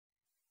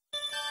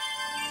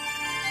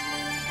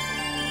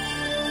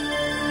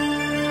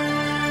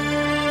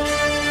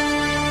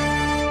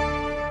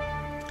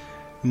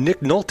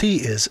Nick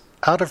Nolte is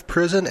out of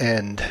prison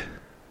and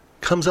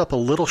comes up a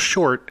little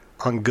short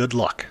on good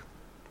luck.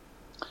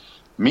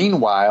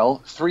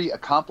 Meanwhile, three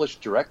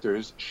accomplished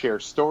directors share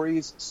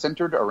stories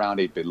centered around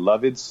a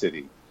beloved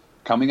city.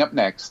 Coming up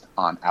next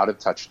on Out of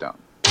Touchstone.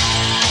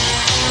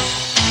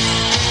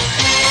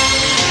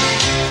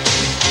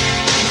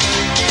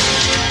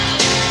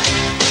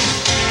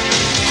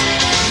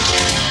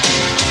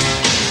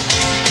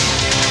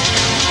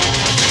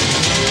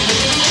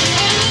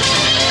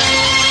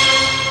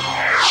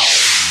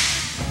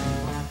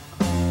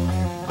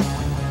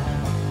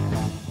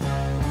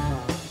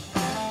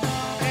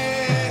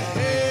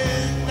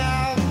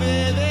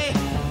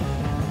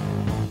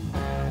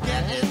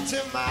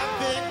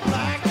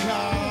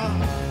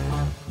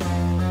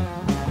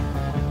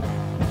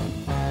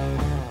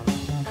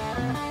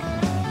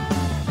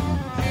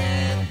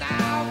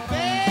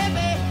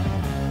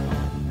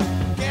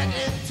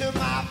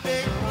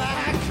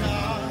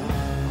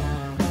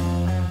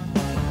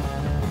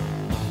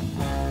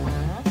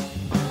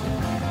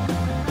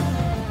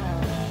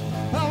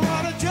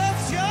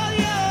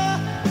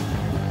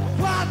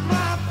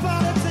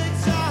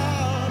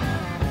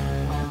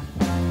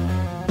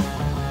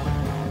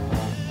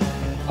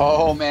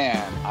 Oh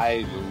man,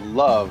 I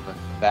love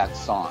that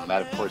song.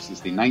 That, of course, is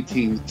the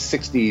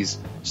 1960s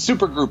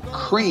supergroup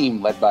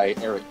Cream, led by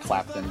Eric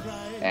Clapton,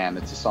 and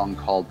it's a song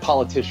called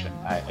Politician.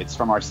 It's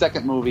from our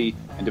second movie,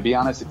 and to be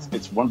honest,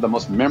 it's one of the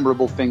most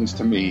memorable things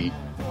to me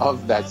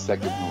of that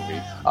second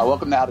movie.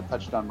 Welcome to Out of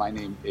Touchdown. My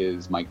name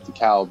is Mike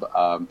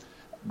DeKalb.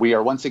 We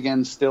are once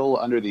again still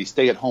under the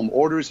stay-at-home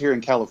orders here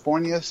in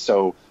California,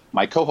 so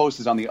my co-host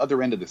is on the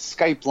other end of the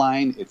Skype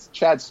line. It's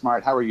Chad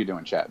Smart. How are you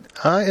doing, Chad?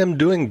 I am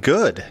doing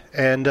good.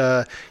 And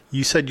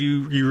you said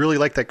you really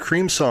like that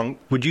Cream song.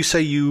 Would you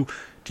say do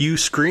you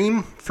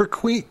scream for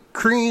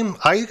Cream?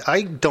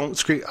 I don't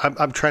scream.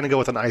 I'm trying to go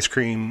with an ice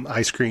cream,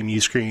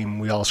 you scream,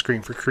 we all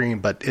scream for Cream,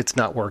 but it's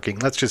not working.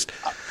 Let's just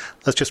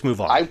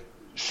move on.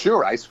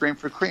 Sure, I scream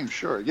for Cream.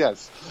 Sure,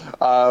 yes.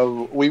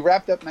 We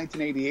wrapped up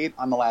 1988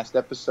 on the last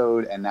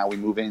episode, and now we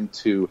move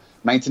into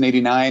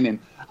 1989. And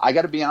I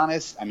got to be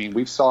honest, I mean,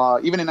 we saw,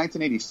 even in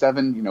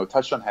 1987,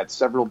 Touchdown had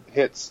several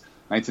hits.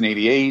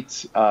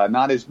 1988,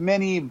 not as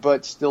many,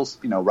 but still,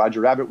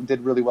 Roger Rabbit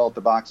did really well at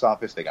the box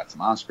office. They got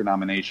some Oscar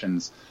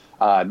nominations.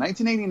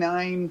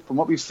 1989, from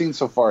what we've seen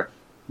so far,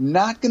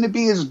 not going to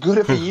be as good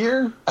of a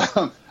year.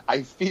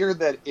 I fear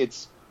that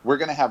we're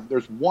going to have,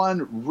 there's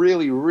one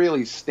really,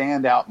 really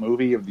standout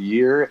movie of the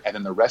year, and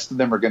then the rest of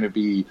them are going to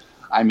be,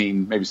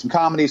 maybe some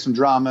comedies, some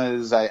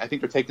dramas. I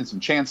think they're taking some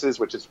chances,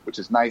 which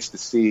is nice to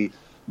see.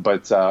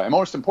 But and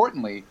most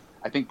importantly,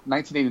 I think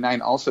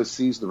 1989 also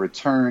sees the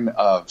return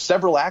of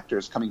several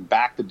actors coming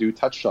back to do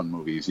Touchstone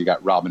movies. You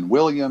got Robin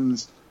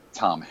Williams,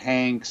 Tom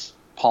Hanks,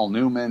 Paul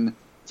Newman,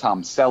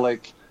 Tom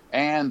Selleck,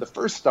 and the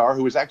first star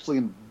who is actually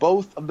in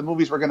both of the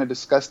movies we're going to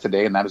discuss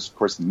today, and that is, of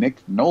course, Nick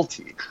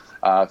Nolte.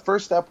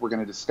 First up, we're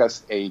going to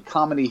discuss a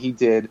comedy he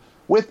did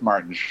with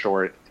Martin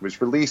Short. It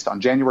was released on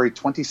January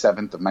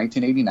 27th of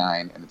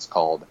 1989, and it's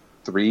called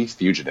Three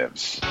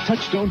Fugitives.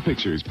 Touchstone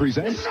Pictures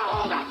presents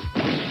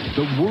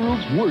the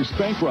world's worst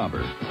bank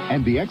robber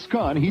and the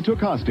ex-con he took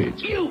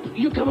hostage.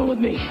 You coming with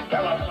me?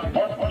 Tell us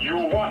what you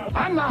want.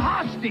 I'm the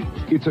hostage.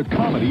 It's a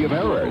comedy of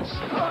errors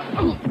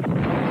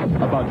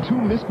about two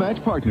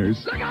mismatched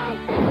partners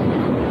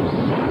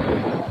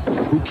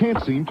who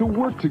can't seem to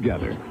work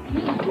together.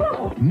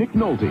 Nick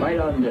Nolte. Right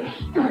on this.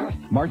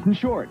 Martin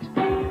Short.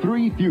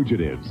 Three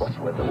Fugitives. What's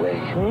with the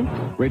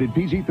wage? Rated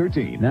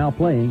PG-13. Now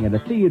playing at a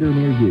theater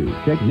near you.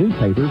 Check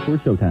newspapers for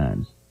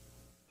showtimes.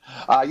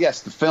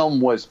 Yes, the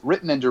film was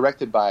written and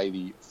directed by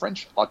the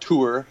French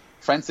auteur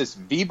Francis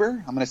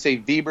Weber. I'm going to say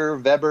Weber.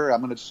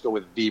 I'm going to just go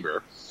with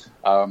Weber.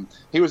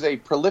 He was a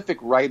prolific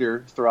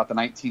writer throughout the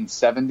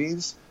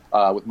 1970s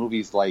with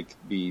movies like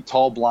The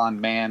Tall Blonde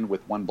Man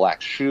with One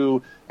Black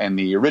Shoe and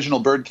the original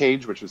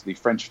Birdcage, which was the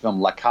French film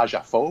La Cage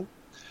aux Folles.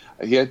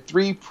 He had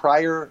 3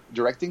 prior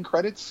directing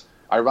credits.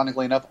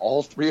 Ironically enough,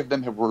 all 3 of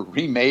them were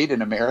remade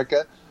in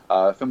America.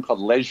 A film called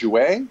Les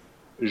Jouets,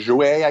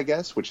 I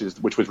guess, which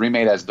was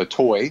remade as The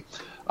Toy.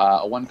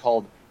 One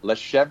called Les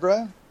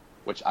Chèvres,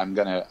 which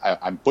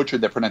I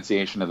butchered the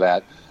pronunciation of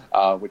that,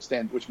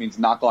 which means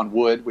Knock on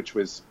Wood, which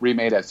was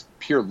remade as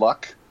Pure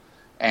Luck.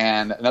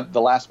 And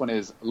the last one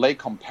is Les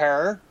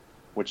Compères,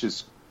 which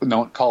is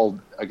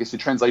called, I guess the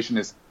translation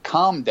is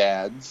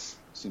Comdads.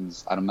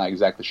 I'm not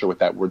exactly sure what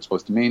that word's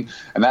supposed to mean.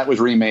 And that was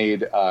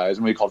remade as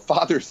a movie called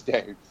Father's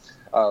Day.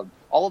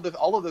 All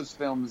of those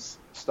films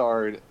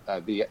starred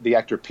the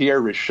actor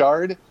Pierre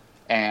Richard,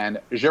 and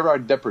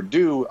Gerard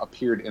Depardieu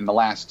appeared in the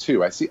last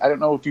 2. I don't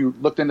know if you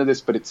looked into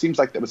this, but it seems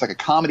like it was like a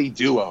comedy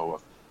duo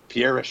of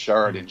Pierre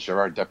Richard and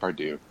Gerard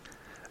Depardieu.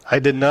 I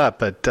did not,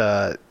 but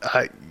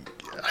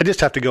I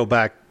just have to go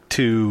back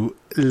to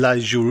La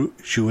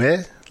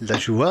Jouette,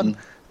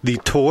 The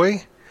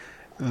Toy.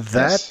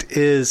 That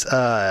is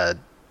a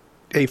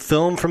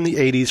film from the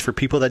 80s for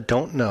people that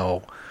don't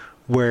know,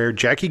 where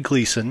Jackie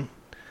Gleason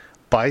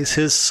buys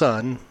his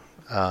son,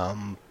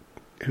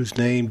 whose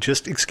name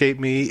just escaped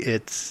me.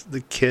 It's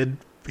the kid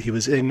He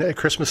was in A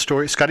Christmas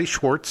Story. Scotty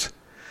Schwartz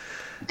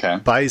Okay.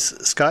 buys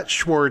Scott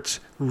Schwartz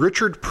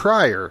Richard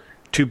Pryor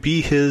to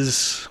be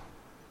his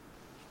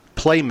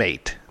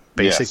playmate,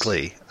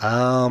 basically.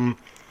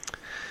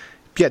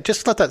 Yeah,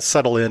 just let that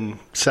set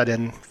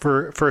in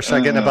for a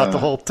second about the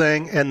whole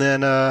thing, and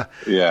then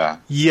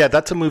yeah,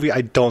 that's a movie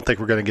I don't think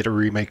we're going to get a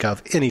remake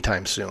of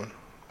anytime soon.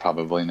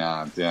 Probably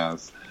not.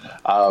 Yes.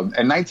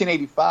 In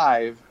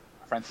 1985,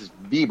 Francis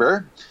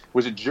Weber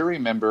was a jury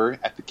member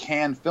at the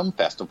Cannes Film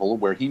Festival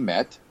where he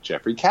met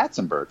Jeffrey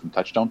Katzenberg from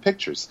Touchstone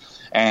Pictures,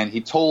 and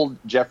he told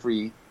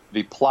Jeffrey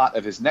the plot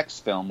of his next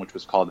film, which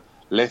was called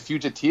Les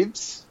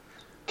Fugitives.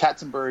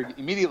 Katzenberg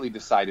immediately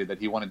decided that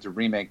he wanted to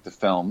remake the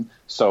film,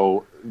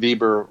 so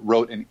Weber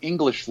wrote an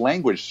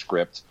English-language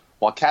script,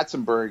 while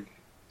Katzenberg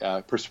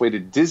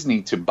persuaded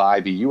Disney to buy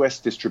the U.S.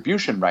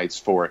 distribution rights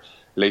for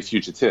Les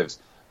Fugitives.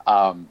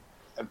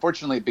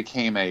 Unfortunately, it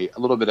became a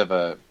little bit of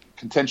a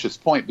contentious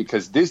point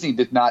because Disney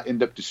did not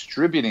end up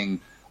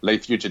distributing Les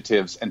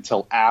Fugitives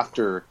until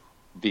after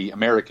the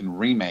American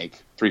remake,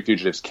 Three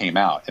Fugitives, came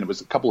out, and it was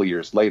a couple of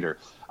years later.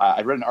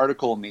 I read an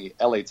article in the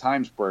LA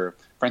Times where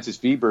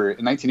Francis Weber,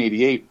 in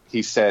 1988,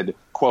 he said,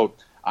 quote,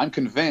 "I'm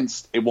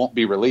convinced it won't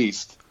be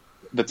released.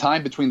 The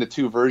time between the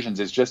two versions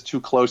is just too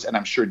close, and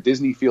I'm sure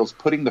Disney feels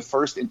putting the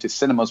first into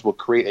cinemas will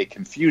create a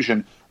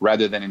confusion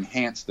rather than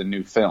enhance the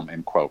new film,"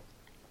 end quote.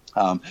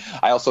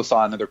 I also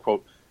saw another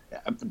quote,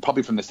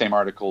 probably from the same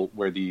article,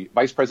 where the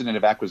vice president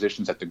of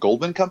acquisitions at the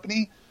Goldwyn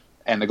Company,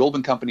 and the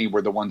Goldwyn Company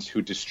were the ones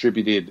who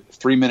distributed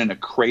Three Men in a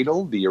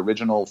Cradle, the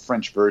original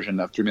French version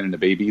of 3 Men and a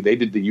Baby. They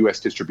did the U.S.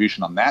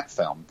 distribution on that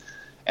film,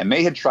 and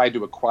they had tried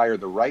to acquire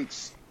the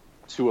rights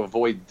to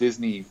avoid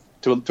Disney,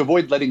 to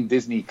avoid letting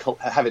Disney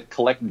have it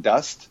collect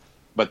dust,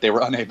 but they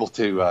were unable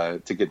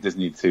to get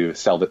Disney to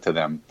sell it to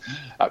them.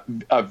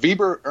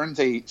 Weber earned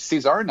a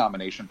César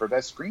nomination for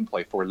Best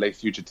Screenplay for Les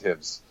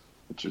Fugitives,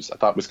 which I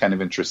thought was kind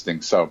of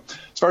interesting. So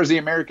as far as the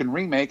American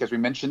remake, as we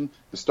mentioned,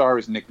 the star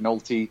is Nick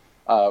Nolte.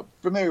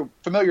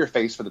 Familiar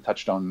face for the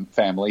Touchstone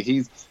family.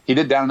 He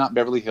did Down and Out in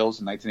Beverly Hills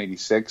in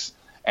 1986,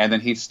 and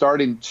then he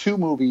starred in 2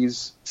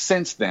 movies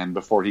since then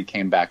before he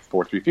came back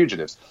for Three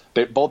Fugitives.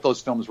 Both those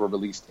films were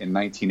released in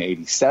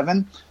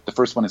 1987. The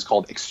first one is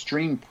called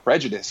Extreme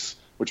Prejudice,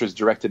 which was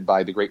directed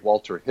by the great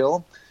Walter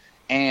Hill,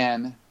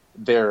 and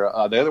the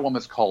other one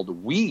was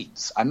called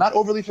Weeds. I'm not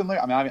overly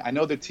familiar. I mean, I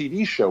know the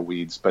TV show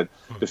Weeds, but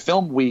the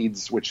film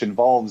Weeds, which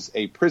involves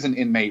a prison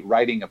inmate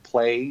writing a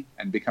play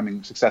and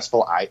becoming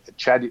successful.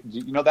 Chad,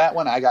 you know that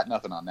one? I got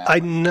nothing on that. I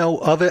know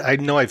of it. I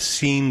know I've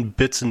seen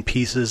bits and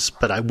pieces,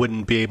 but I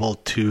wouldn't be able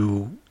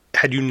to.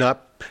 Had you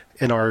not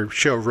in our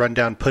show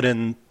rundown put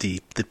in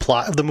the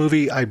plot of the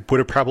movie, I would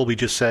have probably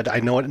just said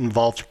I know it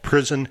involves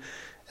prison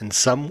in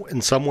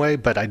some way,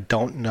 but I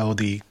don't know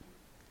the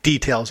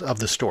details of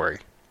the story.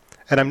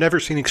 And I've never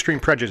seen Extreme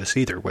Prejudice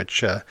either,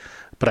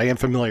 but I am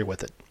familiar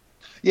with it.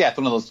 Yeah, it's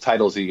one of those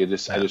titles I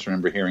just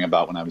remember hearing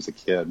about when I was a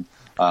kid.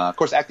 Of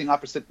course, acting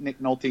opposite Nick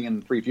Nolte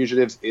in Three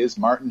Fugitives is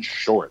Martin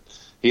Short.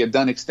 He had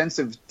done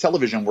extensive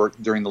television work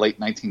during the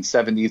late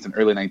 1970s and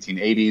early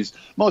 1980s.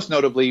 Most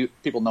notably,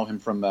 people know him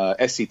from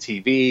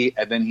SCTV,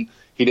 and then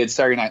he did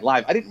Saturday Night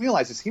Live. I didn't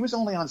realize this. He was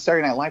only on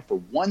Saturday Night Live for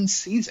one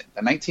season,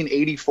 the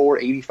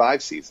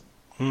 1984-85 season.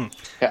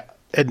 Yeah,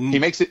 and he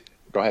makes it...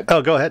 Go ahead.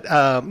 Oh, go ahead.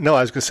 No,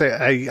 I was going to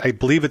say, I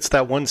believe it's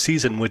that one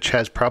season which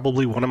has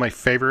probably one of my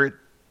favorite,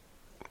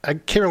 I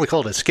can't really call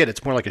it a skit,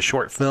 it's more like a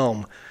short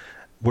film,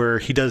 where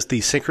he does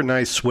the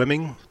synchronized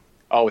swimming.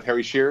 Oh, with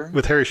Harry Shearer?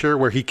 With Harry Shearer,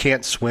 where he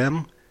can't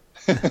swim.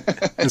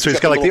 And so he's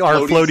got like the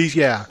arm floaties,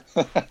 yeah.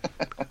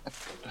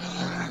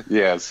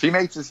 Yes,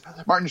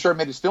 Martin Short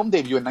made his film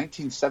debut in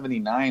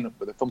 1979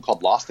 with a film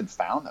called Lost and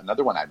Found,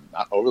 another one I'm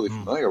not overly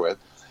familiar with.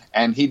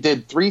 And he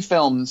did 3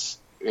 films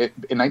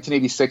in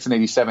 1986 and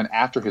 87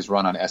 after his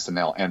run on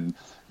SNL, and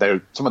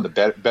they're some of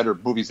the better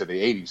movies of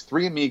the 80s.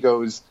 Three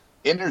Amigos,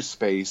 Inner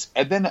Space,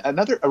 and then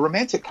a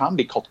romantic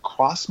comedy called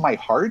Cross My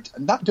Heart.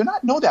 Do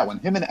not know that one.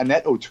 Him and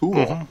Annette O'Toole.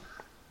 Mm-hmm.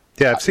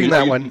 Yeah, I've seen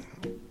that one.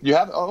 You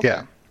have? Oh, okay.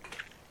 Yeah.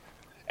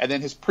 And then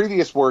his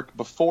previous work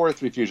before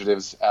Three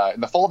Fugitives,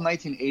 in the fall of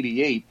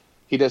 1988,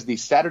 he does the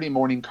Saturday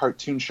morning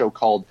cartoon show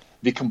called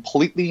The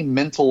Completely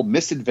Mental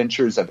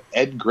Misadventures of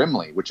Ed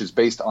Grimley, which is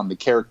based on the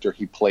character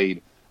he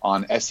played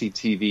on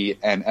SCTV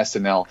and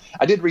SNL.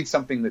 I did read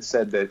something that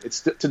said that it's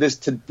to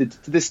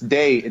this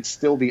day, it's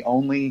still the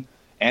only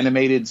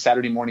animated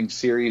Saturday morning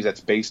series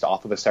that's based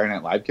off of a Saturday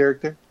Night Live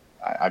character.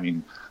 I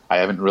mean, I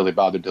haven't really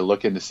bothered to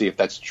look in to see if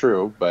that's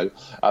true, but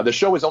the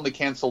show was only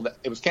canceled.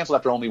 It was canceled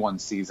after only one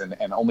season,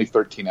 and only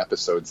 13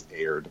 episodes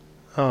aired.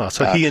 Oh,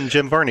 so he and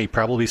Jim Varney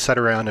probably sat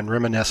around and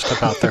reminisced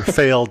about their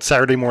failed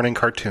Saturday morning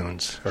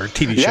cartoons or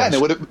TV shows. Yeah, and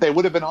they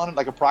would have been on at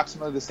like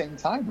approximately the same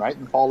time, right?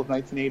 In the fall of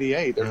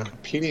 1988. They're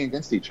competing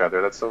against each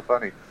other. That's so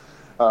funny.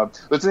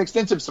 It's an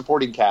extensive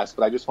supporting cast,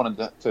 but I just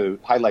wanted to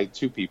highlight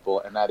 2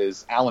 people, and that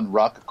is Alan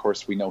Ruck. Of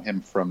course, we know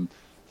him from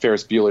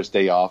Ferris Bueller's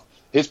Day Off.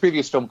 His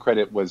previous film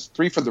credit was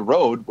Three for the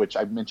Road, which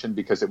I mentioned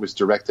because it was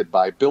directed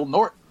by Bill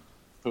Norton,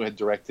 who had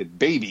directed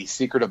Baby,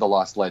 Secret of the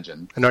Lost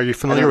Legend. And are you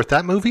familiar with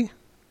that movie?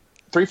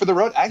 Three for the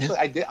Road. Actually,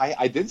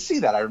 I did see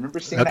that. I remember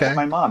seeing that with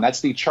my mom.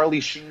 That's the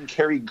Charlie Sheen,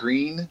 Cary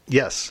Green,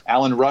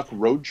 Alan Ruck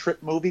road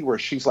trip movie where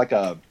she's like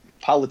a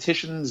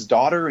politician's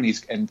daughter,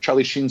 and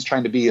Charlie Sheen's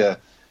trying to be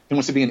he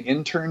wants to be an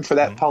intern for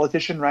that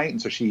politician, right?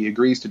 And so she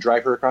agrees to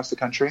drive her across the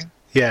country.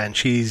 Yeah, and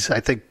she's,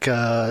 I think,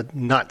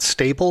 not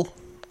stable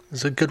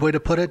is a good way to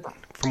put it,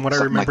 from what I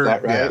remember.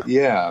 Like that, right?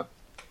 Yeah.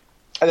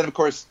 And then, of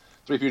course,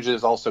 Three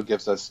Fugitives also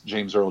gives us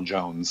James Earl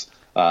Jones,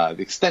 the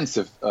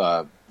extensive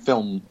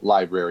film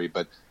library,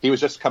 but he was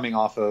just coming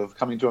off of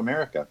Coming to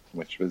America,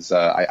 which was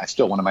I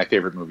still one of my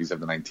favorite movies of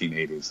the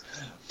 1980s.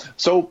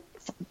 So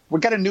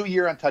we've got a new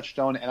year on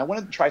Touchstone, and I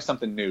wanted to try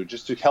something new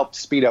just to help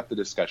speed up the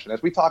discussion.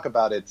 As we talk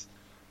about it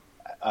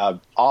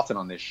often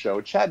on this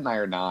show, Chad and I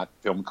are not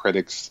film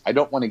critics. I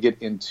don't want to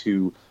get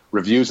into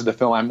reviews of the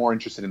film. I'm more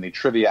interested in the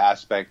trivia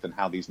aspect and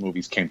how these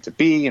movies came to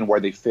be and where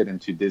they fit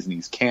into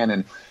Disney's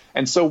canon.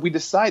 And so we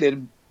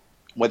decided,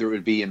 whether it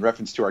would be in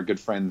reference to our good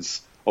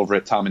friends over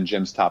at Tom and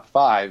Jim's Top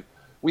 5,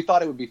 we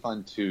thought it would be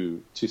fun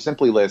to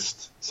simply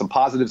list some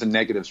positives and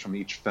negatives from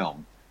each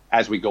film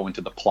as we go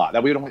into the plot.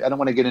 I don't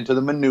want to get into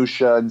the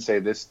minutia and say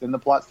this, then the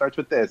plot starts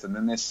with this, and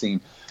then this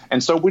scene.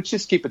 And so we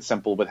just keep it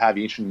simple, but have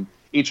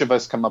each of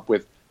us come up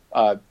with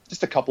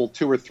just a couple,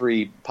 2 or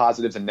 3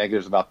 positives and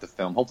negatives about the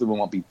film. Hopefully we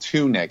won't be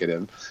too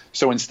negative.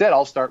 So instead,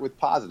 I'll start with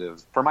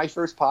positives. For my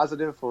first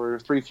positive for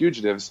Three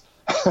Fugitives,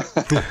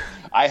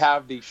 I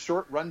have the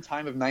short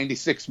runtime of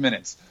 96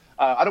 minutes.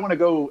 I don't want to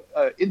go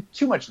in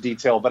too much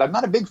detail, but I'm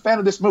not a big fan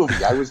of this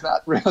movie. I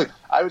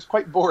was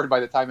quite bored by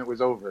the time it was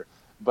over.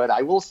 But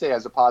I will say,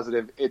 as a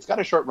positive, it's got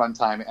a short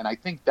runtime, and I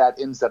think that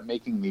ends up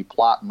making the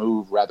plot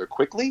move rather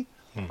quickly.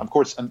 Of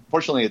course,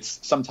 unfortunately, it's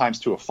sometimes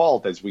to a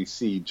fault, as we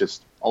see. There's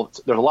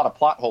a lot of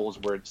plot holes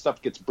where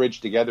stuff gets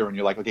bridged together, and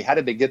you're like, okay, how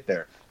did they get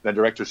there? The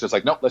director's just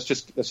like, nope, let's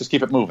just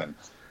keep it moving.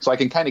 So I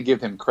can kind of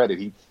give him credit.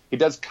 He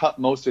does cut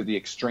most of the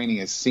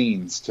extraneous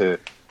scenes to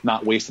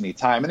not waste any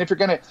time. And if you're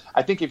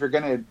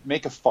gonna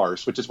make a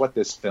farce, which is what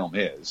this film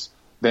is,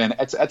 then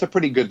it's a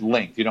pretty good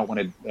length. You don't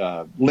want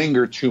to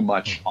linger too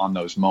much on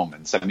those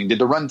moments. I mean, did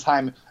the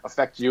runtime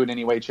affect you in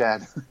any way,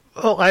 Chad?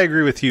 Well, I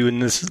agree with you,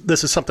 and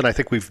this is something I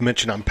think we've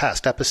mentioned on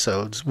past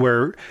episodes,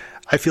 where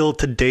I feel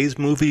today's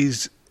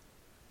movies,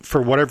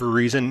 for whatever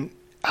reason,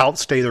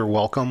 outstay their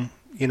welcome.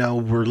 You know,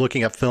 we're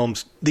looking at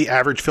films. The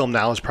average film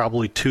now is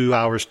probably 2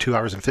 hours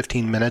and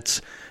 15 minutes,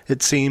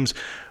 it seems.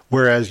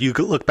 Whereas you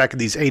could look back at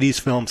these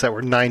 80s films that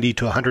were 90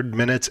 to 100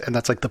 minutes, and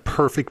that's like the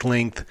perfect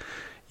length.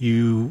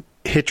 You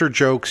hit your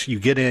jokes, you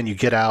get in, you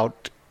get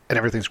out, and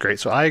everything's great.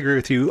 So I agree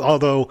with you.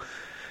 Although,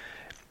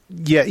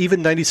 yeah,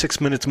 even 96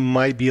 minutes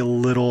might be a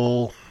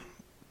little,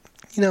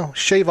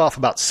 shave off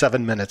about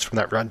 7 minutes from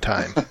that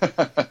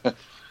runtime.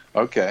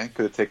 Okay,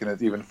 could have taken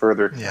it even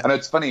further. Yeah. And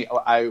it's funny,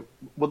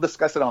 we'll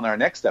discuss it on our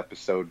next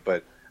episode,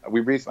 but my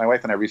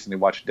wife and I recently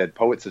watched Dead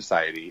Poet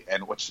Society,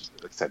 and which,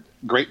 like I said,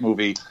 great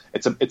movie.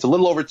 It's a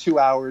little over 2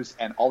 hours,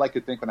 and all I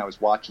could think when I was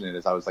watching it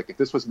is I was like, if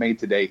this was made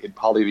today, it'd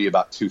probably be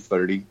about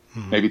 2:30,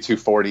 maybe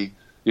 2:40,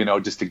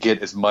 just to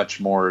get as much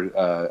more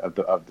of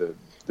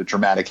the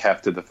dramatic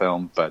heft of the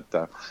film. But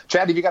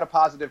Chad, have you got a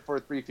positive for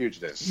Three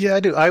Fugitives? Yeah, I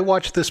do. I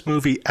watched this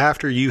movie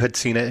after you had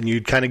seen it, and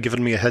you'd kind of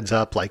given me a heads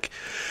up, like,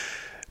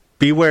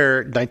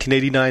 beware,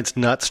 1989's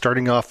not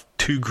starting off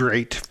too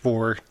great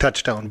for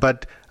Touchstone,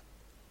 but.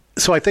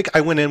 So I think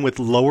I went in with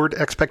lowered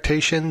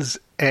expectations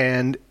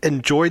and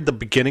enjoyed the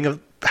beginning of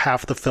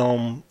half the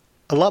film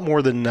a lot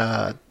more than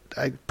I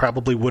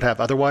probably would have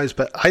otherwise.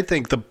 But I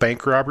think the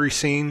bank robbery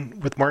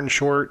scene with Martin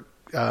Short,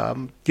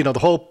 the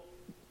whole,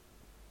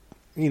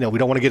 we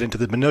don't want to get into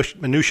the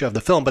minutia of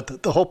the film,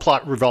 but the whole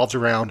plot revolves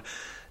around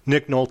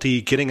Nick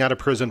Nolte getting out of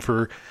prison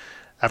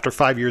after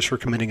 5 years for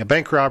committing a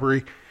bank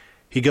robbery.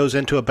 He goes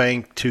into a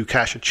bank to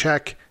cash a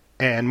check,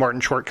 and Martin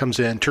Short comes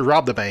in to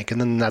rob the bank, and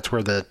then that's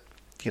where the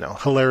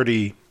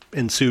hilarity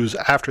ensues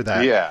after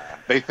that. Yeah,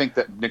 they think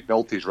that Nick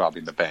Nolte's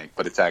robbing the bank,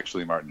 but it's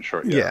actually Martin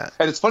Short. Yeah.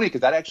 And it's funny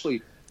because that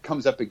actually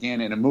comes up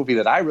again in a movie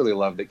that I really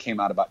love that came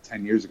out about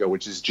 10 years ago,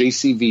 which is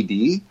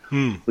JCVD,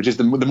 which is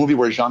the movie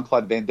where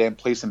Jean-Claude Van Damme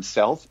plays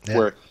himself,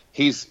 where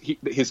his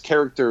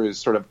character is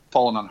sort of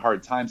fallen on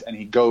hard times, and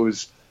he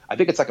goes, I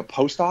think it's like a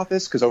post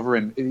office, because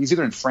he's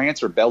either in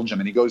France or Belgium,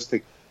 and he goes to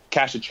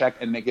cash a check,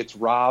 and it gets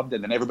robbed,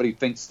 and then everybody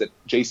thinks that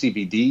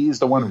JCVD is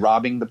the one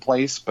robbing the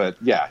place, but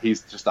yeah,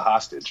 he's just a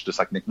hostage, just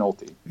like Nick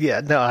Nolte.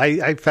 Yeah, no,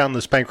 I found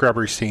this bank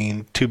robbery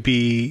scene to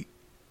be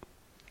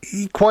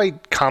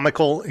quite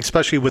comical,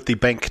 especially with the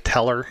bank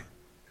teller.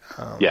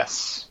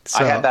 Yes,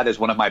 I had that as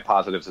one of my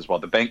positives as well.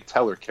 The bank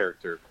teller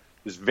character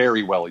is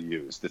very well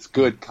used. It's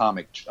good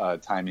comic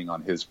timing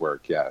on his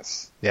work,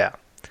 yes. Yeah.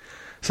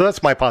 So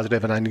that's my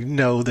positive, and I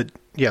know that,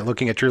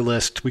 looking at your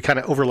list, we kind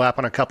of overlap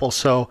on a couple,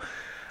 so...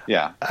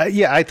 Yeah.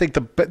 I think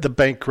the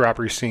bank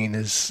robbery scene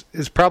is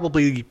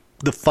probably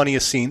the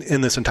funniest scene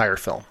in this entire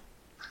film.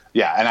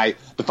 Yeah, and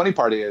the funny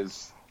part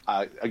is,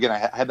 again, I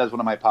had that as one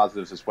of my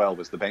positives as well,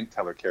 was the bank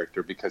teller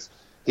character, because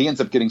he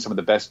ends up getting some of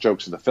the best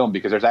jokes of the film,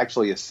 because there's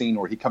actually a scene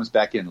where he comes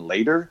back in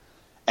later,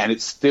 and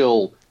he's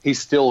still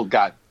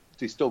got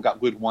he's still got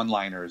good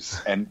one-liners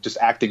and just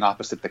acting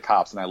opposite the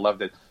cops, and I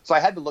loved it. So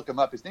I had to look him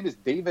up. His name is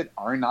David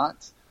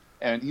Arnott,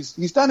 and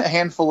he's done a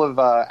handful of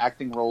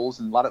acting roles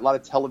and a lot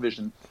of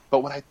television. But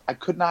what I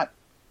could not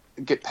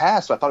get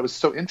past, what I thought it was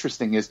so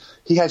interesting, is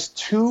he has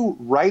 2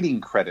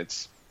 writing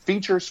credits,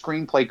 feature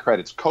screenplay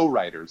credits,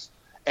 co-writers,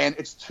 and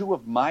it's 2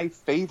 of my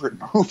favorite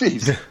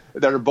movies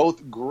that are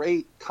both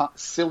great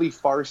silly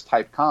farce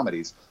type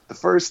comedies. The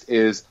first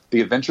is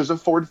The Adventures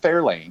of Ford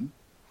Fairlane,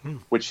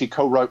 which he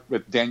co-wrote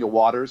with Daniel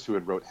Waters, who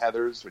had wrote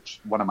Heathers,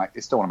 which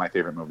is still one of my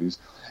favorite movies.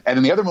 And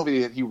then the other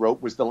movie that he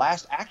wrote was The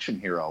Last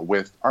Action Hero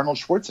with Arnold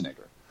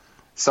Schwarzenegger.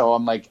 So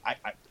I'm like,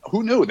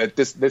 who knew that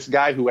this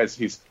guy who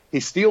he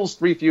steals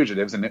 3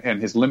 fugitives in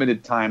his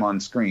limited time on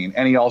screen,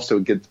 and he also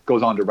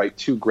goes on to write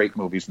 2 great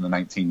movies in the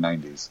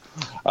 1990s.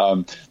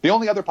 The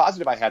only other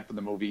positive I had from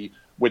the movie,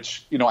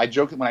 which I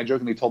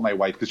jokingly told my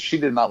wife, because she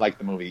did not like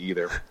the movie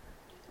either.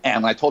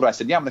 And when I told her, I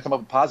said, yeah, I'm going to come up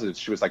with positives.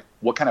 She was like,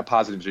 what kind of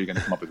positives are you going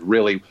to come up with?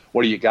 Really?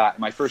 What do you got?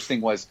 And my first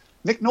thing was,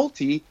 Nick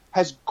Nolte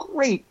has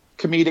great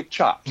comedic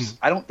chops.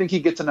 I don't think he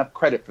gets enough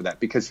credit for that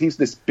because he's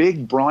this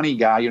big, brawny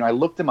guy. I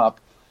looked him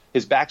up.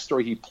 His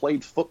backstory, he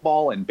played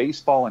football and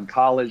baseball in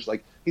college.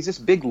 Like, he's this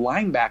big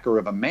linebacker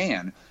of a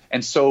man.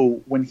 And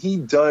so when he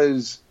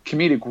does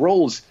comedic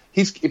roles,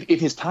 if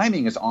his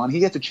timing is on, he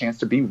gets a chance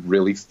to be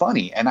really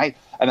funny. And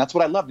that's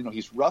what I love.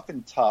 He's rough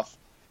and tough.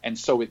 And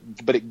so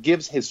but it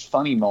gives his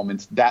funny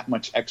moments that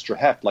much extra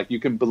heft. Like, you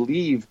can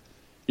believe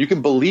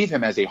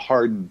him as a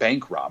hardened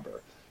bank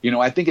robber.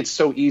 I think it's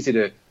so easy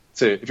to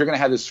if you're going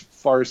to have this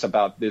farce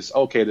about this,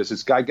 okay, there's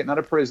this guy getting out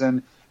of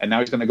prison, and now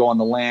he's going to go on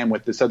the lam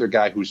with this other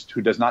guy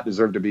who does not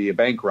deserve to be a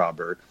bank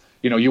robber.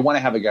 You want to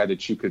have a guy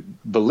that you could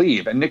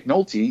believe. And Nick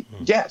Nolte,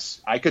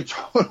 yes, I could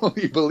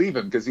totally believe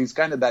him because he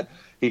kind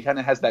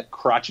of has that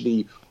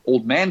crotchety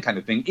old man kind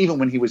of thing, even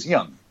when he was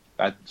young.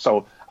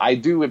 So I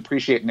do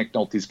appreciate Nick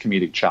Nolte's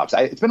comedic chops.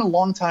 It's been a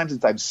long time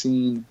since I've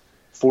seen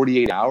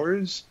 48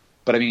 Hours,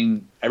 but I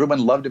mean,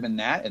 everyone loved him in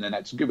that, and then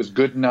it was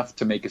good enough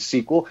to make a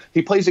sequel.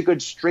 He plays a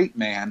good straight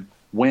man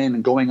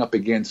when going up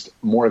against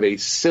more of a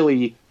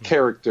silly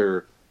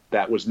character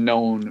that was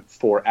known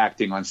for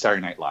acting on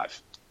Saturday Night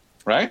Live.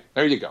 Right?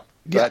 There you go.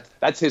 Yeah.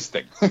 That's his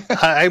thing.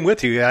 I'm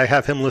with you. I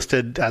have him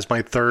listed as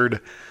my third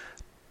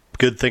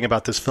good thing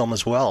about this film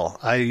as well.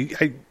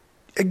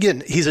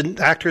 Again, he's an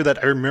actor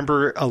that I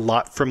remember a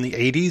lot from the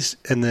 80s,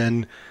 and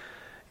then,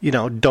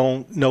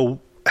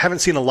 haven't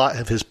seen a lot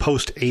of his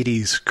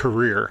post-80s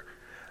career.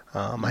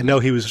 I know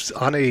he was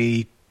on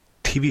a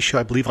TV show,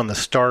 I believe, on the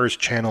Stars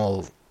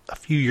channel a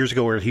few years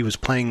ago where he was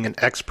playing an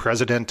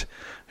ex-president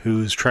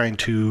who's trying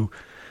to,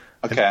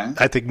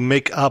 I think,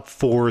 make up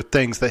for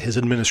things that his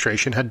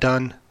administration had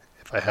done,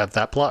 if I have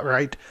that plot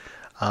right.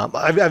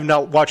 I've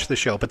not watched the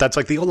show, but that's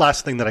like the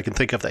last thing that I can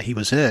think of that he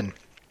was in.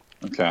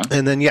 Okay.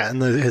 And then,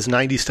 his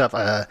 90s stuff,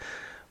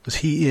 was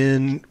he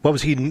in, what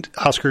was he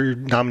Oscar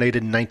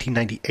nominated in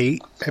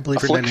 1998, I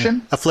believe?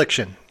 Affliction?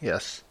 Affliction,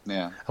 yes.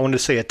 Yeah. I wanted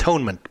to say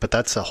Atonement, but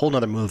that's a whole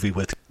other movie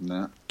with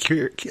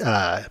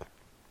Keira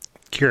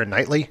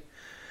Knightley.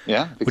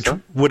 Yeah, which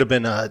would have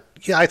been I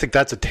think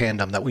that's a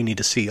tandem that we need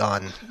to see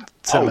on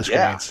cinema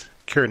screens.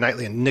 Keira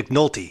Knightley and Nick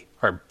Nolte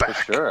are back.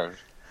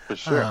 For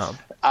sure.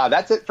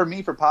 That's it for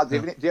me for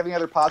positive. Do you have any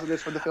other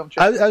positives for the film,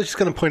 Chip? I was just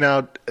going to point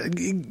out,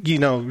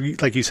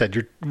 like you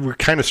said, we're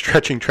kind of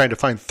stretching trying to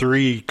find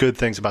 3 good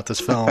things about this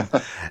film.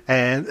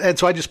 and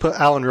so I just put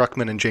Alan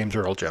Ruckman and James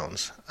Earl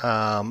Jones.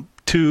 I've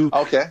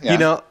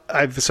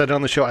said it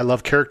on the show, I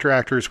love character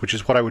actors, which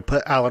is what I would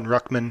put Alan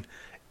Ruckman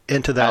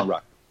into that. Alan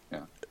Ruck,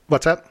 yeah.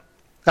 What's that?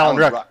 Alan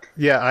Ruck.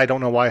 Yeah, I don't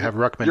know why I have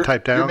Ruckman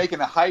typed down. You're making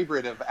a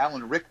hybrid of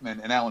Alan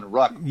Rickman and Alan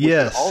Ruck, which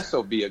yes. would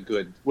also be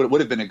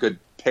would have been a good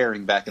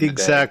pairing back in the day.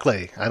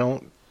 Exactly. I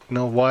don't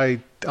know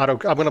why. I'm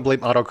going to blame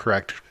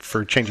autocorrect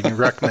for changing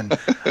Ruckman.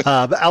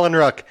 But Alan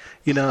Ruck,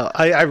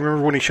 I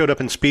remember when he showed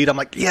up in Speed, I'm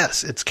like,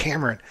 yes, it's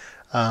Cameron.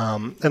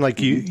 And like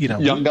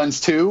Young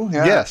Guns 2?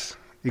 Yeah. Yes,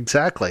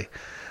 exactly.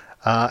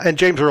 And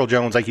James Earl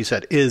Jones, like you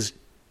said, is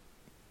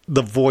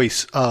the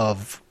voice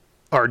of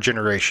our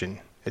generation.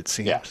 It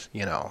seems,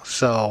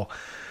 So,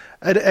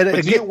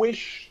 do you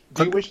wish?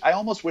 I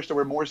almost wish there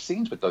were more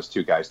scenes with those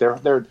 2 guys.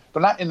 They're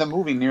not in the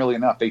movie nearly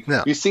enough.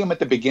 You see them at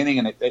the beginning,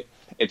 and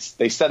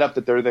they set up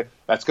that they're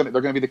going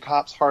to be the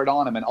cops hard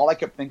on him. And all I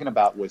kept thinking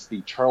about was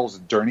the Charles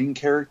Durning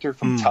character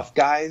from Tough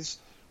Guys,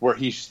 where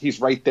he's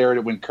right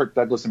there when Kirk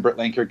Douglas and Burt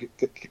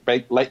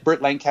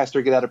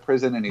Lancaster get out of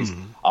prison, and he's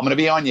I'm going to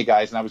be on you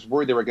guys. And I was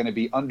worried they were going to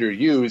be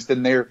underused,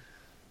 and they're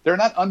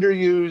not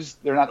underused,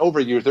 they're not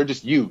overused, they're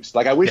just used.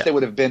 Like, I wish they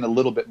would have been a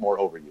little bit more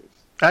overused.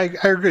 I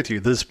agree with you.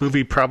 This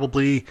movie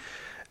probably,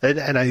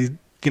 and I,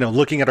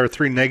 looking at our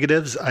 3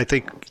 negatives, I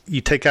think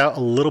you take out a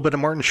little bit of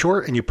Martin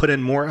Short and you put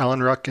in more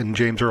Alan Ruck and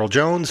James Earl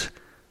Jones.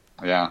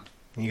 Yeah.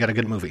 You got a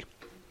good movie.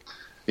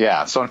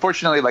 Yeah. So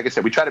unfortunately, like I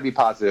said, we try to be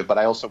positive, but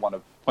I also want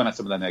to point out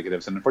some of the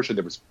negatives. And unfortunately,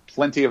 there was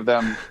plenty of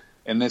them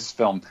in this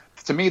film.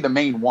 To me, the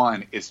main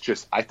one is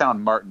just, I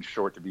found Martin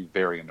Short to be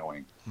very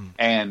annoying.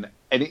 And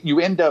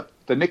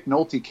the Nick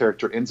Nolte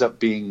character ends up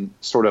being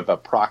sort of a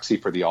proxy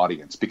for the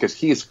audience because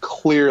he is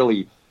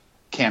clearly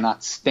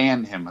cannot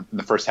stand him in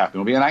the first half of the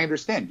movie. And I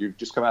understand, you've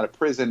just come out of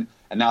prison,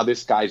 and now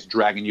this guy's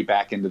dragging you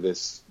back into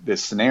this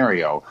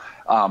scenario.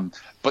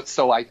 But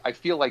so I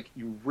feel like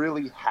you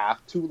really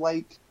have to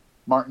like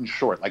Martin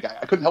Short. Like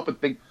I couldn't help but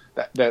think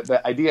that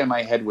the idea in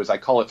my head was, I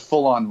call it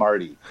full on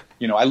Marty.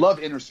 You know, I love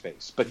Inner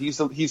Space, but he's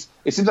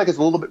it seems like it's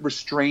a little bit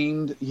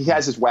restrained. He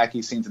has his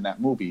wacky scenes in that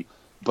movie,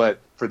 but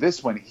for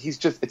this one,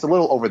 it's a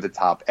little over the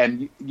top,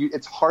 and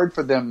it's hard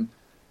for them.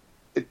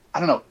 I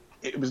don't know.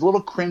 It was a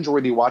little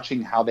cringeworthy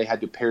watching how they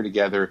had to pair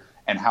together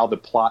and how the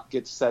plot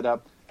gets set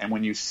up. And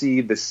when you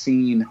see the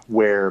scene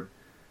where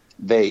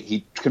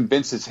he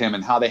convinces him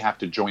and how they have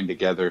to join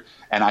together,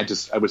 and I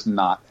was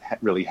not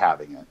really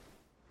having it.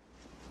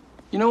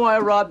 You know why I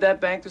robbed that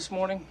bank this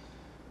morning?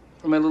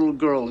 For my little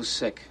girl who's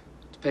sick,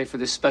 to pay for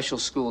this special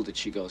school that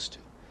she goes to.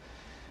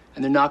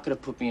 And they're not going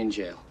to put me in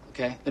jail,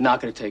 okay? They're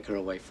not going to take her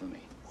away from me.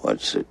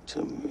 What's it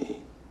to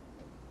me?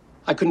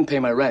 I couldn't pay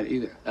my rent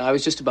either. I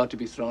was just about to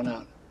be thrown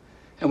out.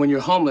 And when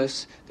you're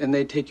homeless, then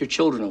they take your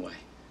children away.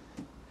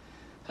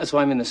 That's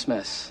why I'm in this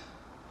mess.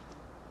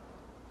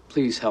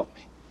 Please help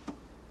me.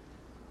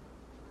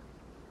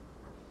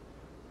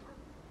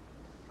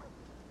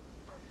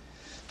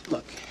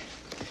 Look,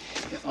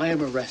 if I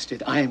am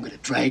arrested, I am going to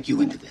drag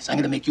you into this. I'm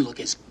going to make you look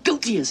as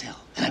guilty as hell.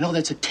 And I know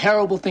that's a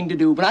terrible thing to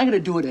do, but I'm going to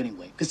do it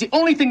anyway. Because the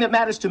only thing that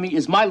matters to me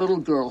is my little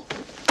girl.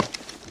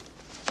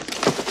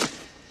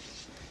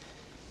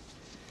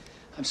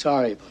 I'm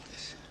sorry about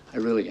this. I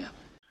really am.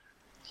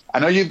 I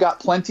know you've got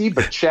plenty,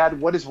 but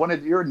Chad, what is one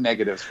of your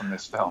negatives from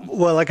this film?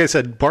 Well, like I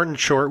said, Martin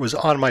Short was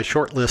on my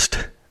short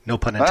list, no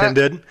pun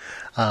intended.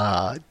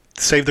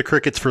 Save the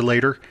crickets for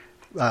later.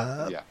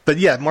 But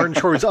yeah, Martin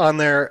Short was on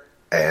there.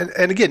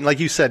 And again, like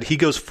you said, he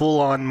goes full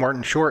on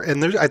Martin Short.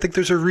 And I think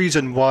there's a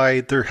reason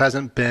why there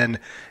hasn't been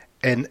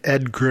an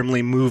Ed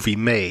Grimley movie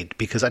made,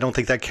 because I don't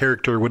think that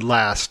character would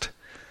last,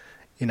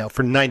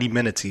 for 90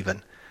 minutes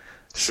even.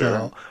 Sure.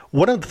 So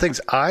one of the things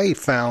I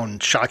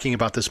found shocking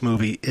about this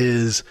movie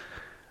is,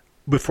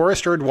 before I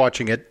started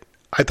watching it,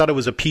 I thought it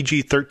was a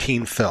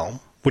PG-13 film,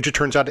 which it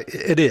turns out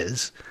it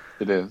is.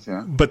 It is,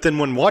 yeah. But then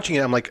when watching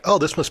it, I'm like, oh,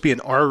 this must be an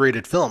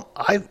R-rated film.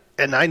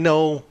 I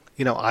know,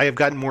 I have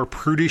gotten more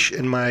prudish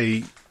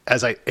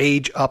as I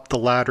age up the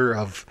ladder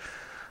of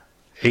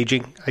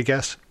aging, I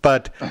guess.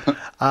 But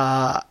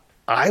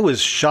I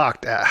was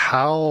shocked at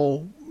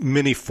how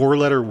many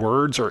 4-letter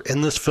words are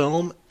in this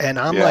film. And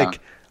I'm like,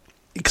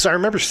 because I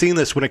remember seeing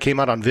this when it came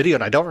out on video,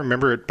 and I don't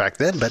remember it back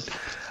then. But,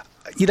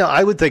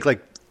 I would think,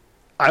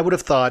 I would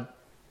have thought,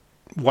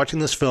 watching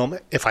this film,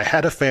 if I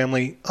had a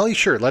family, oh,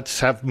 sure,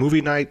 let's have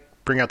movie night,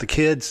 bring out the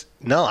kids.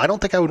 No, I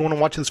don't think I would want to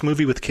watch this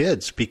movie with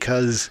kids,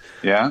 because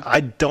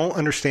I don't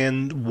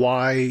understand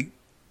why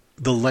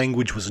the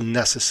language was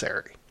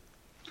necessary.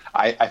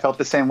 I felt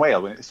the same way.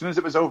 As soon as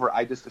it was over,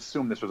 I just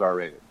assumed this was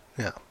R-rated.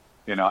 Yeah.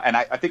 And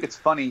I think it's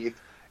funny,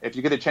 if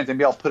you get a chance,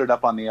 maybe I'll put it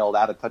up on the old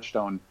Out of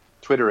Touchstone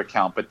Twitter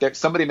account, but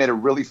somebody made a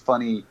really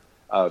funny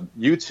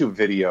YouTube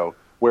video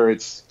where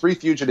it's 3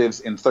 fugitives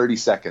in 30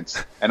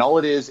 seconds. And all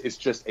it is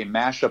just a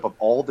mashup of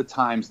all the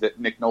times that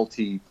Nick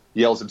Nolte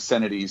yells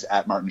obscenities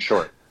at Martin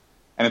Short.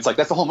 And it's like,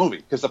 that's the whole movie,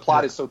 because the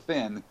plot is so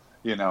thin,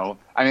 I mean,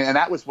 and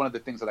that was one of the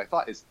things that I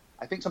thought is,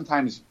 I think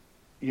sometimes,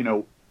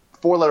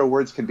 4-letter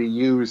words can be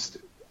used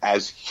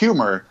as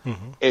humor,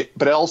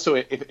 but also,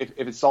 if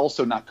it's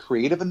also not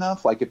creative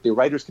enough, like if the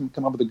writers can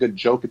come up with a good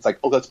joke, it's like,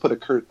 oh, let's put a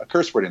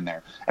curse word in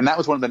there. And that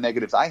was one of the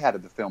negatives I had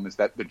of the film, is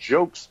that the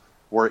jokes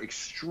were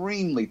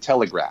extremely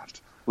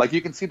telegraphed. Like,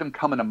 you can see them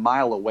coming a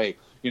mile away.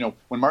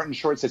 When Martin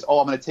Short says, oh,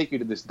 I'm going to take you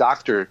to this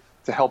doctor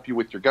to help you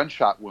with your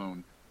gunshot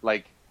wound,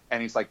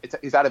 and he's like,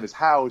 he's out of his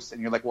house,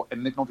 and you're like, well,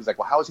 and Nick Nolte's like,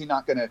 well, how is he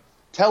not going to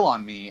tell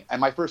on me? And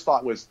my first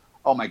thought was,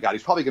 oh my God,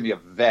 he's probably going to be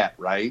a vet,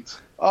 right?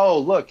 Oh,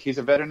 look, he's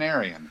a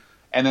veterinarian.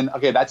 And then,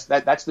 okay, that's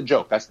the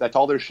joke. That's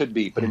all there should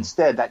be. But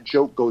instead, that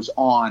joke goes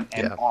on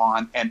and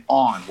on and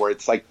on, where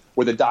it's like,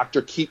 where the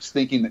doctor keeps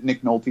thinking that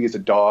Nick Nolte is a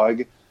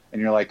dog,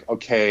 and you're like,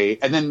 okay.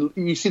 And then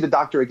you see the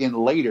doctor again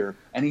later,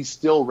 and he's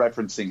still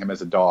referencing him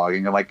as a dog,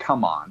 and you're like,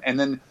 come on. And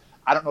then,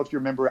 I don't know if you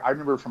remember, I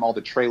remember from all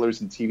the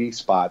trailers and TV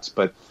spots,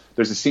 but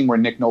there's a scene where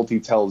Nick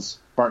Nolte tells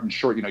Martin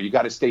Short, you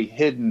got to stay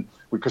hidden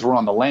because we're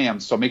on the lam,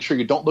 so make sure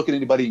you don't look at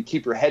anybody and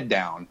keep your head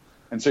down.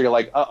 And so you're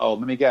like, uh-oh,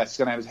 let me guess, he's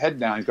going to have his head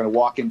down, he's going to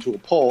walk into a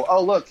pole.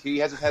 Oh, look, he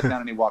has his head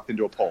down and he walked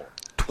into a pole.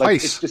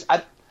 Twice. It's just,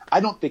 I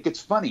don't think it's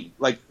funny.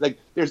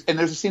 There's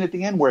a scene at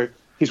the end where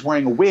he's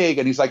wearing a wig,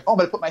 and he's like, oh, I'm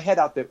going to put my head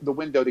out the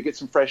window to get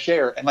some fresh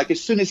air. And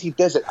as soon as he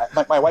does it,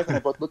 my wife and I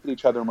both looked at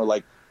each other and we're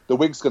like, the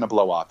wig's going to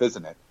blow off,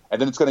 isn't it?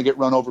 And then it's going to get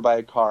run over by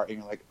a car, and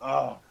you're like,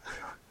 oh.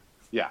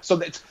 Yeah. So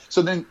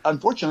then,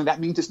 unfortunately, that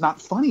means it's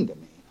not funny to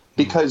me,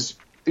 because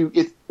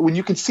when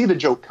you can see the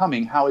joke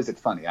coming, how is it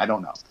funny? I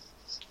don't know.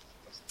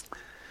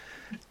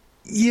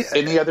 Yeah.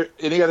 Any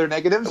other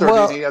negatives?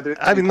 Or any other?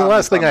 I mean, the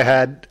last thing I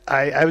had,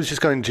 I was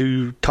just going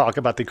to talk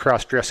about the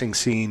cross-dressing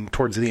scene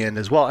towards the end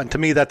as well. And to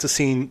me, that's a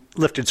scene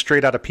lifted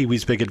straight out of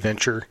Pee-wee's Big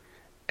Adventure,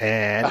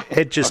 and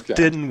it just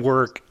didn't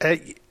work.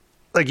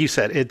 Like you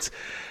said, it's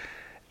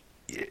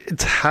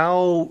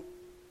how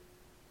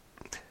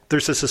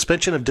there's a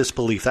suspension of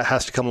disbelief that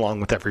has to come along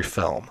with every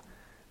film.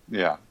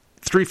 Yeah.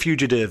 Three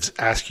Fugitives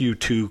ask you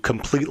to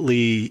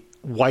completely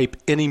wipe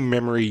any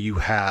memory you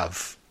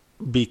have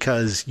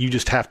because you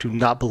just have to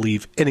not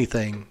believe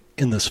anything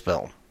in this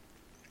film.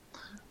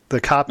 The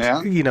cops, Yeah.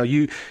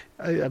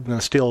 I'm going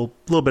to steal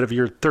a little bit of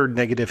your third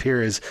negative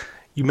here is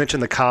you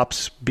mentioned the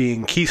cops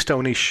being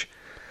Keystone-ish.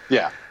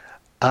 Yeah.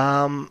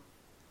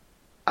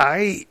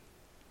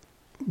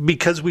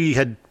 Because we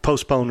had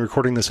postponed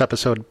recording this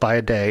episode by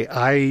a day,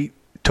 I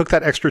took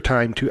that extra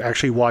time to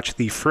actually watch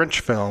the French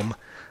film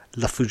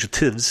Les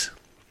Fugitives,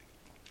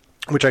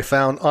 which I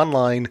found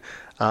online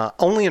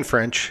only in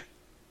French.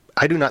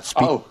 I do not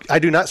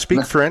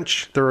speak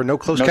French. There are no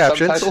closed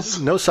captions,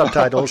 subtitles? no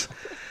subtitles.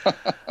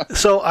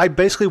 So I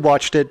basically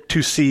watched it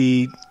to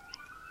see.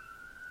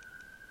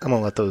 I'm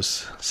going to let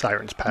those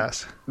sirens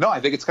pass. No,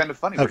 I think it's kind of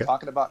funny. Okay. We're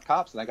talking about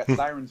cops, and I got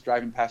sirens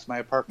driving past my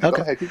apartment. Okay.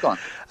 Go ahead, keep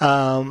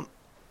going.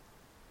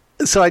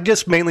 So I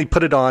just mainly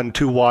put it on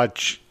to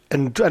watch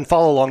and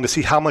follow along to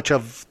see how much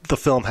of the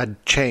film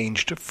had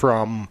changed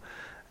from,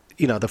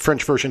 the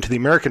French version to the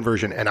American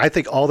version. And I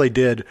think all they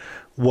did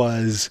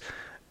was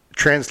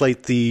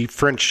translate the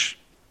French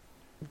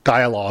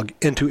dialogue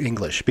into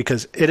English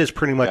because it is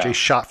pretty much a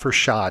shot for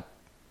shot.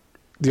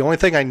 The only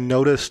thing I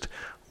noticed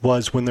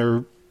was when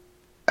they're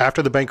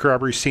after the bank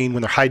robbery scene,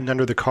 when they're hiding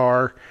under the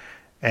car,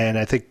 and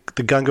I think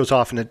the gun goes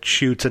off and it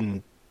shoots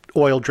and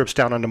oil drips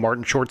down onto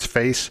Martin Short's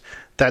face.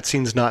 That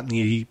scene's not in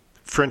the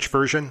French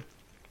version.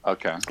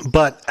 Okay.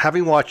 But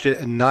having watched it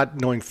and not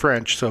knowing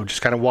French, so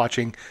just kind of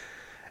watching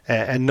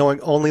and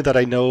knowing only that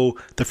I know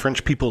the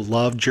French people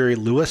love Jerry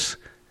Lewis,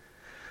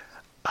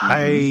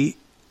 I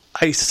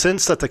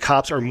sense that the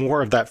cops are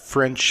more of that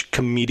French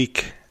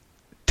comedic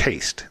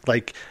taste.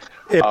 Like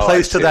it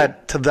plays to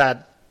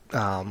that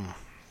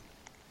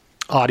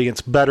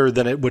audience better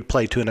than it would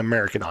play to an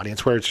American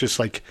audience, where it's just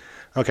like,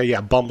 okay,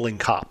 yeah, bumbling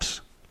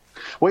cops.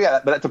 Well,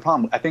 yeah, but that's the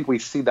problem. I think we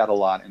see that a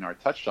lot in our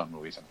Touchstone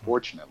movies,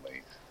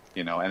 unfortunately.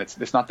 And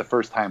it's not the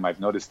first time I've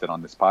noticed it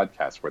on this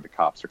podcast where the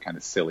cops are kind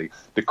of silly.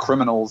 The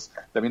criminals,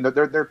 I mean,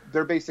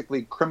 they're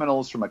basically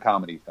criminals from a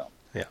comedy film.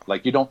 Yeah.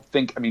 Like you don't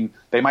think, I mean,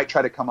 they might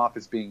try to come off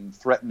as being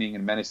threatening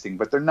and menacing,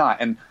 but they're not.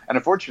 And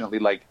unfortunately,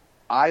 like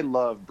I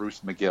love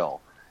Bruce McGill,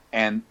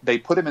 and they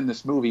put him in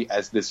this movie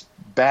as this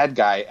bad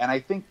guy. And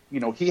I think,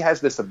 he has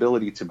this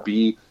ability to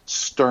be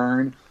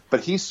stern,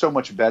 but he's so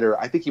much better.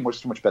 I think he was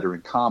so much better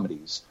in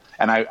comedies.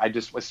 And I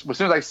just, as soon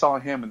as I saw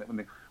him,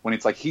 and when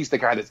it's like he's the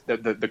guy that's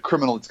the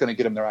criminal that's going to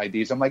get him their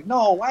IDs, I'm like,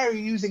 no, why are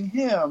you using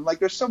him? Like,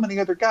 there's so many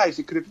other guys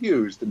you could have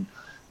used. And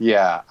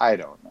yeah, I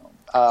don't know.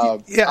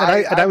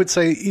 I would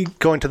say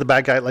going to the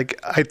bad guy, like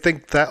I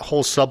think that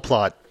whole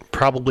subplot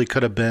probably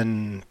could have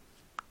been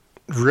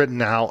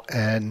written out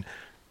and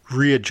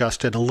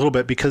readjusted a little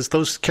bit because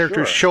those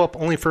characters show up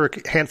only for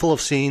a handful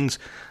of scenes.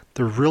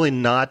 They're really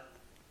not.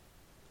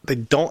 They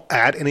don't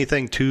add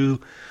anything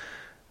to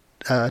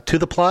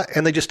the plot,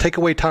 and they just take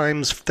away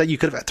times that you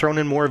could have thrown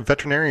in more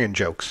veterinarian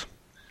jokes.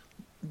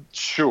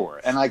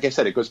 Sure. And like I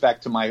said, it goes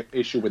back to my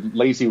issue with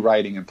lazy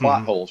writing and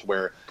plot holes,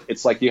 where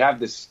it's like you have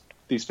these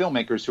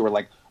filmmakers who are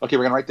like, okay,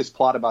 we're going to write this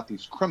plot about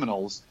these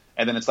criminals,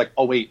 and then it's like,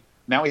 oh, wait,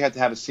 now we have to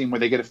have a scene where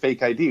they get a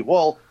fake ID.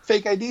 Well,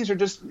 fake IDs are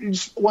just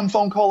one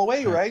phone call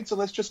away, right? So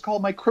let's just call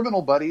my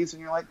criminal buddies,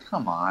 and you're like,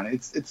 come on.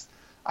 It's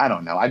I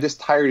don't know. I'm just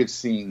tired of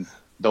seeing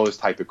those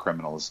type of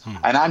criminals.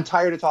 And I'm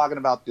tired of talking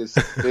about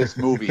this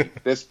movie,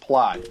 this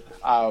plot.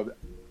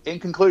 In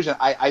conclusion,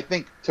 I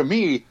think, to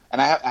me, and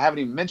I haven't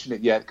even mentioned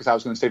it yet because I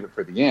was going to save it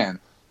for the end,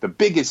 the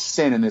biggest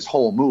sin in this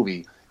whole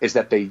movie is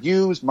that they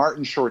use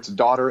Martin Short's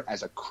daughter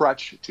as a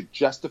crutch to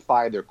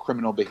justify their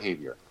criminal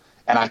behavior.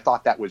 And I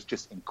thought that was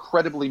just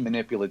incredibly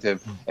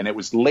manipulative, and it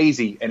was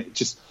lazy, and it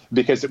just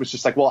because it was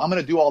just like, well, I'm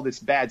going to do all this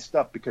bad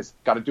stuff because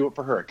got to do it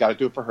for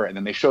her, and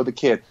then they show the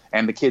kid,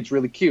 and the kid's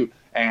really cute,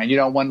 and you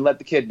don't want to let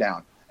the kid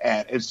down,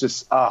 and it's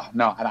just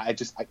no, and I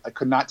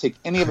could not take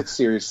any of it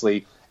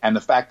seriously, and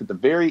the fact that the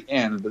very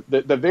end,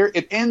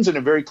 it ends in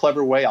a very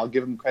clever way, I'll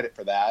give them credit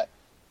for that,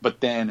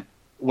 but then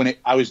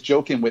I was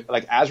joking with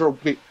like I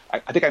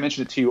think I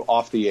mentioned it to you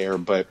off the air,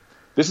 but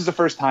this is the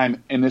first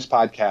time in this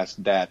podcast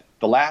that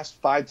the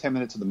last 5-10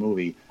 minutes of the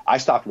movie, I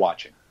stopped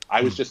watching.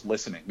 I was just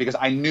listening because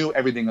I knew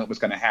everything that was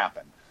going to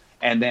happen.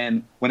 And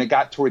then when it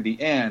got toward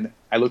the end,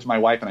 I looked at my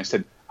wife and I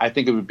said, I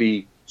think it would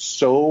be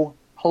so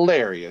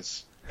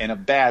hilarious in a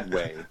bad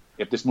way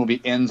if this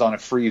movie ends on a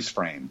freeze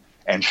frame.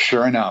 And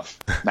sure enough,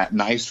 that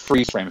nice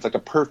freeze frame, it's like a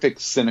perfect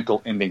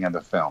cynical ending of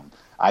the film.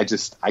 I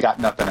got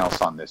nothing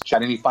else on this.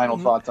 Chad, any final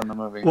thoughts on the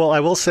movie? Well, I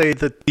will say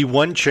that the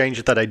one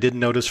change that I did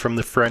notice from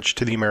the French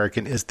to the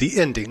American is the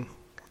ending.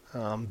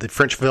 The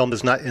French film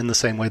does not end the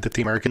same way that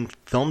the American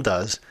film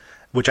does,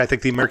 which I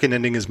think the American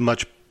ending is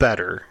much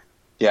better.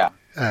 Yeah.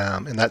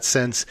 In that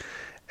sense.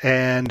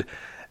 And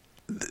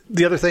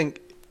the other thing,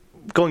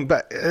 going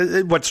back,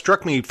 what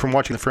struck me from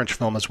watching the French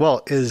film as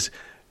well is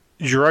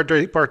Gerard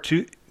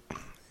Depardieu.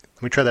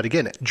 Let me try that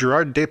again.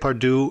 Gerard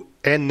Depardieu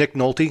and Nick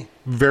Nolte,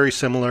 very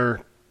similar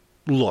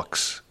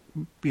looks,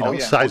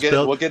 size,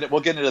 build. We'll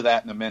get into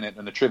that in a minute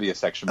in the trivia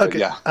section. But okay.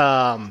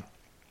 Yeah.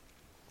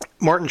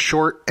 Martin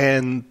Short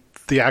and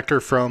the actor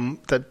from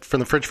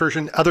the French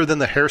version, other than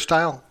the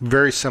hairstyle,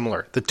 very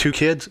similar. The two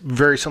kids,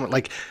 very similar.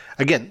 Like,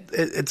 again,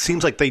 it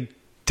seems like they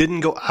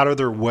didn't go out of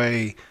their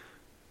way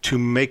to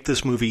make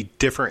this movie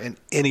different in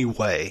any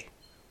way,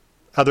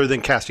 other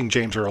than casting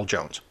James Earl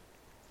Jones.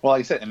 Well,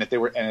 like I said, and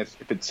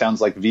if it sounds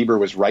like Weber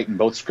was writing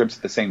both scripts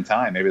at the same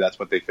time, maybe that's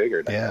what they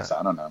figured. I guess.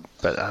 I don't know.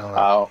 But I don't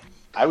know.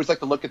 I always like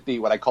to look at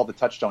what I call the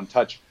Touchstone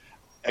touch.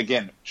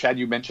 Again, Chad,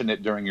 you mentioned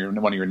it during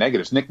one of your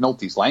negatives. Nick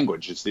Nolte's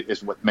language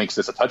is what makes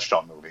this a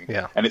Touchstone movie.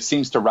 Yeah. And it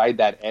seems to ride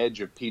that edge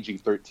of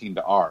PG-13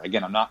 to R.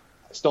 Again, I'm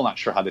still not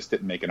sure how this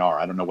didn't make an R.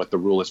 I don't know what the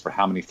rule is for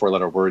how many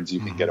 4-letter words you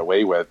can get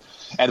away with.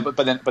 But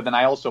then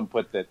I also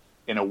put that,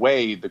 in a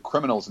way, the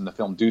criminals in the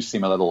film do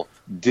seem a little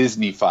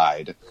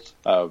Disney-fied.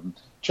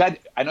 Chad,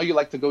 I know you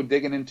like to go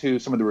digging into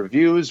some of the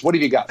reviews. What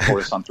have you got for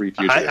us on Three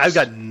Fugitives? I've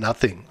got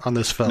nothing on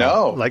this film.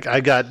 No.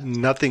 I got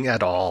nothing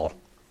at all.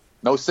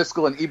 No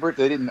Siskel and Ebert.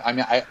 They didn't. I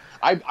mean,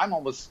 I'm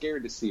almost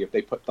scared to see if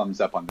they put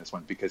thumbs up on this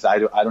one, because I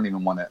don't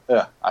even want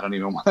to. I don't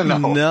even want to know.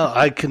 No,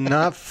 I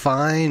cannot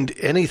find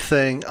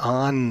anything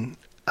on.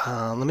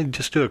 Let me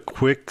just do a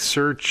quick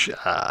search if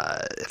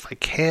I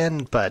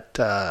can. But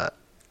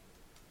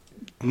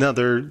no,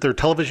 their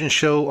television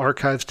show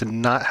archives did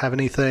not have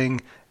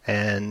anything,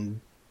 and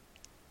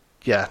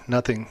yeah,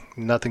 nothing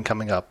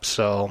coming up.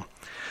 So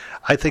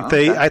I think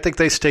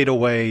they stayed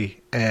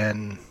away,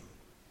 and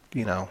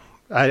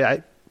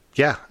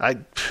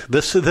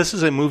this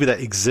is a movie that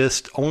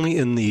exists only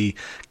in the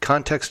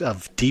context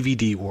of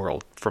DVD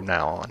world from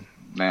now on.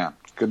 Yeah,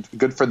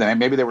 good for them.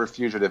 Maybe they were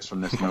fugitives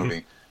from this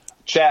movie.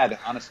 Chad,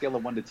 on a scale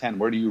of 1 to 10,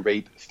 where do you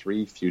rate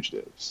Three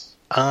Fugitives?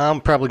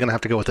 I'm probably going to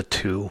have to go with a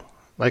 2.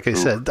 Like I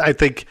said, I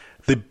think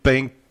the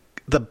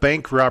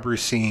bank robbery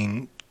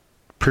scene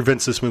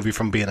prevents this movie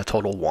from being a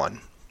total 1.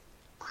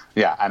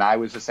 Yeah, and I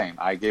was the same.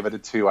 I gave it a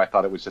 2. I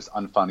thought it was just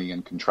unfunny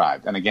and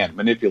contrived. And again,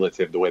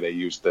 manipulative, the way they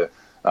used the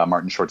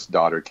Martin Short's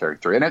daughter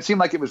character. And it seemed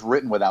like it was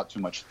written without too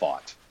much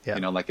thought. Yeah.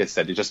 Like I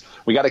said,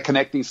 we got to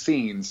connect these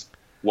scenes.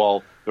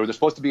 Well, there's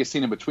supposed to be a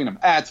scene in between them.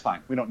 It's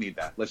fine. We don't need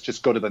that. Let's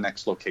just go to the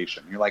next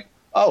location. And you're like,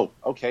 oh,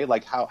 okay.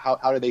 Like,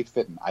 how do they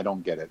fit in? I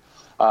don't get it.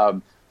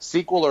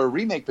 Sequel or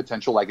remake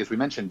potential, like as we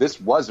mentioned, this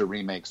was a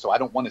remake, so I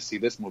don't want to see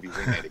this movie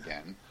remade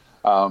again.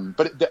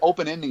 But the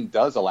open ending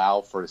does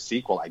allow for a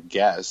sequel, I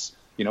guess.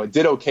 It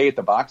did okay at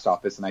the box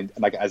office, and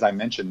as I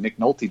mentioned, Nick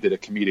Nolte did a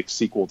comedic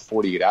sequel with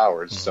 48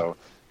 Hours, so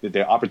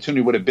the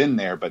opportunity would have been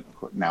there, but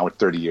now it's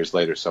 30 years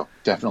later, so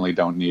definitely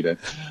don't need it.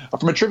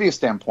 From a trivia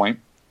standpoint,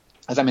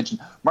 as I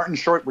mentioned, Martin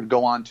Short would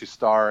go on to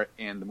star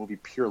in the movie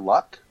Pure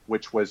Luck,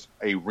 which was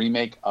a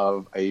remake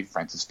of a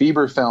Francis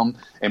Weber film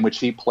in which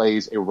he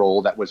plays a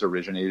role that was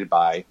originated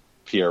by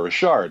Pierre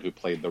Richard, who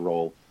played the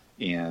role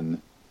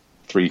in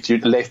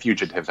Les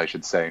Fugitives, I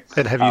should say.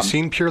 And have you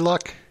seen Pure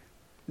Luck?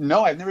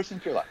 No, I've never seen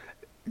Pure Luck.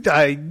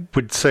 I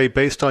would say,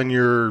 based on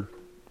your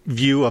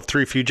view of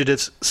Three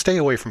Fugitives, stay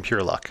away from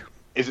Pure Luck.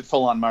 Is it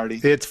full on Marty?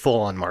 It's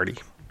full on Marty.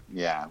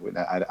 Yeah,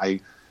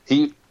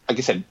 like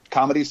I said,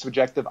 comedy is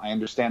subjective. I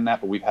understand that,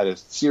 but we've had a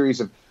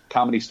series of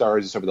comedy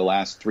stars over the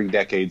last 3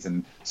 decades,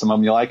 and some of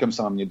them you like him,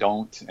 some of them you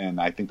don't. And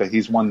I think that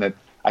he's one that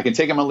I can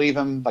take him or leave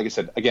him. Like I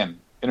said, again,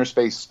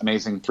 Interspace,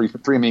 amazing. Three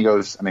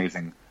Amigos,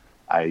 amazing.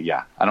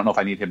 I don't know if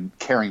I need him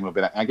carrying a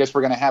bit. I guess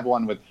we're going to have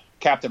one with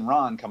Captain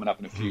Ron coming up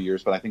in a few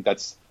years, but I think I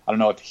don't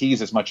know if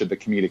he's as much of the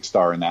comedic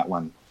star in that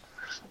one.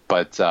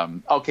 But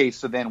okay,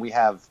 so then we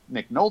have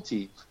Nick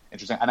Nolte.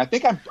 Interesting, and I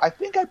think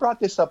I brought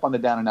this up on the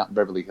Down and Out in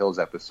Beverly Hills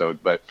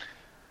episode, but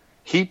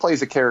he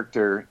plays a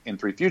character in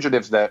Three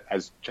Fugitives that,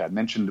 as Chad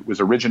mentioned, was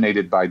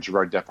originated by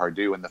Gerard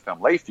Depardieu in the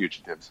film Les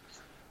Fugitives.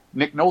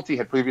 Nick Nolte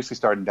had previously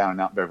starred in Down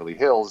and Out in Beverly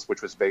Hills,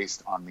 which was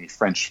based on the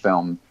French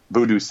film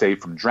Voodoo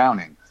Saved from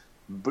Drowning.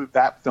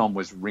 That film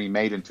was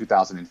remade in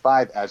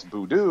 2005 as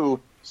Voodoo,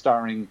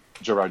 starring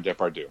Gerard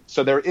Depardieu.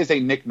 So there is a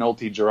Nick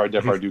Nolte Gerard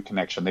Depardieu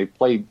connection. They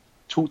played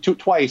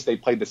twice. They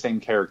played the same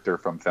character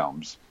from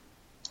films.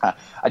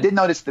 I did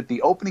notice that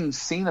the opening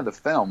scene of the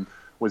film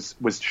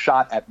was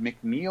shot at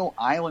McNeil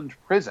Island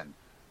Prison,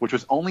 which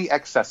was only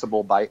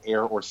accessible by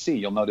air or sea.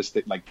 You'll notice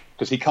that,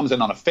 because he comes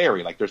in on a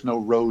ferry, there's no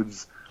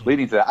roads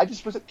leading to that. I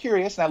just was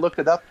curious, and I looked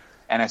it up,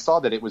 and I saw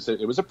that it was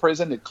a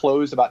prison. It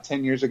closed about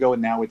 10 years ago,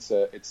 and now it's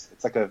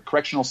like a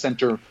correctional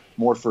center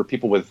more for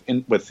people with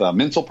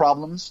mental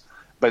problems.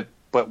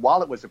 But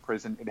while it was a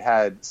prison, it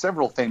had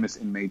several famous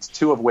inmates,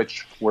 2 of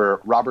which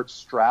were Robert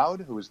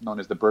Stroud, who was known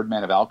as the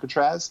Birdman of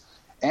Alcatraz,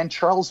 and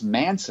Charles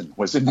Manson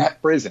was in that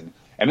prison.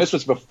 And this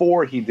was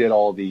before he did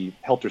all the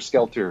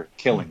helter-skelter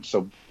killings.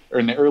 So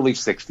in the early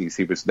 60s,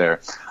 he was there.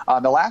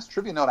 The last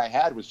trivia note I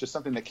had was just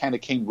something that kind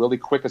of came really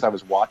quick as I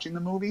was watching the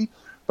movie.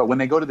 But when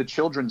they go to the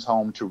children's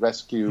home to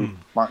rescue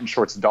Martin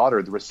Short's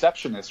daughter, the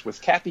receptionist was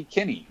Kathy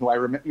Kinney, who I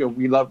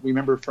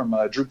remember from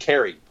Drew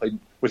Carey.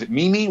 Was it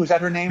Mimi? Was that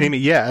her name? Mimi,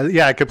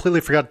 yeah. I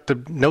completely forgot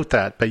to note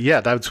that. But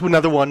yeah, that's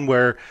another one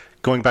where,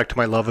 going back to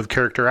my love of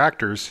character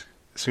actors,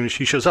 as soon as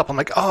she shows up, I'm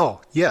like,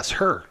 oh, yes,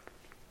 her.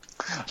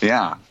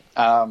 Yeah.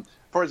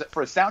 for a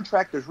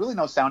soundtrack, there's really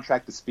no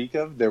soundtrack to speak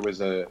of. There was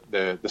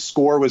the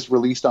score was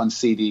released on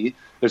CD.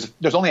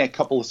 There's only a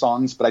couple of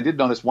songs, but I did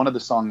notice one of the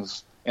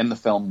songs in the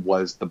film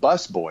was the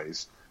Bus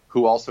Boys,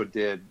 who also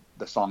did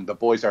the song "The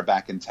Boys Are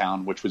Back in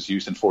Town," which was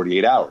used in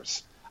 48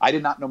 Hours. I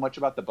did not know much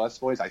about the Bus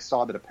Boys. I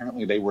saw that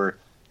apparently they were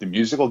the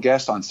musical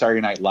guests on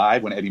Saturday Night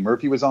Live when Eddie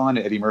Murphy was on,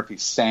 and Eddie Murphy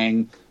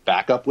sang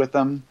backup with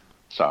them.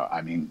 So,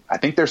 I mean, I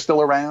think they're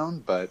still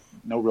around, but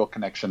no real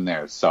connection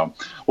there. So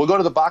we'll go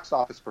to the box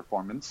office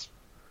performance.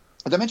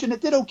 As I mentioned, it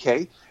did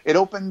okay. It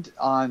opened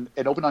on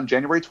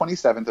January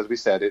 27th, as we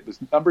said. It was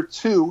number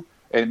 2,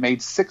 and it made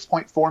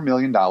 $6.4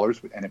 million,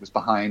 and it was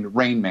behind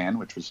Rain Man,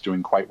 which was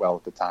doing quite well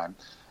at the time.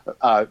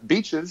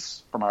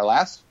 Beaches, from our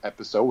last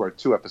episode, or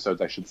 2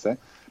 episodes, I should say,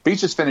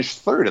 Beaches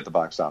finished 3rd at the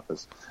box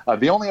office.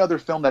 The only other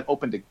film that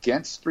opened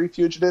against Three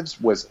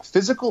Fugitives was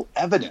Physical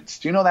Evidence.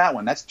 Do you know that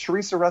one? That's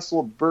Teresa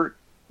Russell, Burt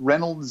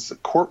Reynolds'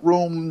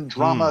 courtroom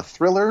drama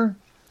thriller.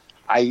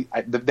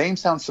 The name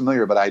sounds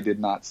familiar, but I did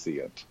not see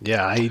it.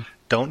 Yeah, I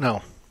don't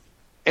know.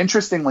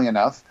 Interestingly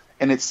enough,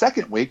 in its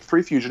second week,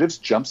 Three Fugitives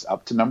jumps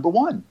up to number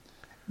 1.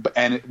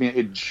 And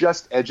it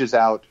just edges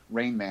out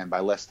Rain Man by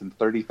less than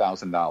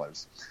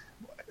 $30,000.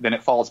 Then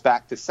it falls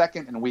back to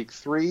second in week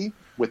 3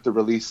 with the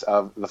release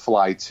of The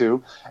Fly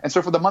 2. And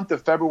so for the month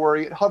of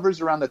February, it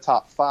hovers around the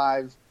top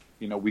 5.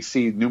 You know, we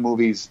see new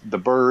movies, The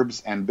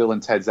Burbs and Bill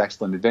and Ted's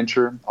Excellent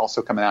Adventure,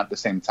 also coming out at the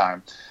same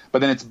time. But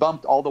then it's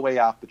bumped all the way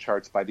off the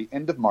charts by the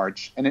end of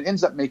March, and it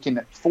ends up making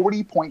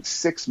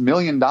 $40.6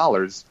 million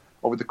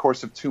over the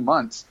course of 2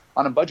 months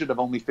on a budget of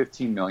only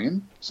 $15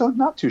 million, so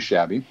not too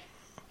shabby.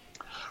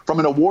 From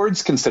an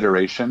awards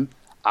consideration,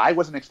 I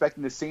wasn't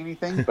expecting to see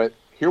anything, but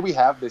here we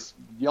have this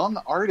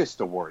Young Artist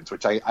Awards,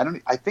 which I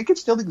think it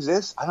still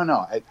exists. I don't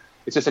know.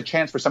 It's just a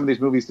chance for some of these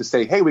movies to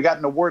say, hey, we got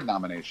an award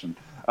nomination.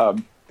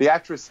 The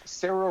actress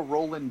Sarah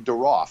Rowland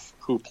Duroff,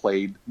 who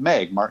played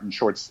Meg, Martin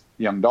Short's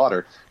young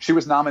daughter, she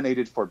was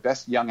nominated for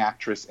Best Young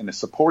Actress in a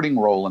Supporting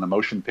Role in a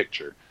Motion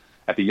Picture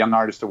at the Young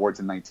Artist Awards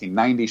in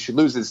 1990. She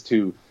loses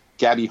to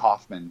Gabby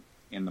Hoffman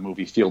in the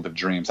movie Field of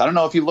Dreams. I don't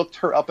know if you looked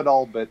her up at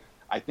all, but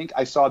I think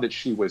I saw that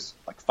she was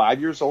like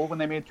 5 years old when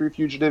they made Three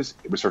Fugitives.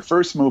 It was her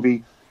first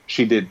movie.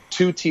 She did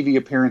 2 TV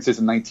appearances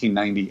in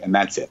 1990, and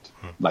that's it.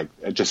 Like,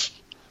 it just...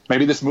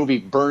 Maybe this movie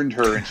burned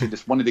her and she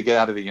just wanted to get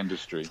out of the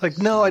industry. It's like,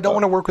 no, I don't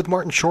want to work with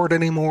Martin Short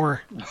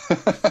anymore.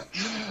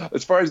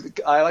 As far as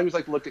I always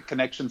like to look at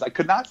connections, I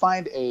could not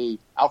find a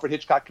Alfred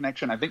Hitchcock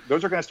connection. I think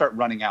those are going to start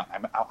running out.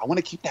 I want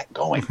to keep that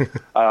going.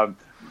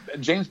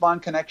 James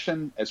Bond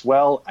connection as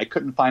well. I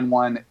couldn't find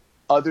one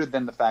other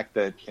than the fact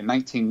that in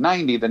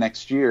 1990, the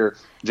next year,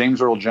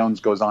 James Earl Jones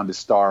goes on to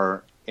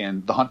star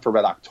in The Hunt for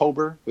Red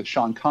October with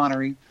Sean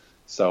Connery.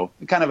 So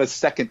kind of a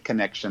second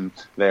connection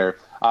there.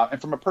 And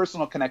from a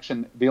personal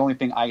connection, the only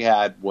thing I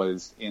had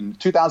was in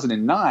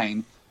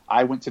 2009,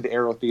 I went to the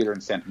Aero Theater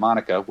in Santa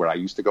Monica, where I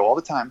used to go all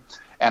the time,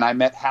 and I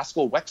met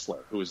Haskell Wexler,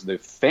 who is the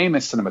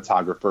famous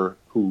cinematographer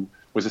who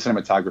was a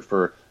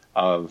cinematographer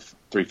of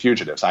Three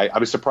Fugitives. I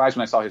was surprised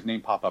when I saw his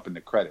name pop up in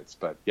the credits,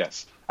 but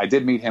yes, I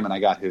did meet him, and I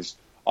got his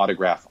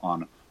autograph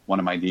on one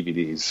of my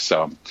DVDs.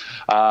 So,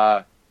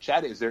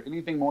 Chad, is there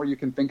anything more you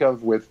can think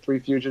of with Three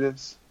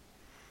Fugitives?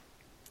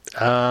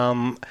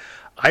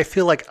 I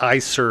feel like I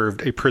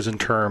served a prison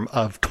term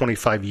of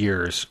 25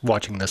 years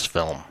watching this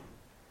film.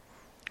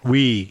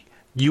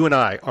 You and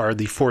I are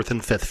the 4th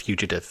and 5th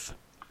fugitive.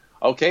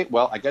 Okay,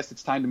 well, I guess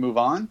it's time to move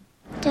on.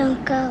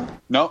 Don't go.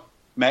 No,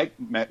 Meg,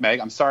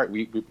 I'm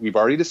sorry. We've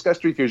already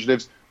discussed Three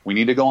Fugitives. We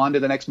need to go on to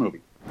the next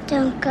movie.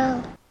 Don't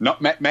go. No,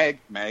 Meg,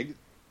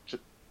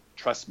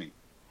 trust me.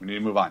 We need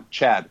to move on.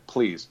 Chad,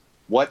 please.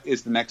 What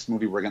is the next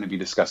movie we're going to be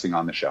discussing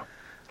on the show?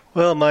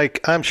 Well,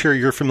 Mike, I'm sure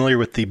you're familiar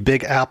with the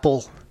Big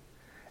Apple,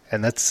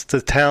 and that's the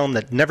town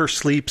that never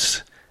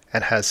sleeps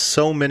and has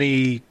so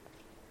many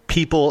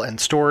people and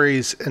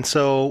stories. And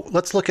so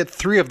let's look at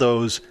 3 of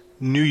those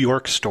New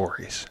York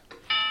stories.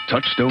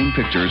 Touchstone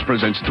Pictures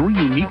presents 3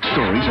 unique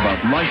stories about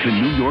life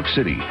in New York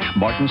City.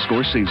 Martin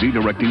Scorsese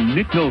directing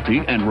Nick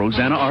Nolte and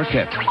Rosanna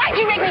Arquette. Why'd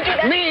you make me do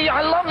that? Me,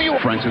 I love you.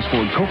 Francis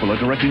Ford Coppola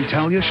directing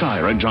Talia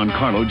Shire and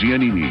Giancarlo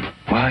Giannini.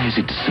 Why is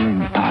it so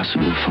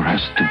impossible for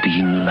us to be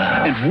in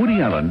love? And Woody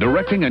Allen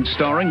directing and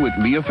starring with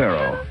Mia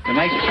Farrow. A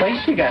nice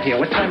place you got here.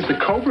 What time's the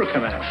Cobra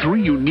come out?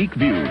 3 unique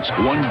views,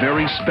 1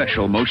 very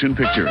special motion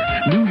picture.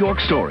 New York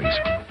Stories.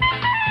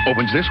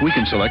 Opens this week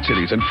in select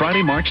cities and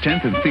Friday, March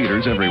 10th in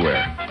theaters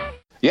everywhere.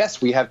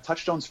 Yes, we have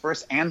Touchstone's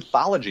first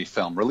anthology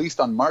film, released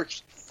on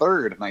March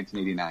 3rd of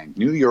 1989,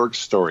 New York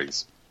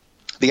Stories.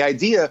 The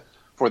idea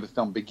for the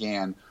film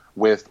began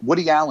with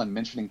Woody Allen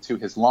mentioning to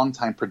his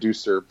longtime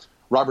producer,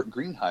 Robert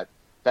Greenhut,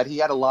 that he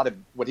had a lot of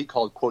what he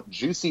called, quote,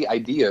 juicy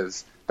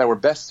ideas that were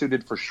best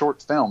suited for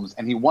short films,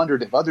 and he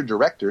wondered if other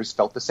directors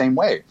felt the same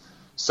way.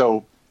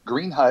 So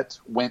Greenhut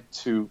went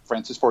to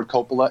Francis Ford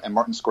Coppola and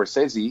Martin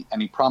Scorsese,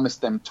 and he promised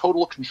them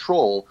total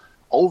control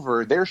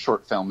over their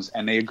short films,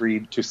 and they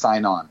agreed to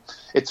sign on.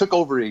 It took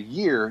over a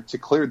year to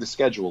clear the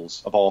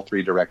schedules of all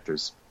 3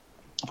 directors.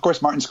 Of course,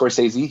 Martin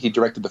Scorsese, he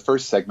directed the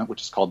first segment,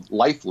 which is called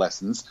Life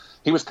Lessons.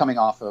 He was coming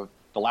off of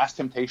The Last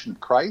Temptation of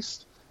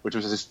Christ which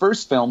was his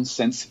first film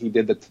since he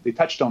did the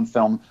Touchstone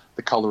film,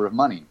 The Color of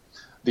Money.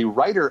 The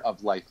writer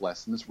of Life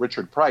Lessons,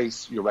 Richard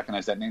Price, you'll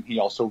recognize that name, he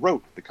also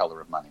wrote The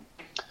Color of Money.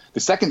 The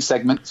second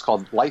segment is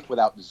called Life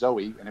Without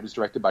Zoe, and it was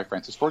directed by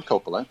Francis Ford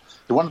Coppola.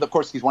 Of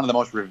course, he's one of the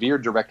most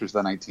revered directors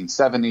of the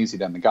 1970s.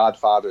 He'd done The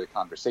Godfather, The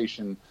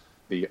Conversation,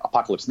 The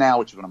Apocalypse Now,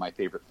 which is one of my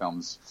favorite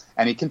films.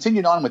 And he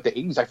continued on with the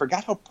 80s. I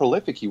forgot how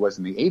prolific he was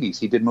in the 80s.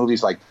 He did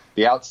movies like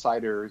The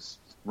Outsiders,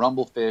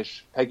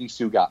 Rumblefish, Peggy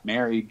Sue Got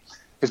Married.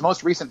 His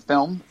most recent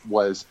film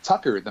was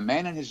Tucker, The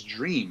Man in His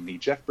Dream, the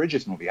Jeff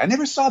Bridges movie. I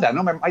never saw that. I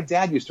remember my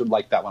dad used to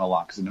like that one a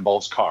lot because it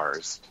involves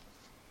cars.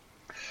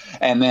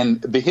 And then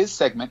his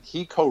segment,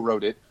 he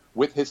co-wrote it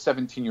with his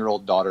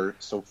 17-year-old daughter,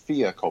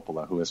 Sofia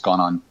Coppola, who has gone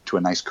on to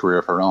a nice career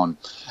of her own.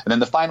 And then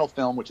the final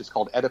film, which is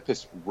called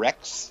Oedipus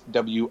Rex,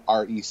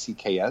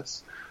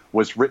 W-R-E-C-K-S,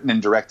 was written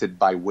and directed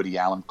by Woody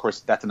Allen. Of course,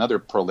 that's another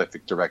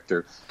prolific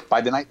director.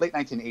 By the late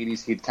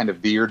 1980s, he'd kind of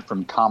veered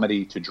from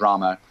comedy to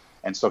drama.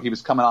 And so he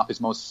was coming off his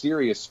most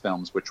serious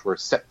films, which were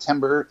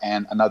September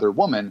and Another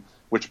Woman,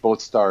 which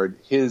both starred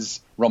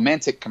his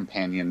romantic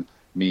companion,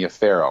 Mia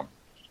Farrow.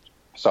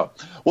 So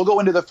we'll go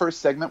into the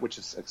first segment, which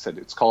is, like I said,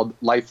 it's called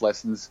Life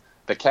Lessons.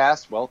 The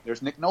cast, well,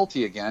 there's Nick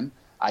Nolte again.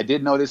 I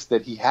did notice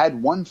that he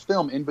had one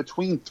film in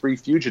between Three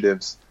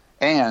Fugitives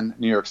and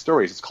New York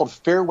Stories. It's called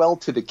Farewell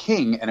to the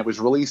King, and it was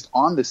released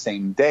on the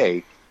same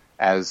day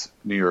as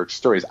New York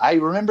Stories. I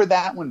remember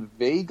that one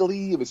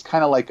vaguely. It was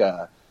kind of like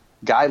a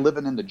guy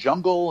living in the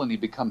jungle, and he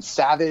becomes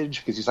savage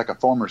because he's like a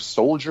former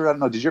soldier. I don't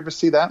know. Did you ever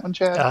see that one,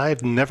 Chad?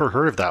 I've never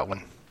heard of that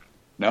one.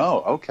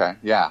 No? Okay.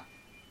 Yeah.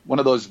 One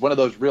of those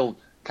real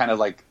kind of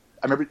like,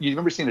 you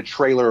remember seeing a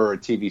trailer or a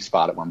TV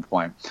spot at one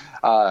point.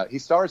 He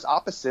stars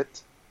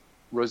opposite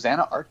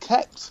Rosanna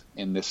Arquette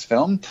in this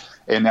film,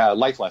 in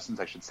Life Lessons,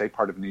 I should say,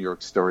 part of New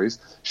York Stories.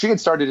 She had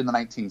started in the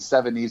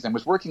 1970s and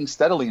was working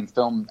steadily in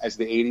film as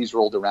the 80s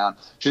rolled around.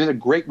 She did a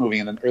great movie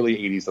in the early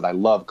 80s that I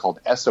love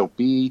called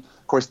S.O.B.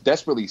 Of course,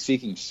 Desperately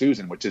Seeking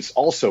Susan, which is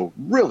also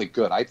really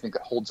good. I think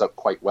it holds up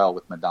quite well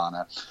with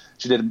Madonna.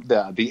 She did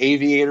The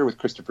Aviator with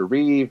Christopher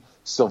Reeve,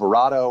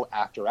 Silverado,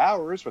 After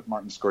Hours with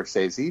Martin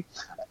Scorsese,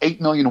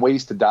 8 Million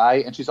Ways to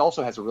Die, and she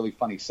also has a really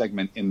funny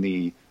segment in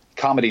the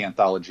comedy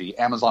anthology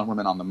Amazon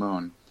Women on the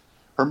Moon.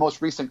 Her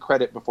most recent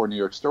credit before New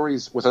York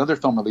Stories was another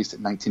film released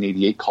in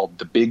 1988 called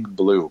The Big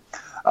Blue.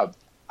 I'm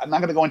not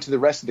going to go into the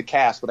rest of the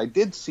cast, but I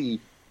did see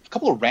a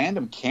couple of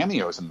random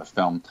cameos in the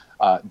film.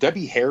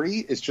 Debbie Harry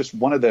is just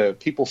one of the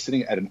people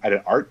sitting at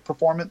an art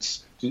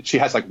performance. She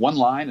has like one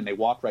line and they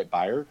walk right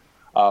by her.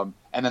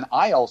 And then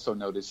I also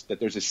noticed that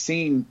there's a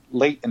scene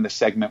late in the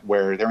segment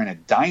where they're in a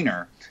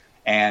diner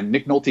and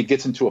Nick Nolte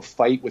gets into a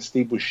fight with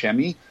Steve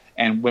Buscemi.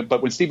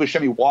 But when Steve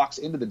Buscemi walks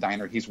into the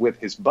diner, he's with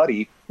his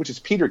buddy, which is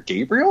Peter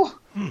Gabriel.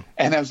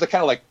 And I was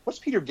kind of like, what's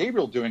Peter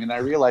Gabriel doing? And I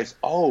realized,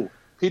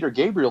 Peter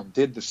Gabriel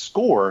did the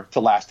score to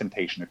Last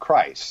Temptation of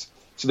Christ.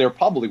 So they were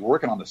probably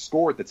working on the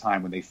score at the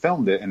time when they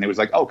filmed it. And they was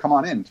like, oh, come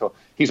on in. So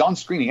he's on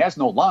screen. He has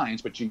no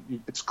lines, but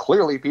it's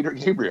clearly Peter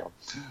Gabriel.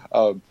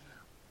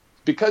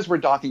 Because we're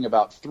talking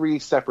about three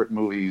separate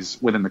movies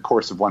within the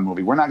course of one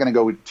movie, we're not going to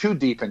go too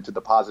deep into the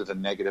positives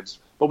and negatives,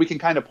 but we can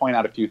kind of point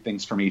out a few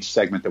things from each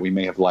segment that we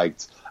may have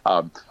liked.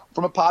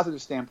 From a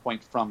positive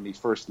standpoint, from the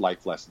first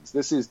Life Lessons,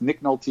 this is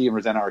Nick Nolte and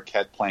Rosanna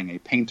Arquette playing a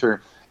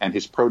painter and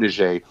his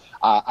protege.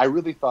 I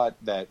really thought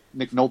that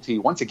Nick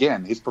Nolte, once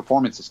again, his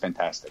performance is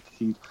fantastic.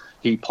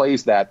 He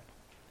plays that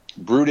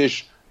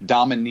brutish,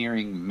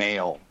 domineering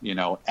male,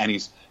 and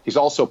he's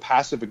also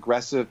passive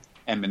aggressive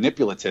and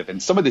manipulative.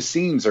 And some of the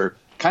scenes are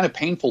kind of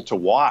painful to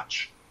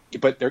watch,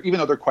 but even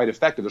though they're quite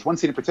effective. There's one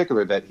scene in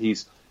particular that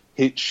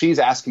she's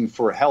asking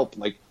for help.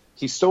 Like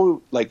he's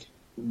so like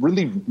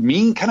really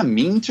mean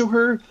to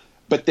her.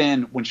 But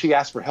then when she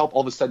asks for help,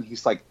 all of a sudden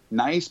he's like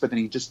nice, but then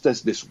he just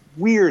does this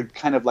weird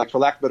kind of like, for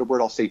lack of a better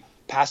word, I'll say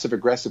passive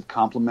aggressive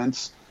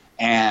compliments.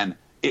 And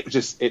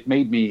it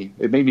made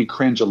me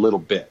cringe a little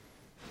bit.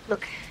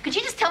 Look, could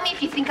you just tell me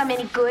if you think I'm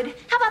any good?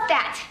 How about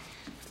that?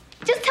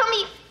 Just tell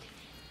me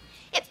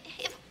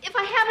if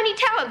I have any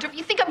talent, or if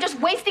you think I'm just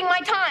wasting my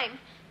time.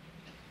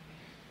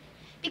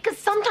 Because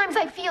sometimes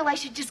I feel I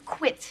should just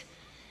quit.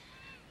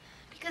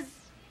 Because...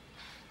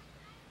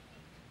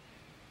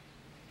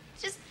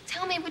 Just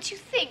tell me what you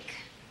think.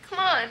 Come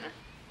on.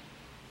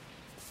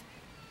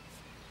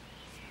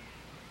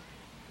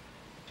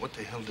 What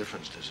the hell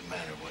difference does it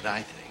matter what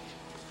I think?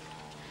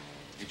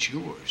 It's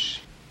yours.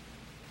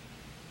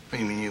 I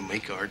mean, you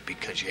make art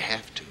because you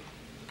have to.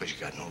 Because you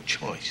got no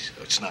choice.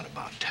 It's not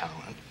about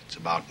talent. It's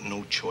about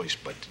no choice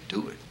but to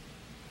do it.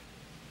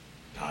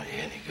 Not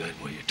any good.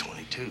 Well, you're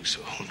 22,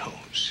 so who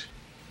knows?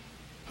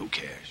 Who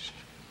cares?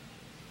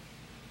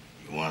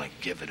 You want to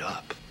give it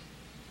up.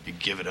 You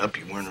give it up,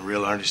 you weren't a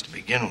real artist to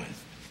begin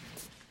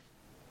with.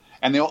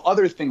 And the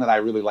other thing that I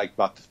really like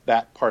about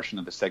that portion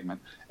of the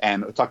segment,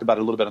 and I talked about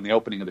it a little bit on the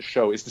opening of the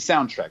show, is the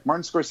soundtrack.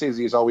 Martin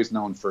Scorsese is always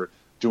known for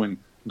doing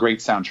great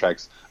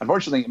soundtracks.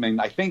 Unfortunately,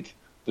 I think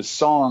the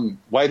song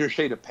Whiter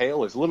Shade of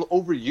Pale is a little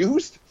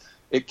overused.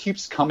 It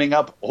keeps coming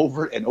up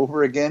over and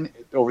over again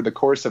over the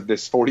course of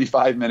this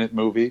 45-minute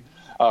movie.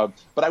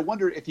 But I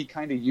wonder if he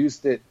kind of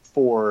used it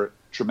for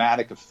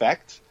dramatic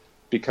effect,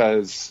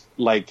 because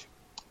like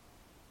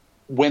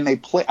when they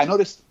play, I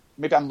noticed,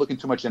 maybe I'm looking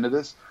too much into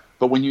this,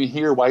 but when you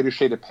hear Whiter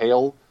Shade of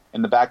Pale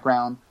in the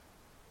background,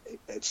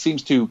 it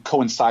seems to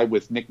coincide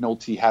with Nick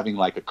Nolte having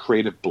like a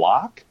creative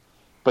block.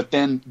 But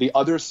then the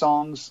other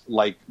songs,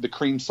 like the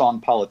Cream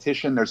song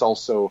Politician, there's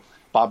also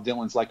Bob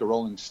Dylan's Like a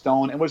Rolling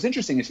Stone. And what's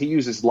interesting is he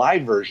uses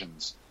live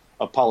versions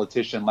of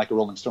Politician, Like a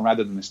Rolling Stone,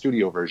 rather than the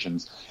studio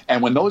versions.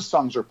 And when those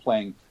songs are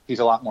playing, he's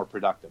a lot more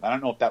productive. I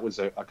don't know if that was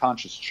a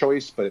conscious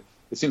choice, but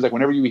it seems like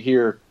whenever you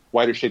hear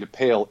Whiter Shade of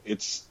Pale,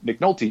 it's Nick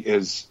Nolte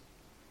is,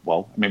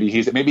 well, maybe he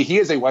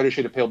is a whiter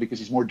shade of pale because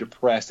he's more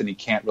depressed and he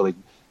can't really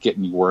get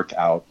any work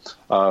out.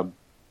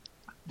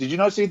 Did you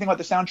notice anything about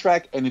the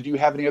soundtrack? And did you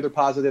have any other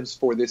positives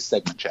for this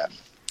segment, Chad?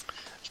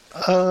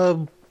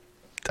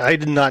 I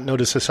did not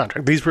notice the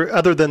soundtrack. These were,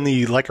 other than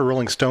the Like a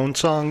Rolling Stone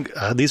song,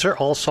 these are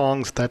all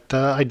songs that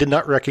I did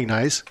not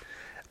recognize.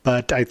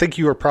 But I think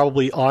you are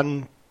probably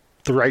on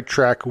the right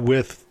track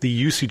with the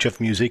usage of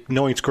music.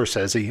 Knowing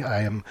Scorsese,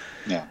 I am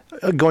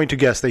going to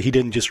guess that he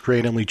didn't just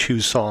randomly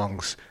choose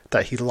songs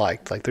that he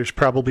liked. Like, there's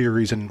probably a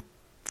reason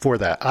for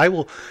that. I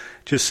will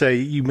just say,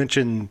 you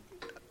mentioned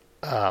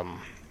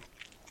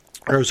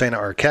Rosanna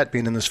Arquette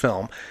being in this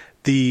film.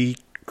 The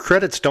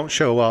credits don't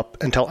show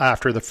up until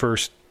after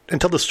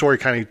until the story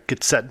kind of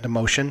gets set into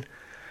motion.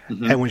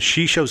 Mm-hmm. And when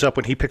she shows up,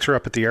 when he picks her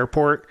up at the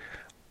airport,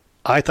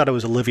 I thought it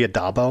was Olivia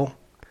Dabo,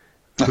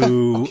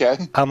 who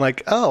I'm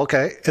like, oh,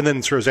 okay. And then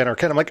it's Rosanna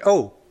Arquette. I'm like,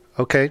 oh,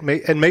 okay.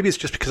 And maybe it's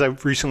just because I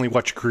recently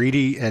watched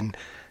Greedy and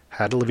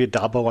had Olivia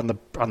Dabo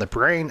on the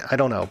brain. I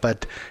don't know,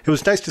 but it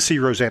was nice to see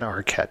Rosanna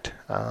Arquette.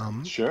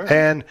 Sure.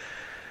 And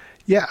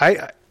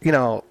yeah,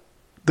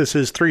 this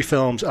is 3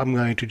 films. I'm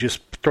going to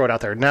just throw it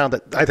out there now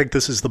that I think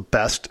this is the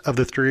best of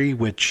the 3,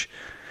 which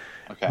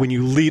when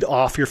you lead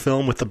off your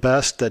film with the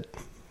best, that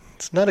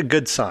it's not a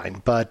good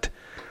sign. But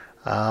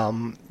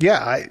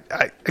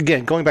I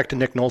again, going back to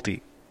Nick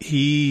Nolte,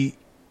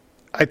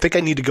 I think I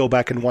need to go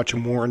back and watch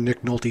more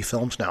Nick Nolte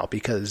films now,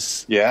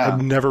 because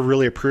I've never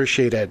really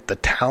appreciated the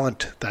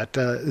talent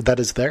that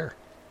is there.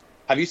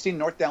 Have you seen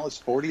North Dallas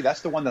 40?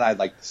 That's the one that I'd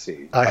like to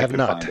see. I have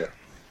not.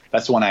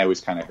 That's the one I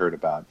always kind of heard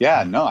about.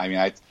 Yeah, no, I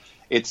mean,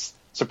 it's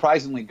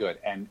surprisingly good.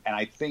 And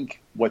I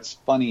think what's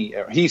funny,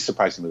 or he's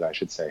surprisingly good, I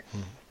should say.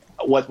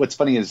 What's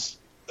funny is,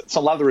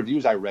 so a lot of the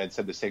reviews I read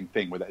said the same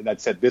thing,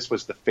 that said this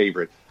was the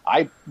favorite.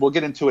 We'll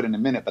get into it in a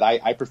minute, but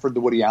I preferred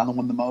the Woody Allen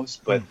one the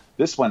most. But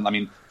this one, I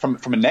mean, from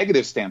a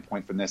negative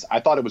standpoint from this,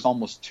 I thought it was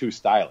almost too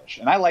stylish.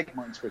 And I like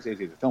Martin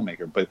Scorsese as a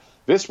filmmaker, but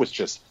this was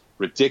just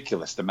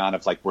ridiculous, the amount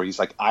of like where he's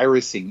like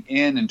irising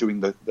in and doing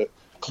the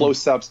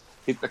close-ups.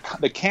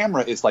 The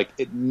camera is like,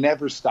 it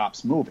never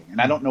stops moving. And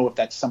I don't know if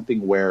that's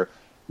something where,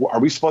 are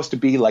we supposed to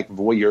be like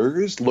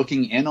voyeurs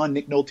looking in on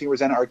Nick Nolte and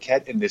Rosanna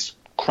Arquette in this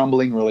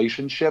crumbling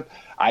relationship?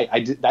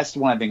 That's the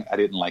one thing I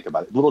didn't like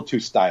about it. A little too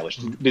stylish.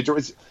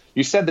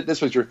 You said that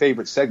this was your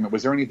favorite segment.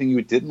 Was there anything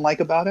you didn't like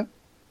about it?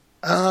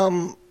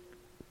 I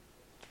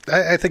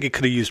think it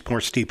could have used more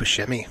Steve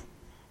Buscemi.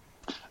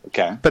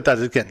 Okay. But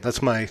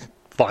that's my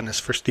fondness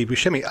for Steve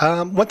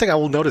Buscemi. One thing I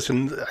will notice,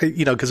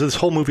 because this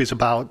whole movie is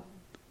about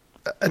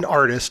an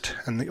artist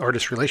and the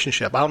artist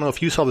relationship. I don't know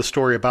if you saw the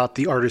story about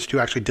the artist who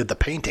actually did the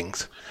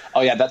paintings.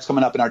 Oh, yeah, that's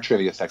coming up in our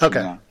trivia section.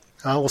 Okay. Yeah.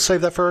 We'll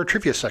save that for our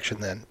trivia section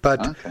then.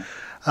 But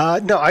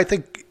no, I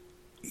think,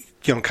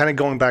 kind of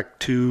going back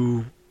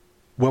to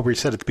what we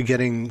said at the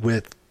beginning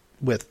with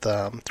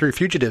Three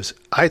Fugitives,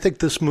 I think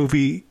this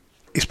movie,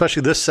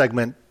 especially this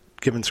segment,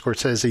 given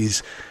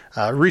Scorsese's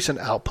recent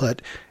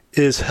output,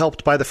 is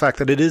helped by the fact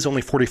that it is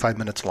only 45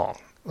 minutes long.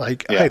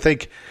 I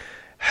think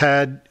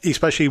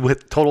especially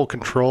with Total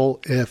Control,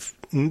 if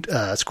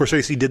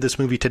Scorsese did this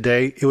movie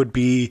today, it would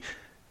be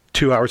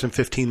 2 hours and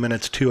 15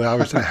 minutes, 2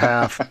 hours and a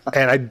half.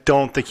 And I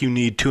don't think you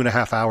need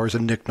 2.5 hours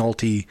of Nick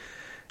Nolte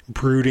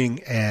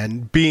brooding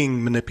and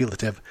being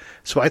manipulative.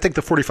 So I think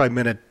the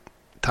 45-minute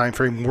time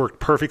frame worked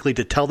perfectly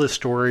to tell this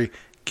story,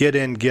 get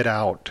in, get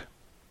out,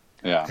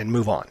 and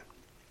move on.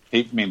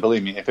 I mean,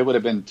 believe me, if it would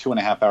have been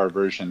 2.5 hour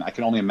version, I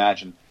can only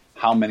imagine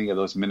how many of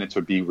those minutes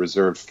would be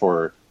reserved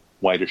for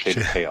Whiter Shade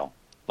of Pale.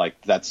 Like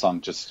that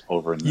song just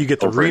over. You get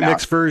the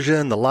remix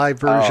version, the live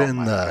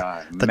version,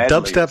 the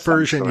dubstep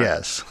version.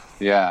 Yes.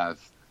 Yeah.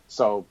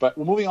 So, but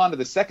we're moving on to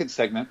the second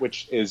segment,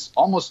 which is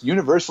almost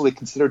universally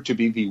considered to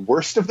be the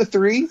worst of the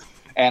 3.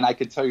 And I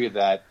can tell you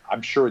that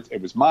I'm sure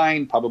it was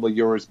mine, probably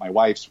yours, my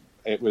wife's.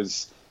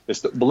 The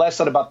less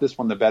said about this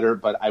one, the better.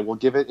 But I will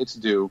give it its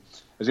due.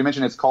 As you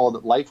mentioned, it's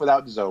called Life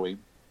Without Zoe,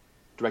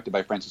 directed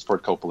by Francis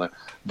Ford Coppola.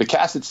 The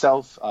cast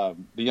itself,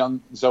 the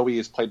young Zoe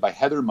is played by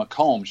Heather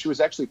McComb. She was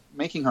actually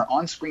making her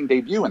on-screen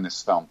debut in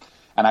this film.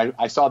 And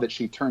I saw that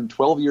she turned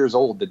 12 years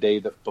old the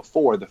day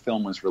before the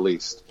film was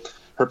released.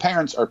 Her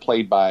parents are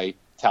played by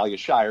Talia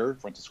Shire,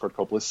 Francis Ford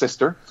Coppola's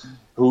sister,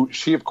 who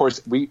she, of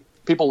course,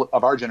 people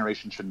of our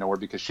generation should know her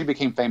because she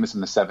became famous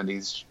in the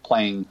 70s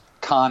playing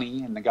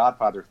Connie in the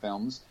Godfather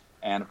films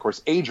and, of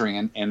course,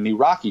 Adrian in the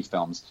Rocky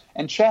films.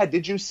 And, Chad,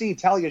 did you see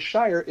Talia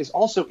Shire is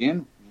also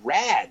in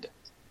Rad?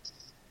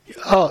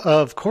 Oh,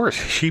 of course.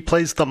 She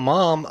plays the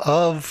mom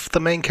of the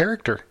main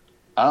character.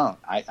 Oh,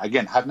 I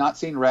again have not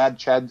seen Rad.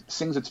 Chad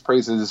sings its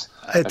praises.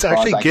 It's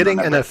actually getting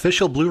an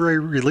official Blu-ray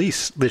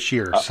release this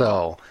year,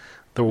 so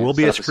there will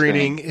be a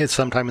screening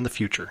sometime in the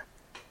future.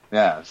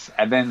 Yes,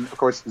 and then of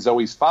course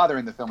Zoe's father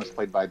in the film is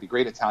played by the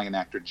great Italian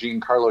actor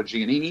Giancarlo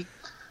Giannini,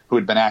 who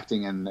had been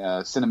acting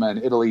in cinema in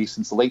Italy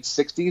since the late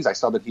 '60s. I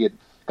saw that he had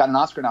got an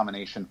Oscar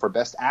nomination for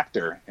Best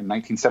Actor in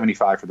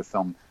 1975 for the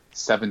film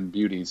Seven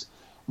Beauties.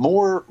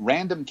 More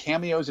random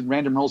cameos and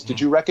random roles. Did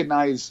you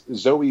recognize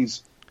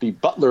Zoe's? The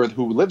butler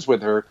who lives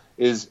with her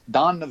is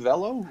Don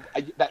Novello.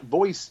 That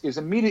voice is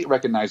immediately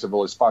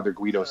recognizable as Father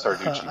Guido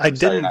Sarducci.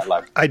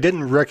 I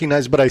didn't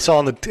recognize, but I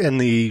saw in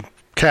the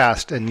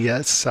cast, and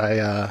yes,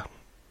 I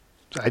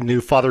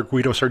knew Father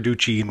Guido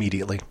Sarducci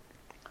immediately.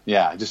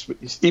 Yeah, just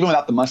even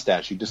without the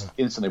mustache, you just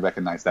instantly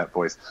recognize that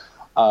voice.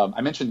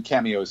 I mentioned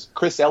cameos.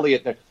 Chris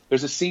Elliott.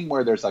 There's a scene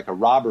where there's like a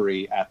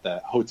robbery at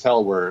the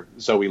hotel where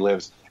Zoe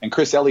lives, and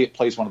Chris Elliott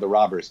plays one of the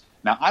robbers.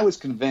 Now, I was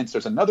convinced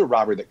there's another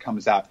robber that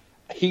comes out.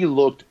 He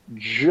looked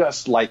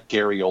just like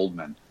Gary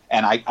Oldman,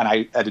 and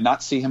I did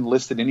not see him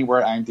listed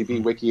anywhere.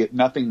 IMDb, Wiki,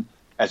 nothing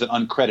as an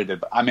uncredited.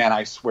 But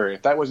I swear,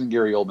 if that wasn't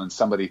Gary Oldman,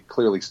 somebody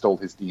clearly stole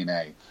his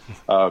DNA.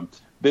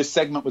 This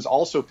segment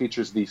also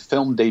features the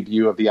film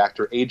debut of the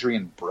actor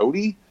Adrian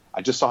Brody.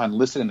 I just saw him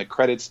listed in the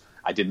credits.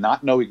 I did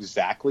not know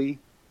exactly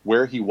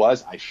where he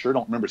was. I sure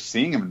don't remember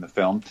seeing him in the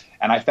film.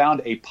 And I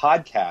found a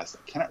podcast.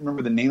 I cannot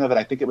remember the name of it.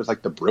 I think it was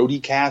like the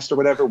Brody Cast or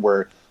whatever,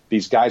 where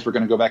these guys were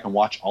going to go back and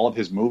watch all of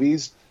his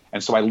movies.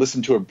 And so I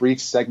listened to a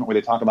brief segment where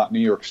they talk about New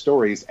York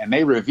stories, and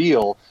they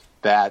reveal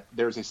that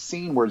there's a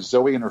scene where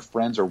Zoe and her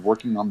friends are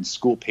working on the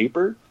school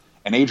paper,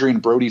 and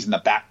Adrian Brody's in the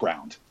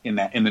background in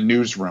the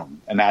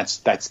newsroom, and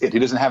that's it. He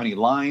doesn't have any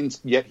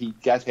lines, yet he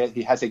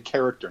has a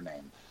character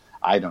name.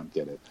 I don't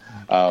get it.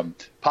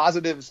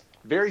 Positives,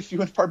 very few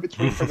and far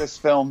between for this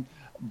film,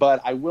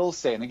 but I will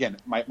say, and again,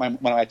 when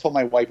I told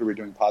my wife we were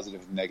doing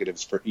positives and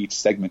negatives for each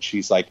segment,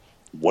 she's like,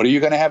 what are you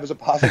going to have as a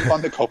positive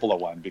on the Coppola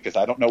one? Because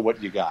I don't know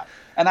what you got.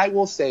 And I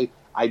will say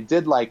I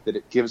did like that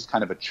it gives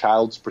kind of a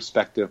child's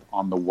perspective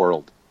on the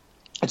world.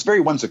 It's very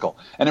whimsical.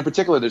 And in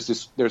particular, there's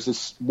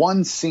this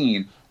one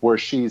scene where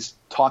she's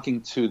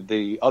talking to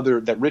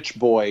that rich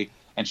boy,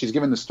 and she's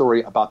giving the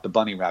story about the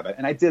bunny rabbit.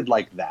 And I did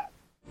like that.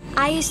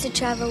 I used to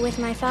travel with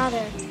my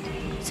father,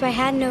 so I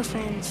had no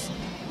friends.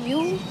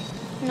 You?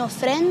 No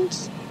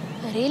friends?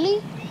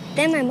 Really?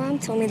 Then my mom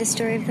told me the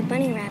story of the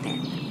bunny rabbit.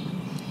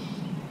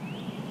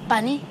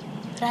 Bunny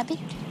rabbit?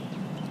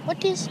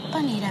 What is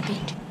bunny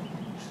rabbit?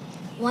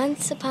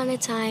 Once upon a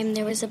time,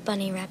 there was a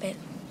bunny rabbit,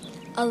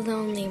 a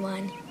lonely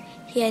one.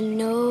 He had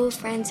no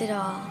friends at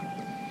all.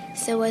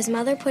 So his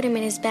mother put him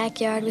in his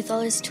backyard with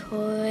all his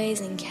toys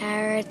and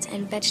carrots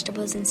and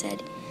vegetables and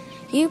said,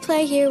 "You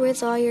play here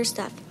with all your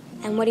stuff."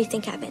 And what do you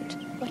think happened?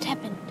 What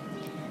happened?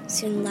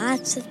 Soon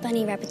lots of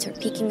bunny rabbits were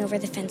peeking over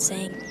the fence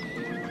saying,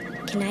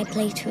 "Can I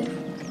play too?"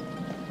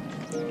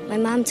 My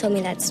mom told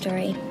me that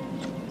story.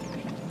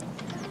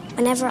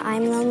 Whenever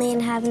I'm lonely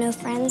and have no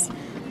friends,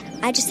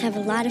 I just have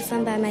a lot of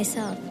fun by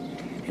myself.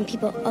 And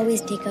people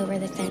always peek over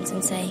the fence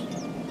and say,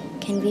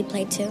 "Can we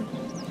play too?"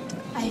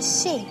 I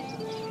see.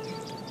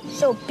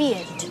 So be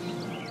it.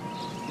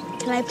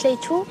 Can I play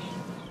too?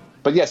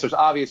 But yes, there's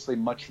obviously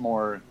much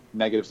more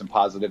negatives than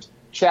positives.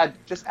 Chad,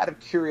 just out of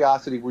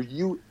curiosity, were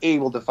you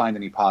able to find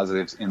any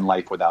positives in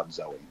Life Without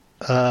Zoe?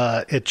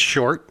 It's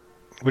short,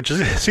 which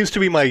seems to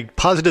be my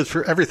positives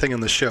for everything in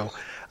the show.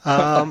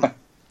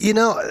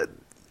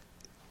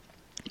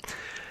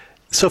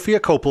 Sofia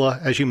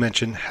Coppola, as you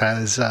mentioned,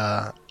 has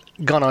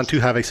gone on to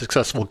have a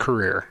successful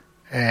career.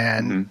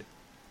 And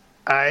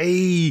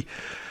I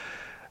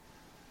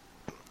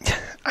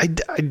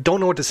don't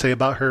know what to say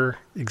about her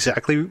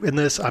exactly in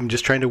this. I'm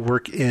just trying to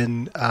work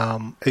in a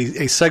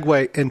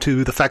segue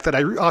into the fact that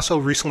I also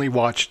recently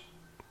watched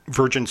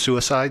Virgin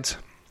Suicides,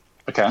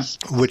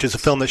 which is a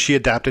film that she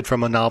adapted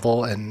from a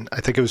novel, and I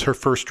think it was her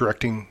first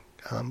directing,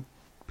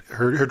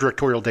 her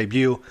directorial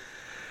debut.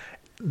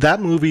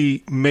 That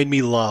movie made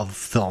me love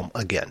film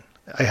again.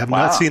 I have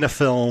not seen a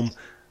film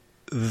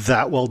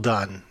that well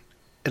done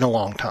in a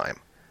long time.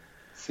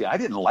 See, I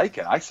didn't like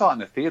it. I saw it in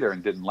the theater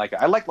and didn't like it.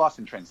 I like Lost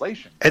in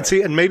Translation.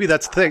 And maybe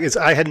that's the thing is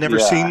I had never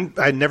seen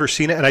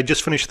it, and I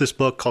just finished this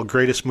book called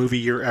Greatest Movie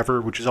Year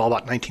Ever, which is all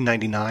about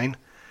 1999.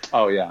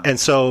 Oh yeah. And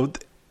so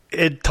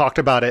it talked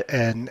about it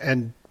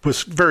and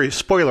was very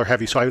spoiler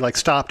heavy. So I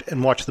stopped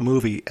and watched the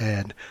movie,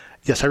 and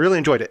yes, I really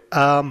enjoyed it.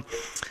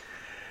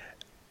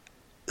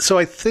 So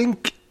I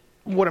think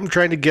what I'm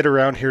trying to get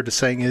around here to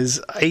saying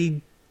is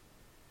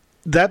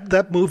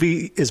that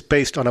movie is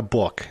based on a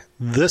book.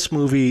 This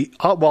movie,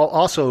 while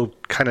also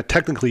kind of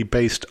technically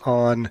based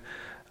on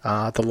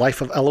The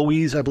Life of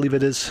Eloise, I believe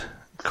it is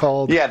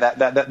called. Yeah,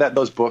 that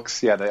those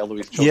books. Yeah, the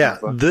Eloise children's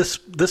book.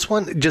 This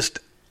one just,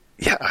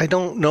 I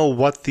don't know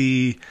what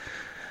the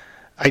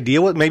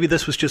idea was. Maybe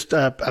this was just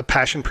a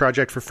passion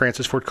project for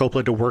Francis Ford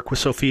Coppola to work with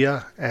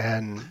Sofia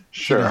and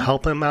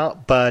help him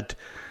out. But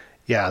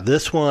yeah,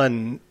 this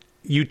one,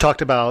 you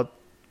talked about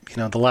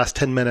the last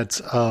 10 minutes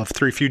of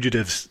Three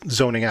Fugitives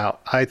zoning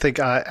out. I think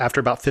after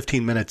about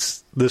 15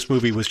 minutes, this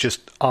movie was just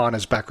on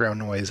as background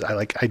noise.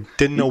 I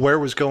didn't know where it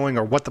was going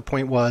or what the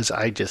point was.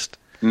 I just,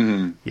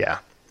 yeah.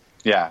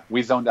 Yeah,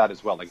 we zoned out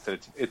as well. Like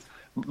it's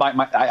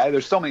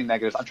there's so many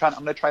negatives. I'm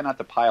going to try not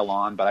to pile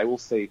on, but I will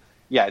say,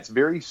 yeah, it's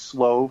very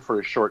slow for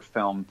a short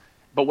film.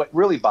 But what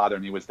really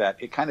bothered me was that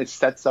it kind of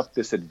sets up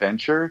this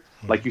adventure.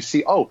 Like you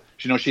see,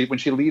 when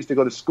she leaves to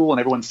go to school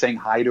and everyone's saying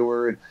hi to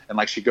her, and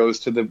like she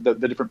goes to the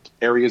different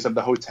areas of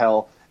the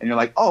hotel, and you're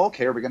like, oh,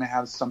 okay, are we going to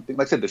have something?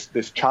 Like I said,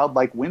 this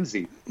childlike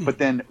whimsy. But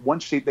then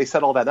once they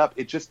set all that up,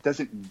 it just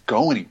doesn't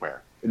go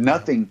anywhere.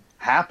 Nothing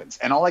happens.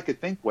 And all I could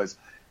think was,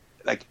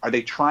 like, are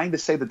they trying to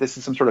say that this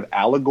is some sort of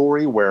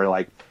allegory where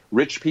like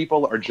rich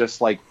people are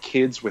just like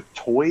kids with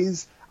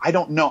toys? I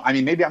don't know. I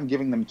mean, maybe I'm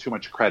giving them too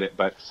much credit,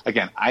 but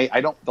again,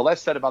 I don't. The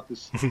less said about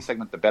this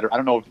segment, the better. I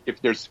don't know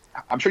if there's.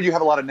 I'm sure you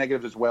have a lot of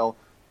negatives as well.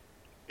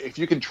 If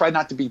you can try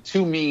not to be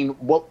too mean,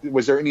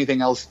 was there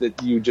anything else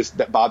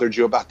that bothered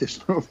you about this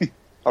movie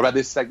or about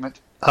this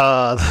segment?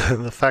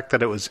 The fact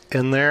that it was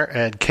in there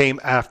and came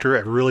after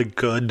a really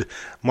good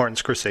Martin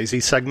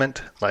Scorsese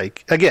segment.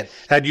 Like, again,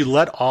 had you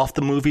let off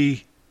the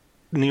movie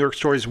New York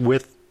Stories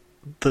with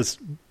this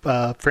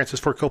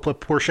Francis Ford Coppola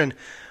portion,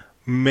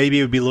 maybe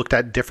it would be looked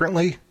at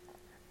differently.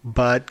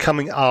 But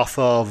coming off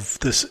of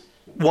this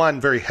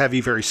one very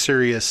heavy, very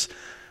serious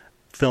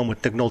film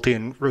with Nick Nolte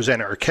and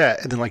Rosanna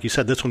Arquette, and then, like you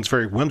said, this one's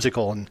very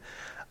whimsical, and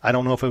I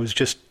don't know if it was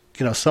just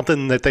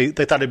something that they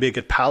thought it'd be a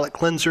good palate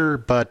cleanser,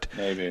 but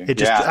maybe it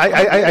just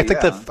I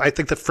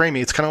think the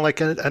framing, it's kind of like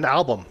an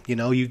album.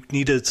 You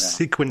need to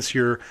sequence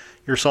your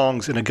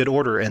songs in a good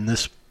order, and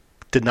this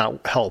did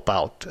not help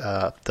out.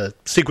 The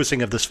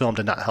sequencing of this film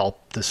did not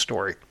help this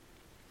story.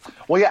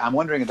 Well, yeah, I'm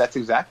wondering if that's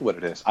exactly what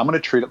it is. I'm going to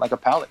treat it like a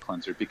palate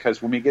cleanser,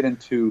 because when we get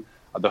into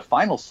the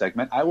final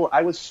segment, I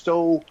was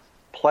so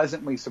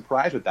pleasantly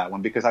surprised with that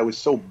one, because I was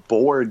so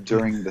bored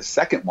during the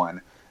second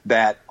one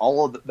that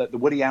all of the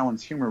Woody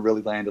Allen's humor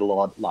really landed a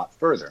lot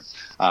further.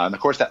 And of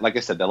course, that, like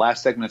I said, the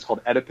last segment is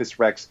called Oedipus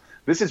Rex.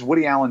 This is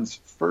Woody Allen's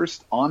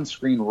first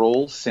on-screen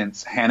role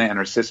since Hannah and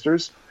Her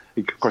Sisters.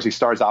 Of course, he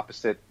stars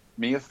opposite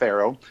Mia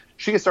Farrow.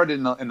 She had started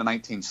in the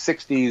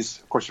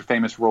 1960s. Of course, her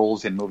famous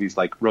roles in movies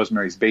like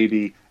Rosemary's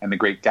Baby and The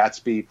Great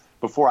Gatsby.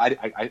 Before, I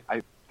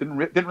didn't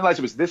realize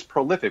it was this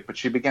prolific, but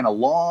she began a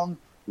long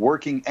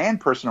working and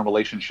personal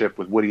relationship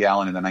with Woody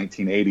Allen in the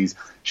 1980s.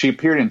 She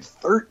appeared in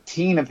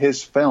 13 of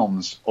his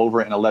films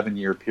over an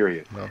 11-year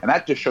period. Wow. And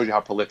that just shows you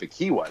how prolific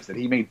he was, that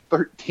he made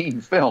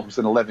 13 films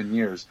in 11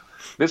 years.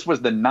 This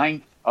was the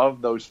 9th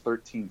of those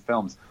 13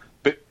 films.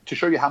 But to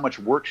show you how much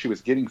work she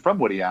was getting from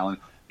Woody Allen,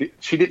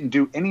 she didn't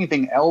do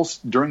anything else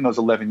during those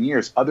 11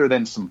 years other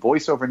than some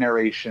voiceover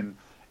narration,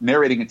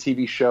 narrating a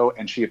TV show,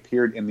 and she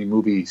appeared in the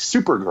movie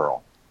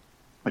Supergirl,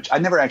 which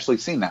I'd never actually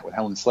seen that with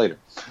Helen Slater.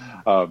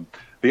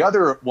 The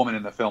other woman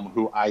in the film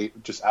who I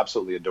just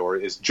absolutely adore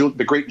is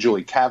the great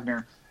Julie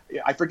Kavner.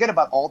 I forget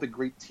about all the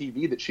great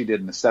TV that she did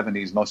in the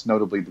 70s, most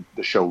notably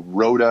the show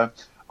Rhoda.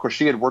 Of course,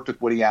 she had worked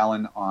with Woody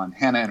Allen on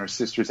Hannah and Her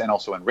Sisters and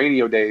also on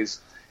Radio Days.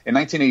 In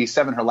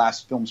 1987, her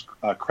last film's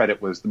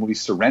credit was the movie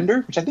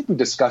Surrender, which I think we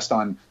discussed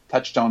on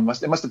Touchstone.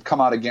 It must have come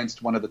out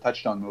against one of the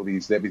Touchstone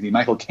movies. That was the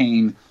Michael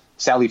Caine,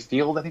 Sally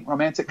Field, I think,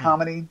 romantic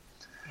comedy.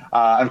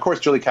 And, of course,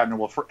 Julie Kavner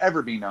will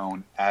forever be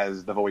known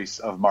as the voice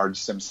of Marge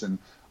Simpson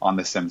on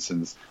The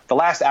Simpsons. The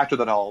last actor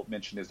that I'll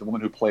mention is the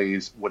woman who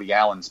plays Woody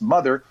Allen's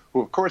mother,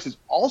 who, of course, is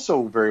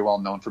also very well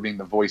known for being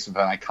the voice of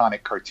an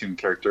iconic cartoon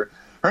character.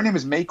 Her name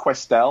is Mae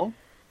Questel,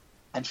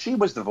 and she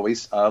was the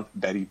voice of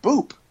Betty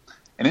Boop.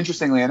 And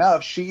interestingly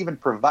enough, she even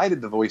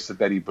provided the voice of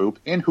Betty Boop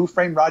in Who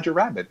Framed Roger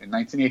Rabbit in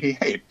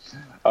 1988.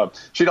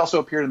 She'd also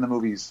appeared in the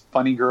movies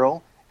Funny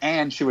Girl,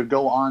 and she would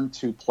go on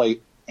to play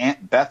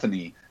Aunt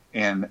Bethany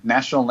in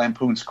National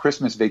Lampoon's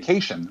Christmas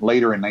Vacation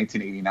later in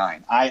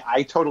 1989.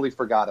 I totally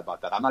forgot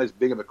about that. I'm not as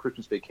big of a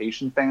Christmas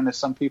Vacation fan as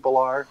some people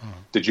are.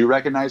 Did you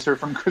recognize her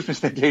from Christmas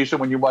Vacation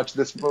when you watched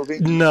this movie?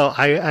 No,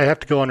 I have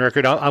to go on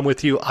record. I'm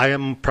with you. I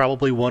am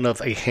probably one of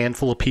a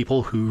handful of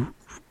people who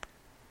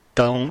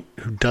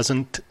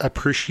doesn't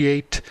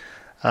appreciate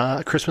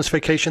Christmas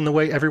Vacation the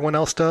way everyone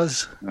else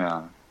does.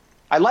 Yeah,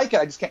 I like it.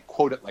 I just can't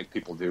quote it like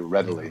people do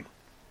readily.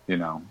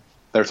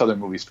 There's other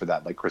movies for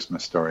that, like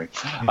Christmas Story,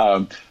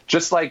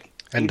 just like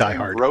and Die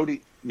Hard.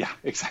 Brody. Yeah,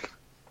 exactly.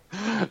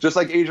 Just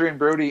like Adrian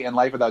Brody in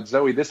Life Without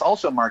Zoe, this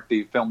also marked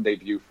the film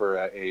debut for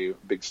a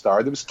big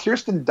star. There was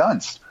Kirsten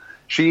Dunst.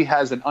 She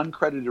has an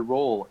uncredited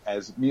role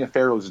as Mia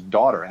Farrow's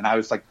daughter, and I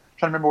was like,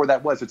 trying to remember where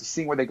that was. It's a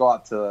scene where they go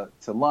out to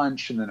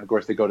lunch, and then of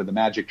course they go to the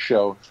magic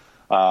show.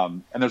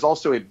 And there's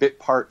also a bit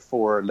part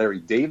for Larry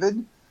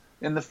David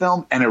in the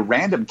film, and a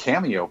random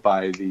cameo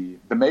by the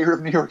mayor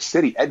of New York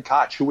City, Ed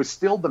Koch, who was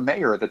still the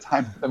mayor at the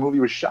time the movie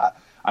was shot.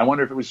 I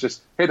wonder if it was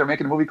just, hey, they're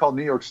making a movie called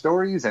New York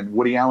Stories, and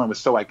Woody Allen was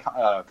so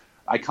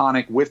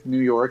iconic with New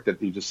York that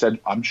he just said,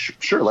 I'm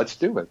sure, let's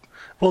do it.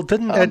 Well,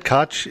 didn't Ed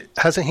Koch,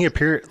 hasn't he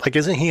appeared,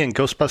 isn't he in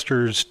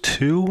Ghostbusters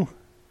 2?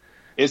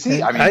 Is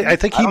he? I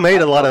think he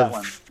made a lot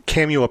of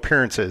cameo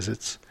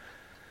appearances.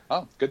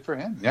 Oh, good for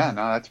him. Yeah,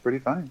 no, that's pretty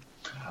funny.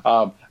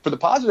 For the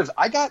positives,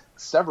 I got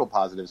several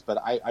positives, but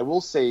I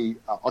will say,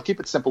 I'll keep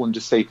it simple and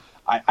just say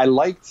I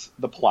liked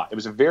the plot. It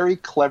was a very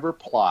clever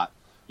plot,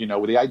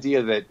 with the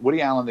idea that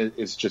Woody Allen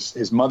is just,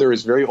 his mother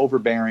is very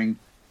overbearing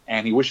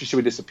and he wishes she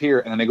would disappear,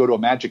 and then they go to a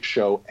magic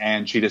show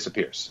and she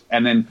disappears.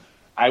 And then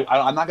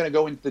I'm not going to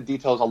go into the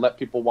details. I'll let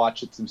people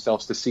watch it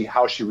themselves to see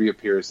how she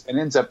reappears. And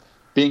ends up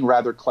being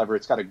rather clever.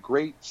 It's got a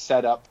great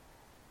setup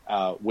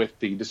with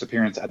the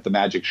disappearance at the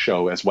magic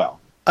show as well.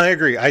 I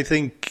agree. I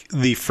think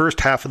the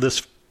first half of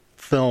this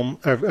film,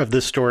 of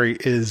this story,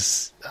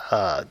 is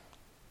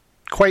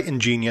quite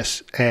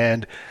ingenious,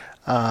 and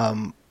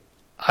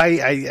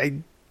I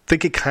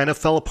think it kind of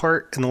fell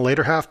apart in the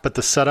later half, but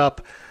the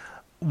setup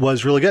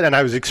was really good, and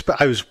I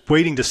was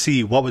waiting to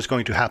see what was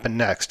going to happen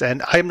next.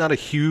 And I am not a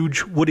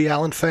huge Woody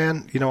Allen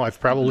fan.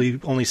 I've probably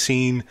only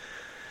seen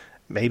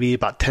maybe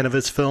about 10 of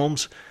his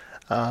films,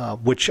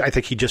 which I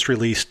think he just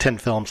released 10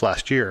 films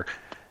last year.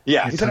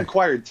 Yeah, he's an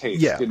acquired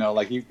taste.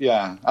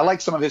 Yeah. I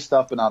like some of his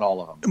stuff, but not all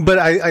of them. But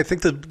I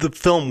think the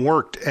film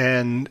worked,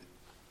 and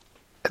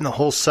the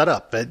whole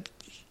setup.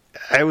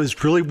 I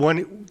was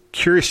really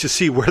curious to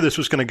see where this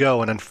was going to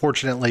go, and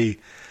unfortunately,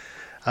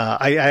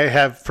 I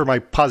have, for my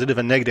positive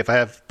and negative, I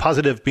have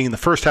positive being the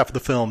first half of the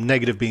film,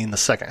 negative being the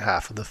second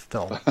half of the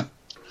film.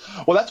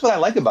 Well, that's what I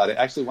like about it.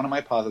 Actually, one of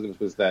my positives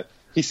was that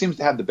he seems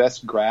to have the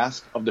best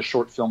grasp of the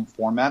short film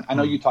format. I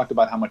know you talked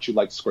about how much you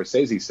liked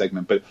Scorsese's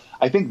segment, but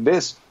I think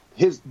this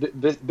is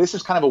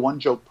kind of a one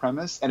joke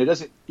premise,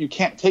 and you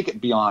can't take it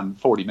beyond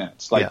 40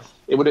 minutes.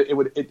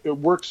 It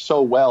works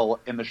so well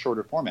in the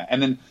shorter format.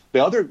 And then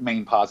the other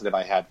main positive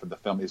I had for the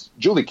film is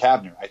Julie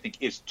Kavner, I think,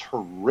 is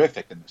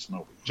terrific in this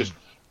movie. Just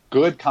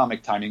good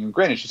comic timing. And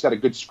granted, she's got a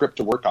good script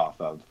to work off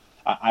of.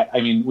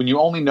 I mean, when you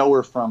only know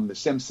her from The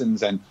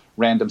Simpsons and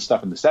random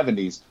stuff in the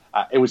 70s,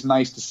 it was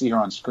nice to see her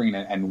on screen,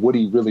 and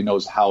Woody really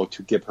knows how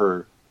to give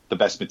her the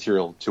best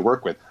material to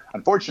work with.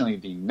 Unfortunately,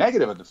 the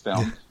negative of the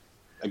film,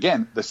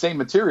 again, the same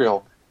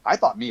material, I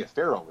thought Mia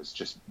Farrow was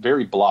just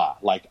very blah.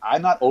 Like,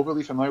 I'm not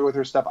overly familiar with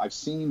her stuff. I've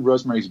seen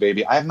Rosemary's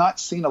Baby. I have not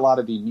seen a lot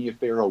of the Mia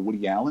Farrow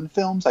Woody Allen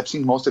films. I've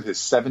seen most of his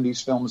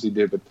 70s films he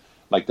did with,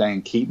 like,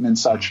 Diane Keaton and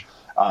such.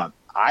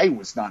 I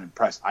was not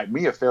impressed.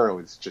 Mia Farrow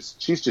is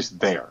she's just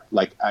there.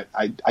 Like,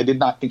 I did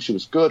not think she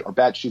was good or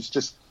bad. She's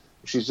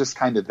just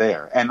kind of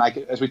there. And like,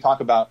 as we talk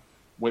about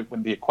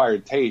when the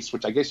acquired taste,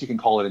 which I guess you can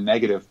call it a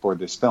negative for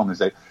this film, is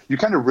that you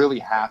kind of really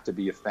have to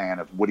be a fan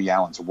of Woody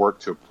Allen's work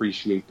to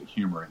appreciate the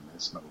humor in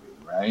this movie,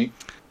 right?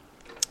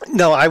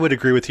 No, I would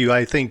agree with you.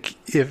 I think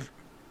if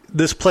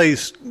this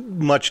plays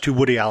much to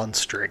Woody Allen's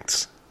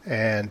strengths,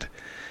 and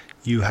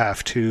you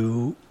have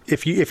to,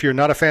 if you're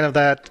not a fan of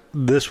that,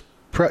 this,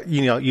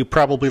 you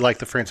probably like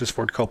the Francis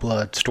Ford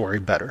Coppola story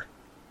better.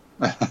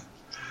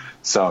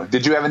 So,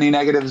 did you have any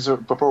negatives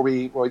before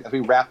we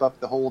wrap up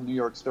the whole New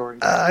York story?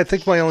 I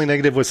think my only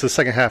negative was the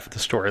second half of the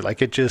story.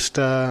 Like, it just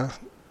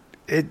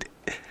it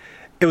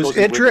was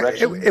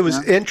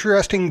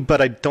interesting,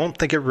 but I don't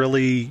think it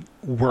really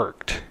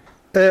worked.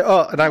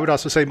 And I would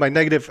also say my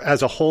negative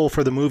as a whole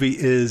for the movie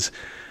is,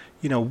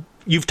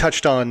 you've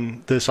touched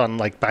on this on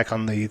back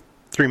on the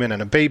 3 Men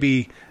and a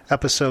Baby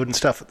episode and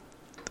stuff.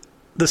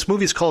 This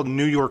movie is called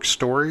New York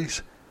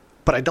Stories,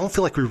 but I don't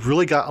feel like we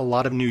really got a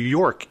lot of New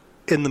York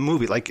in the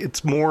movie. Like,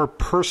 it's more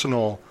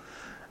personal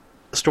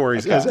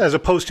stories as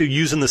opposed to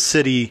using the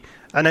city.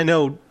 And I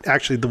know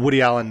actually the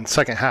Woody Allen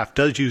second half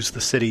does use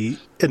the city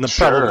in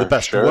probably the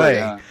best way.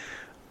 Yeah.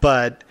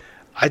 But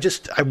I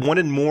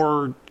wanted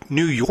more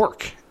New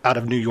York out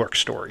of New York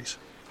Stories.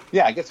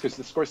 Yeah, I guess because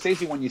the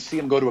Scorsese one, you see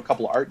him go to a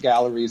couple of art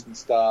galleries and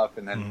stuff,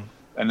 and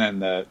then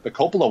the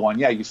Coppola one,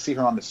 you see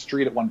her on the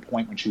street at one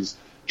point when she's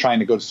trying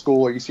to go to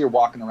school, or you see her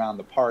walking around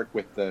the park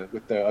with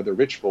the other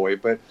rich boy.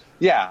 But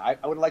I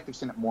would like to have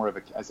seen it more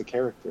as a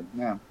character.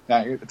 Yeah,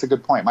 it's a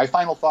good point. My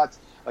final thoughts,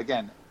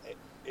 again,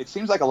 it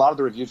seems like a lot of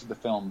the reviews of the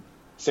film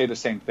say the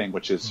same thing,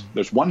 which is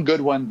there's one good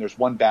one, there's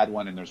one bad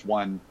one, and there's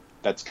one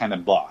that's kind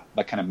of blah,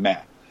 like kind of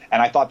meh.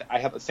 And I thought I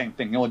have the same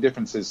thing. The only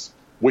difference is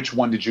which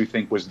one did you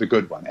think was the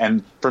good one?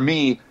 And for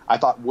me, I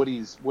thought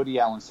Woody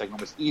Allen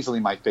segment was easily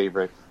my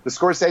favorite. The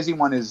Scorsese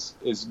one is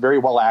very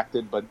well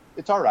acted, but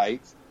it's all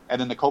right. And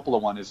then the Coppola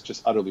one is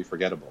just utterly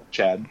forgettable.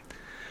 Chad?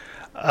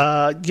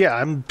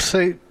 I'm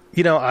saying,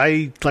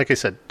 I, like I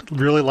said,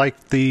 really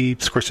like the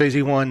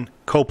Scorsese one.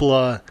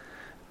 Coppola,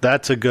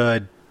 that's a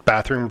good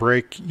bathroom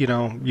break. You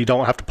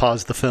don't have to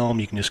pause the film.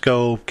 You can just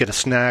go get a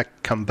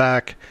snack, come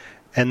back.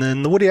 And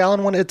then the Woody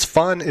Allen one, it's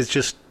fun. It's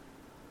just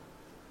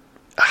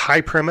high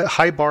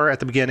bar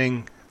at the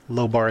beginning,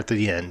 low bar at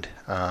the end.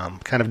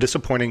 Kind of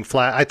disappointing,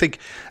 flat. I think,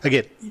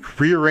 again,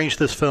 rearrange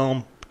this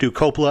film, do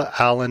Coppola,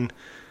 Allen.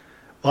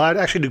 Well, I'd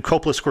actually do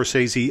Coppola,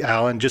 Scorsese,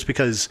 Allen, just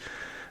because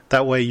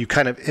that way you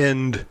kind of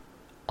end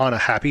on a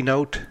happy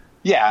note.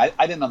 Yeah,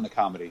 I didn't on the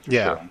comedy.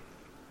 Yeah. Sure.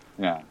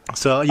 Yeah.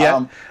 So,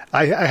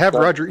 I have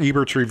Roger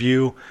Ebert's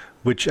review,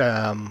 which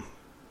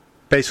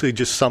basically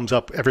just sums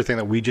up everything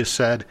that we just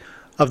said.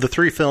 Of the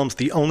three films,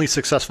 the only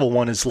successful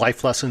one is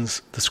Life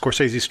Lessons, the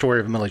Scorsese story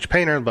of a middle-aged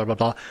painter, blah, blah,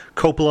 blah.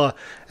 Coppola,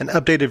 an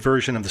updated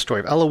version of the story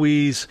of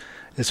Eloise,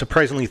 is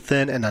surprisingly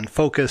thin and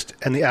unfocused.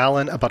 And The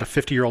Allen, about a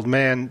 50-year-old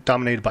man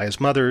dominated by his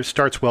mother,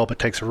 starts well but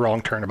takes a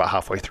wrong turn about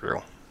halfway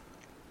through.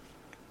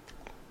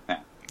 Yeah,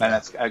 and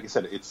that's, like I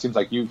said, it seems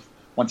like you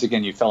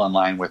fell in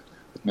line with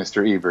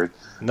Mr. Ebert.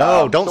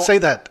 No, don't say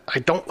that. I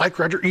don't like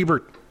Roger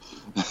Ebert.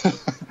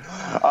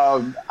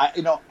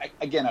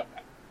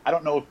 I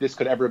don't know if this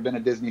could ever have been a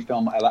Disney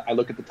film. I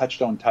look at the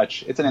Touchstone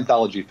Touch. It's an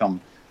anthology film.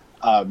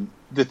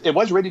 It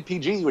was rated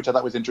PG, which I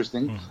thought was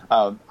interesting.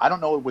 I don't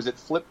know. Was it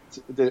flipped?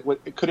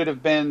 Could it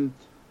have been?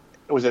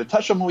 Was it a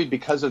Touchstone movie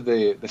because of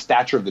the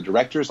stature of the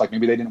directors? Like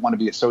maybe they didn't want to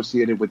be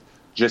associated with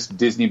just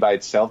Disney by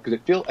itself.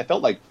 Because I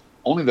felt like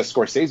only the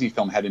Scorsese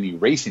film had any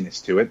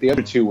raciness to it. The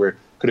other two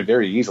could have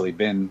very easily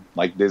been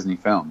like Disney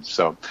films.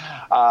 So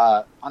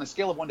on a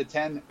scale of 1 to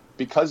 10,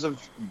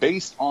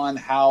 based on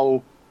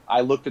how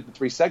I looked at the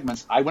three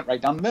segments, I went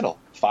right down the middle,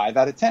 5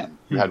 out of 10.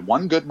 You had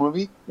one good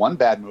movie, one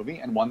bad movie,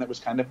 and one that was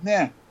kind of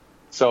meh.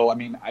 So, I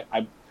mean,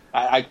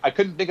 I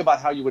couldn't think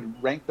about how you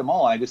would rank them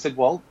all. And I just said,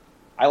 well,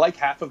 I like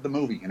half of the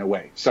movie in a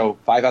way. So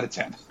 5 out of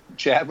 10.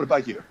 Chad, what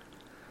about you?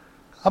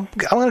 I'm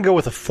going to go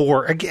with a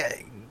 4.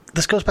 Again,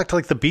 this goes back to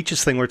like the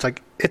Beaches thing where it's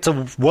like, it's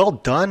a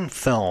well-done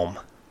film.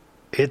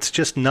 It's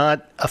just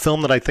not a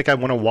film that I think I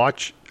want to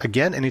watch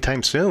again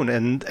anytime soon.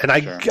 And sure.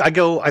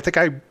 I think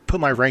I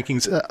put my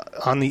rankings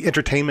on the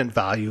entertainment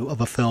value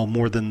of a film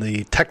more than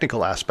the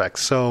technical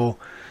aspects. So,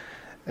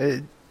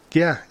 it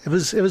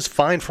was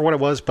fine for what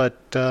it was,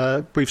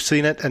 but we've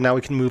seen it, and now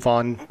we can move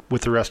on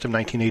with the rest of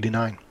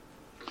 1989.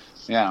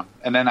 Yeah,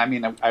 and then, I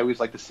mean, I always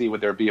like to see would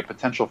there be a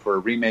potential for a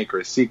remake or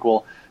a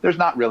sequel. There's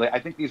not really.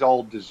 I think these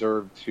all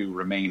deserve to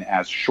remain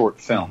as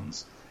short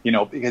films. You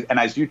know, and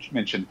as you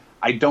mentioned,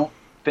 I don't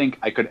think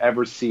I could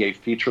ever see a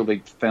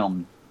feature-length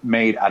film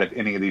made out of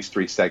any of these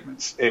three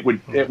segments. It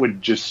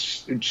would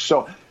just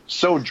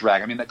so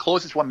drag. I mean, the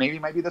closest one maybe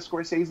might be the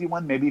Scorsese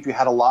one. Maybe if you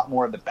had a lot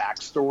more of the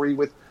backstory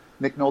with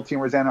Nick Nolte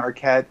and Rosanna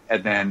Arquette,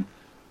 and then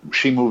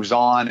she moves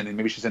on, and then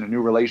maybe she's in a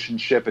new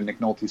relationship, and Nick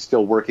Nolte's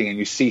still working, and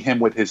you see him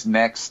with his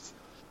next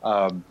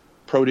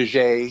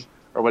protege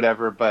or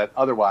whatever. But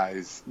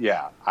otherwise,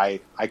 yeah, I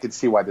could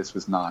see why this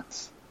was not.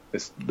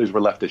 These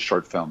were left as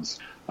short films.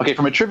 Okay,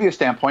 from a trivia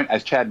standpoint,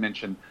 as Chad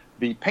mentioned,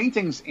 the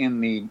paintings in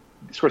the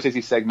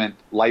Scorsese segment,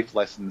 Life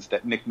Lessons,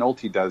 that Nick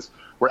Nolte does,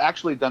 were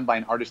actually done by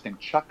an artist named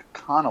Chuck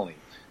Connolly.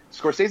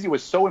 Scorsese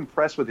was so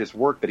impressed with his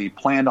work that he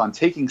planned on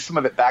taking some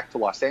of it back to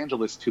Los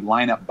Angeles to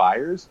line up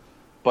buyers.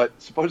 But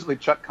supposedly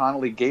Chuck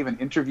Connolly gave an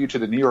interview to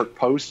the New York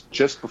Post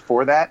just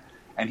before that,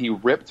 and he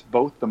ripped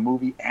both the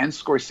movie and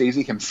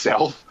Scorsese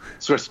himself.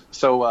 So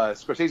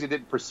Scorsese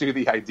didn't pursue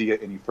the idea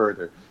any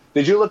further.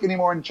 Did you look any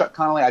more into Chuck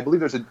Connolly? I believe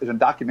there's a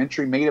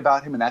documentary made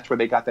about him, and that's where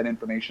they got that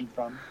information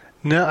from.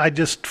 No, I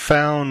just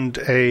found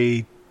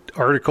a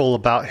article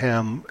about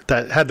him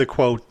that had the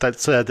quote that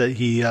said that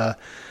he,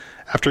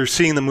 after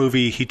seeing the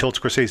movie, he told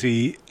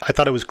Scorsese, "I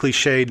thought it was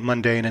cliched,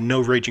 mundane, and no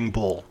raging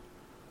bull."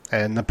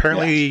 And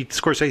apparently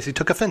Scorsese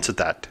took offense at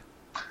that.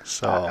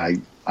 So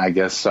I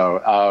guess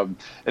so.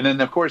 And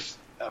then, of course,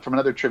 from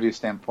another trivia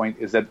standpoint,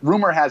 is that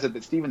rumor has it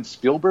that Steven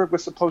Spielberg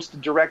was supposed to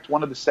direct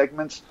one of the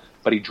segments,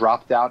 but he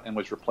dropped out and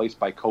was replaced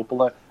by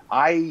Coppola.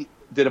 I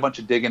did a bunch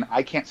of digging.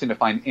 I can't seem to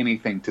find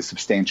anything to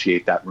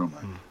substantiate that rumor.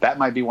 That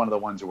might be one of the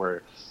ones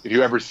where if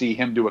you ever see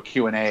him do a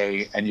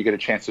Q&A and you get a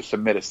chance to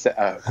submit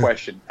a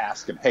question,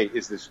 ask him, hey,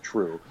 is this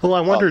true? Well, I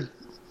wondered,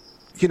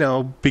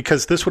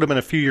 because this would have been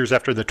a few years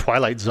after the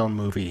Twilight Zone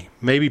movie,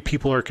 maybe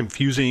people are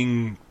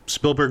confusing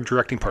Spielberg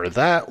directing part of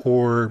that,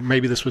 or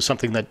maybe this was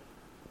something that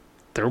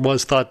there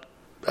was thought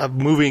of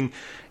moving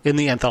in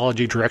the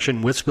anthology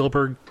direction with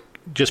Spielberg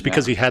just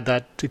because he had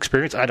that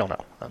experience. I don't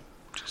know.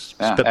 Just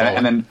and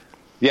then,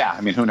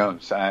 I mean, who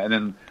knows? And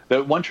then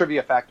the one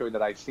trivia factor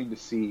that I seem to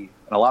see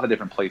in a lot of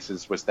different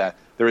places was that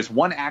there is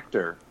one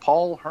actor,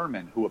 Paul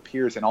Herman, who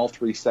appears in all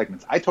three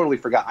segments. I totally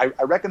forgot.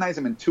 I recognize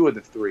him in two of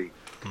the three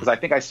because I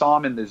think I saw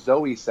him in the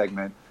Zoe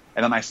segment,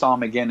 and then I saw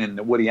him again in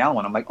the Woody Allen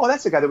one. I'm like, oh,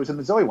 that's the guy that was in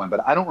the Zoe one,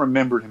 but I don't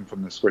remember him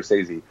from the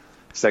Scorsese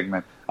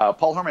segment.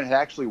 Paul Herman had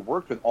actually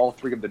worked with all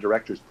three of the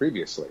directors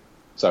previously,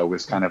 so it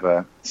was kind of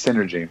a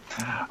synergy.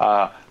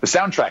 The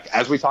soundtrack,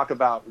 as I talked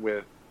about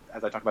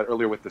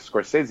earlier with the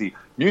Scorsese,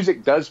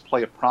 music does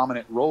play a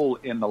prominent role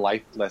in the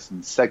Life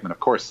Lessons segment.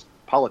 Of course,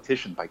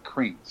 Politician by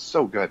Cream,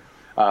 so good.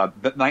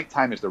 The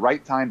Nighttime is the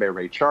Right Time by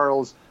Ray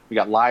Charles. We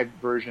got live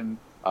version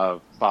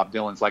of Bob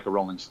Dylan's Like a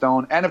Rolling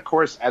Stone. And of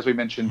course, as we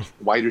mentioned,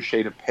 Whiter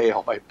Shade of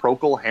Pale by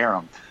Procol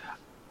Harum.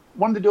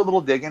 Wanted to do a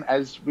little digging,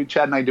 as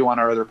Chad and I do on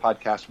our other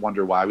podcast,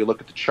 Wonder Why. We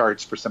look at the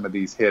charts for some of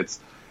these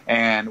hits.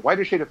 And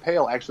Whiter Shade of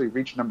Pale actually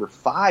reached number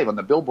 5 on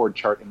the Billboard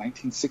chart in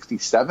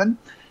 1967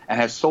 and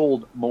has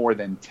sold more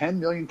than 10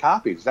 million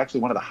copies. It's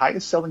actually one of the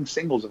highest-selling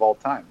singles of all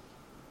time.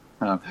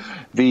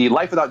 The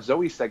Life Without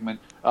Zoe segment,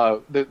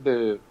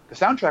 the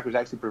soundtrack was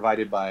actually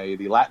provided by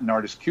the Latin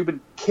artist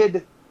Cuban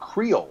Kid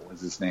Creole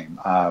is his name.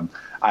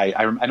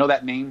 I know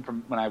that name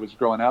from when I was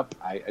growing up.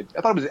 I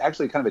thought it was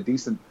actually kind of a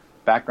decent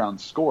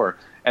background score.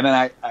 And then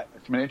I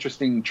from an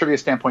interesting trivia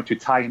standpoint, to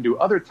tie into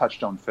other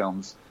Touchstone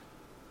films,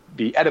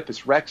 the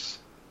Oedipus Rex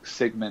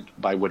segment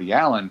by Woody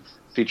Allen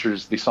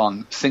features the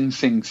song Sing,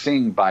 Sing,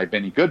 Sing by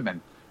Benny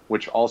Goodman,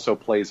 which also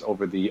plays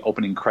over the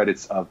opening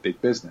credits of Big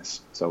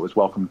Business. So it was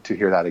welcome to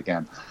hear that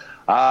again.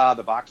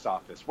 The box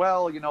office.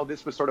 Well,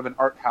 this was sort of an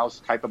art house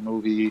type of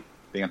movie,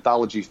 the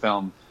anthology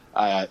film.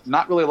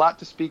 Not really a lot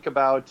to speak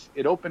about.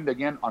 It opened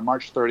again on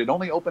March 3rd. It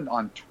only opened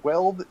on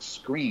 12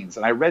 screens,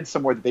 and I read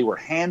somewhere that they were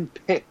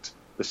hand-picked,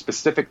 the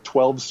specific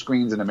 12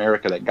 screens in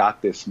America that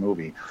got this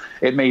movie.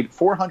 It made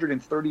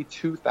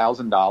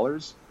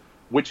 $432,000,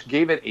 which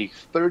gave it a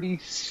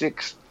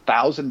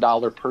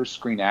 $36,000 per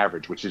screen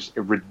average, which is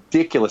a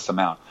ridiculous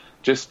amount.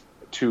 Just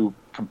to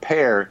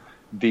compare,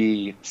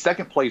 the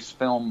second place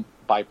film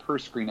by per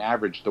screen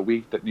average the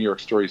week that New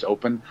York Stories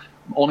opened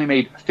only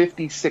made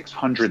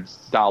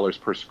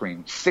 $5,600 per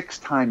screen, 6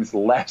 times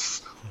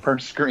less per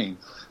screen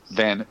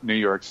than New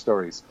York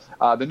Stories.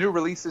 The new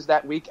releases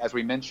that week, as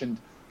we mentioned,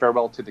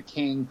 Farewell to the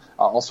King,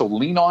 also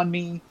Lean on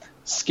Me,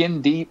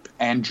 Skin Deep,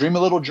 and Dream a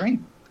Little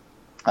Dream.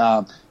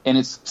 In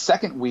its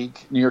second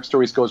week, New York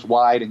Stories goes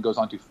wide and goes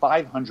on to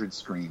 500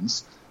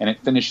 screens, and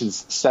it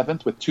finishes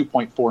 7th with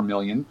 $2.4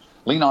 million.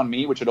 Lean on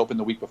Me, which had opened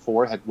the week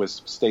before,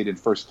 stayed in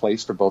first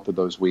place for both of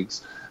those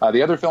weeks.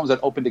 The other films that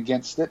opened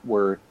against it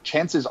were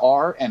Chances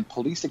Are and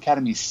Police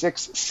Academy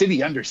 6,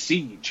 City Under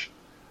Siege.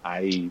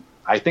 I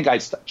think I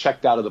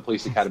checked out of the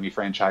Police Academy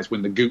franchise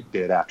when The Goot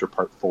did after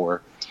Part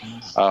 4.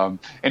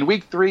 In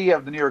week 3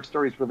 of the New York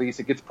Stories release,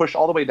 it gets pushed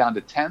all the way down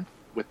to 10th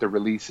with the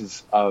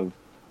releases of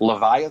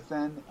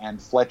Leviathan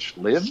and Fletch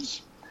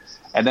Lives.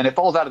 And then it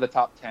falls out of the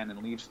top 10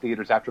 and leaves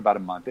theaters after about a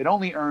month. It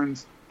only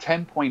earns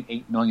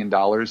 $10.8 million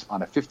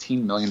on a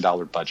 $15 million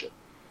budget.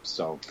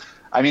 So,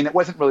 I mean, it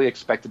wasn't really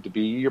expected to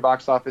be your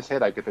box office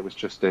hit. I guess it was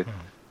just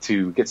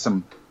to get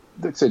some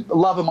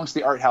love amongst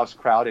the art house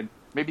crowd and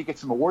maybe get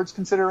some awards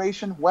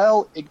consideration.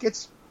 Well, it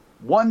gets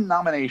one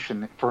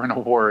nomination for an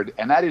award,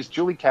 and that is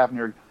Julie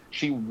Kavner.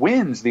 She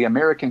wins the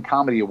American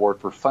Comedy Award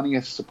for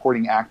Funniest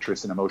Supporting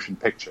Actress in a Motion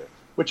Picture,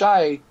 which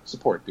I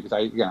support because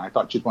I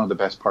thought she's one of the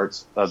best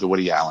parts of the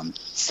Woody Allen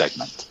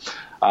segment.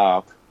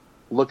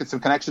 Look at some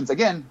connections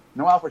again.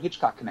 No Alfred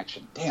Hitchcock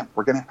connection. Damn,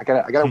 we're gonna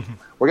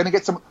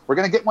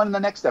get one in the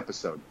next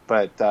episode,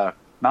 but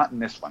not in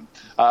this one.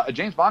 A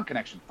James Bond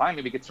connection.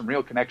 Finally, we get some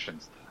real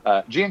connections.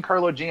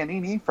 Giancarlo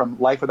Giannini from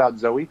Life Without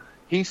Zoe.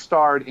 He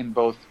starred in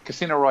both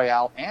Casino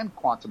Royale and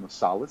Quantum of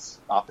Solace,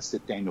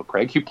 opposite Daniel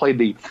Craig. He played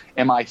the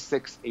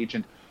MI6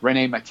 agent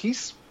Rene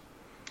Matisse.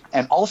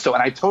 And also,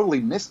 and I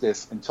totally missed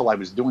this until I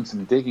was doing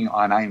some digging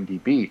on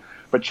IMDb,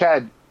 but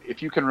Chad,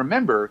 if you can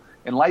remember,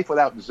 in Life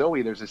Without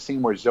Zoe, there's a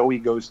scene where Zoe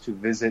goes to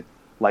visit,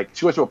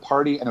 she goes to a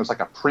party, and there was a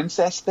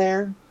princess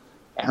there,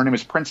 and her name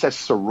is Princess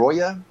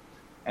Soroya,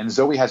 and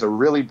Zoe has a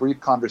really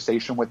brief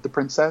conversation with the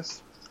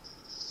princess.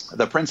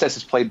 The princess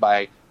is played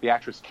by the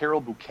actress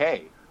Carol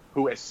Bouquet,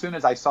 who, as soon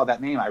as I saw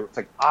that name, I was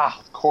like,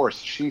 of course,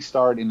 she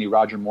starred in the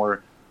Roger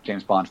Moore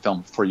James Bond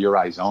film For Your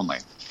Eyes Only.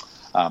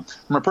 From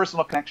a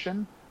personal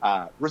connection,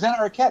 Rosanna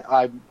Arquette,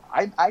 I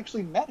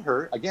actually met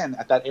her, again,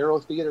 at that Aero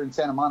Theater in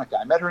Santa Monica.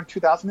 I met her in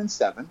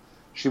 2007.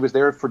 She was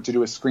there to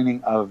do a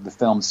screening of the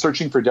film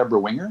Searching for Deborah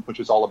Winger, which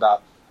was all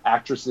about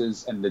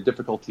actresses and the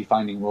difficulty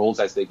finding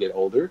roles as they get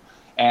older.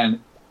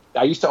 And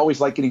I used to always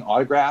like getting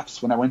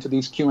autographs when I went to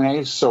these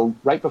Q&As. So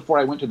right before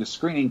I went to the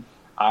screening,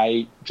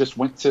 I just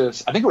went to,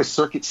 I think it was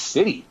Circuit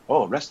City.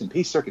 Oh, rest in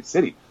peace, Circuit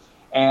City.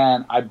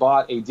 And I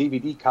bought a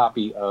DVD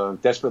copy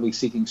of Desperately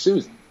Seeking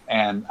Susan.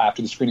 And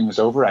after the screening was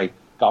over, I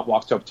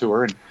walked up to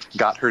her and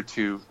got her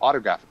to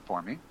autograph it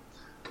for me.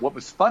 What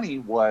was funny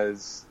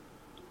was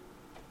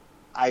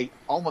I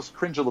almost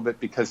cringed a little bit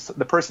because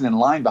the person in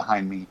line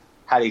behind me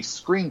had a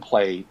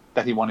screenplay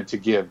that he wanted to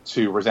give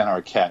to Rosanna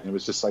Arquette. And it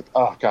was just like,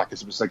 oh, God,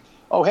 because it was like,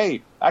 oh,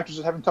 hey, actors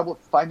are having trouble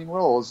finding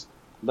roles.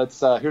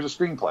 Here's a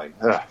screenplay.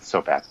 Ugh,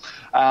 so bad.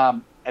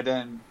 And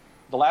then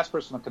the last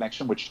personal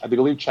connection, which I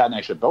believe Chad and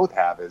I should both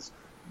have, is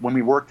when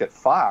we worked at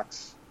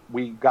Fox,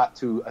 we got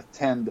to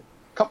attend a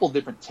couple of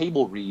different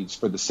table reads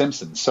for The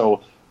Simpsons.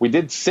 So we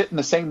did sit in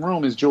the same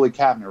room as Julie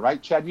Kavner,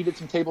 right? Chad, you did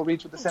some table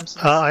reads with The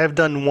Simpsons? I have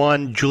done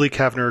one. Julie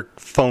Kavner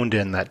phoned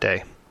in that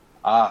day.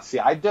 See,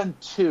 I've done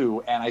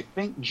 2, and I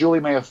think Julie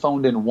may have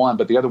phoned in 1,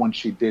 but the other one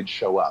she did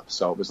show up.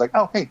 So it was like,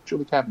 oh, hey,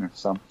 Julie Kavner.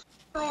 So,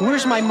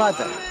 where's my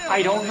mother?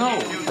 I don't know.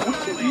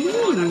 What do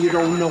you mean you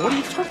don't know? What are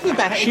you talking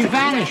about? She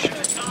vanished.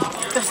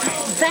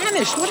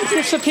 Vanished? What did you...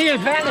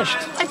 Disappeared, vanished.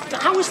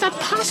 How is that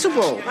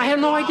possible? I have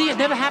no idea. It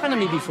never happened to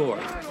me before.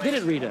 Did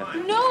it, Rita?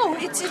 No,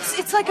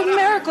 it's like a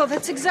miracle.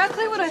 That's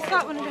exactly what I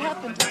thought when it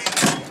happened.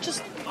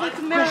 Just like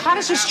a miracle. Well, how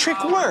does this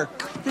trick work?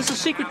 There's a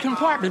secret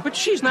compartment, but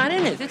she's not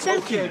in it. It's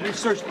empty. Okay, we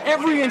searched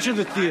every inch of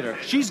the theater.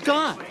 She's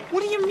gone.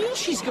 What do you mean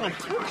she's gone?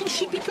 How can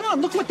she be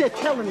gone? Look what they're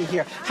telling me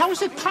here. How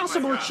is it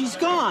possible that she's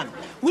gone?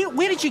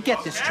 Where did you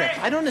get this trick?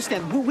 I don't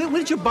understand. Where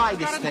did you buy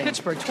this thing?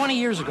 Pittsburgh, 20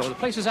 years ago. The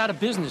place is out of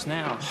business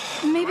now.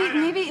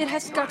 Maybe it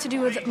has got to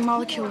do with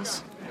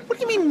molecules. What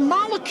do you mean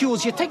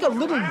molecules? You take a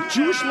little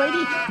Jewish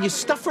lady and you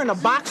stuff her in a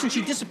box and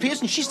she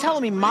disappears and she's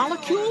telling me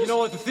molecules? You know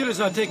what? The theater's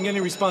not taking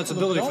any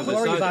responsibility for this. Don't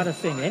worry either. about a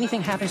thing.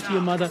 Anything happens to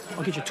your mother,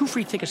 I'll get you 2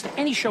 free tickets to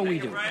any show we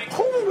do.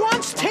 Who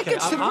wants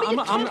tickets? Okay, What are you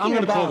talking I'm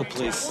going to call the about?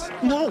 police.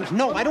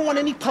 No, I don't want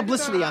any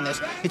publicity on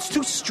this. It's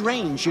too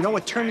strange. You know,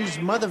 Attorney's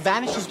mother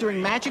vanishes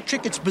during magic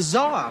trick. It's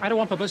bizarre. I don't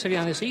want publicity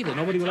on this either.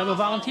 Nobody will ever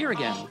volunteer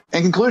again.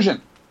 In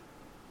conclusion,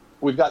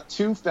 we've got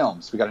 2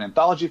 films. We've got an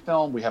anthology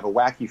film. We have a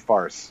wacky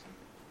farce.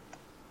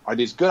 Are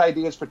these good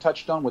ideas for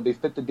Touchstone? Would they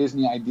fit the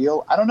Disney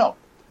ideal? I don't know.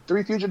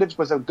 Three Fugitives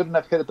was a good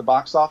enough hit at the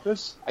box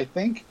office, I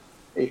think.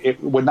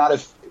 It would not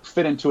have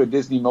fit into a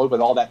Disney mode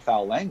with all that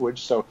foul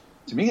language. So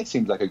to me, it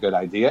seems like a good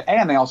idea.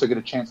 And they also get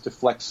a chance to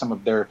flex some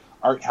of their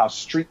art house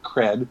street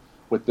cred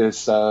with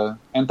this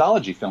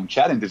anthology film.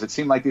 Chad, and does it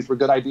seem like these were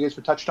good ideas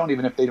for Touchstone,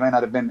 even if they might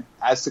not have been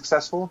as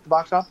successful at the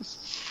box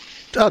office?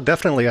 Oh,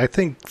 definitely. I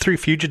think Three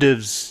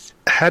Fugitives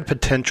had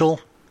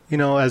potential. You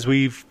know, as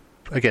we've,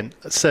 again,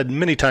 said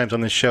many times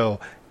on this show,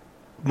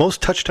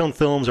 most Touchstone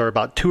films are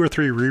about 2 or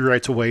 3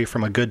 rewrites away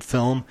from a good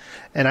film.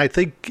 And I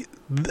think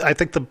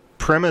the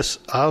premise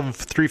of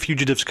Three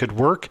Fugitives could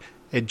work.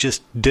 It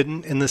just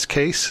didn't in this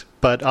case.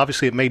 But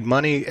obviously it made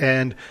money.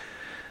 And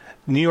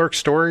New York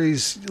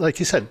Stories, like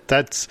you said,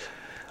 that's...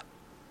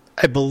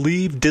 I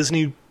believe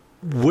Disney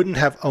wouldn't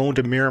have owned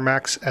a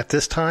Miramax at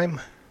this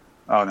time.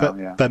 Oh,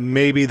 no, But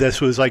maybe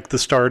this was like the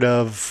start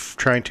of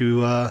trying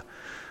to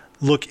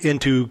look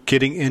into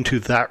getting into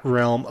that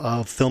realm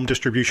of film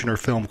distribution or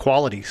film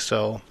quality.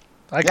 So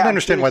I can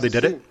understand why they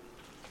did it.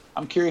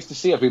 I'm curious to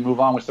see if we move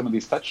on with some of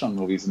these Touchstone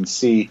movies and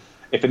see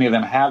if any of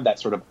them have that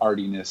sort of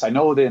artiness. I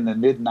know that in the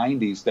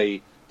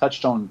mid-'90s,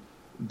 Touchstone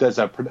does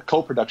a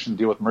co-production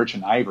deal with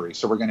Merchant Ivory,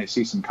 so we're going to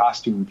see some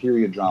costume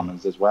period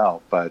dramas as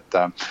well. But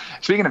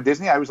speaking of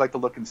Disney, I always like to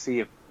look and see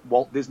if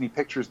Walt Disney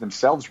Pictures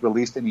themselves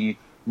released any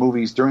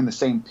movies during the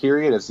same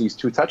period as these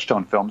 2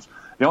 Touchstone films.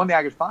 The only thing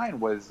I could find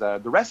was The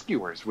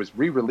Rescuers was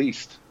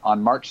re-released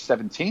on March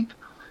 17th.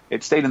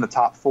 It stayed in the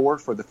top 4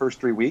 for the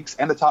first 3 weeks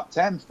and the top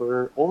 10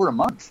 for over a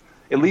month.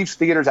 It leaves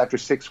theaters after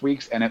 6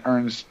 weeks, and it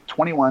earns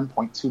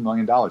 $21.2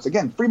 million.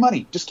 Again, free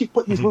money. Just keep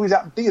putting these movies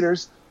out in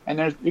theaters,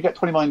 and you got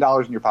 $20 million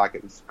in your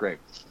pocket. It's great.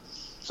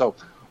 So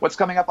what's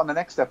coming up on the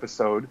next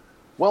episode?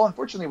 Well,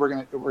 unfortunately,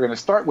 we're gonna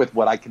start with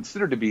what I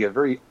consider to be a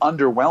very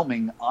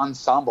underwhelming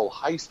ensemble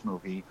heist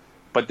movie,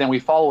 but then we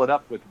follow it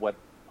up with what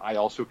I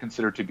also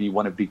consider to be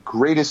one of the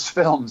greatest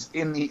films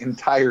in the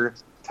entire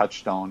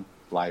Touchstone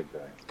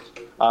library.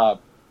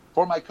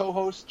 For my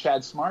co-host,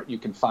 Chad Smart, you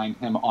can find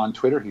him on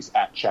Twitter. He's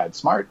at Chad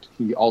Smart.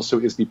 He also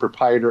is the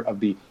proprietor of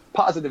the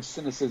Positive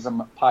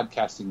Cynicism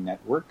Podcasting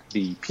Network,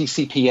 the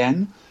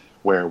PCPN,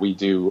 where we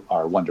do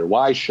our Wonder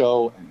Why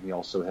show, and he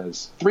also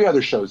has 3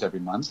 other shows every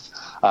month.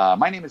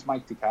 My name is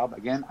Mike DeKalb.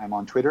 Again, I'm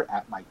on Twitter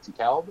at Mike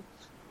DeKalb.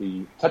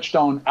 The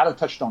Touchstone, Out of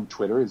Touchstone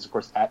Twitter is, of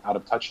course, at Out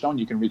of Touchstone.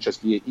 You can reach us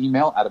via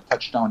email,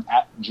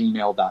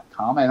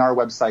 outoftouchstone@gmail.com, and our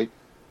website,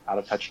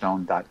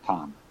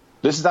 outoftouchstone.com.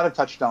 This is Out of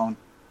Touchstone,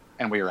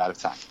 and we are out of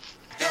time.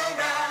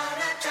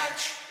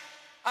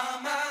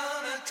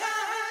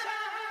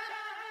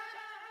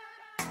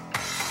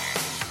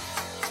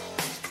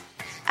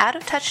 Out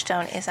of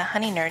Touchstone is a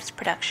Honey Nerds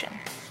production.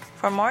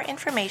 For more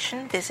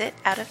information, visit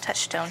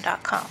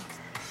outoftouchstone.com.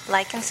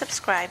 Like and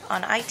subscribe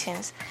on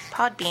iTunes,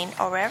 Podbean,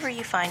 or wherever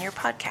you find your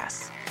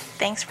podcasts.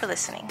 Thanks for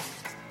listening.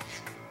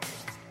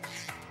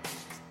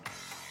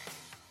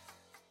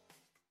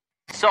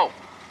 So,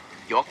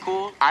 you're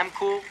cool, I'm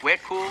cool, we're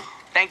cool.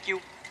 Thank you.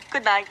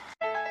 Good night.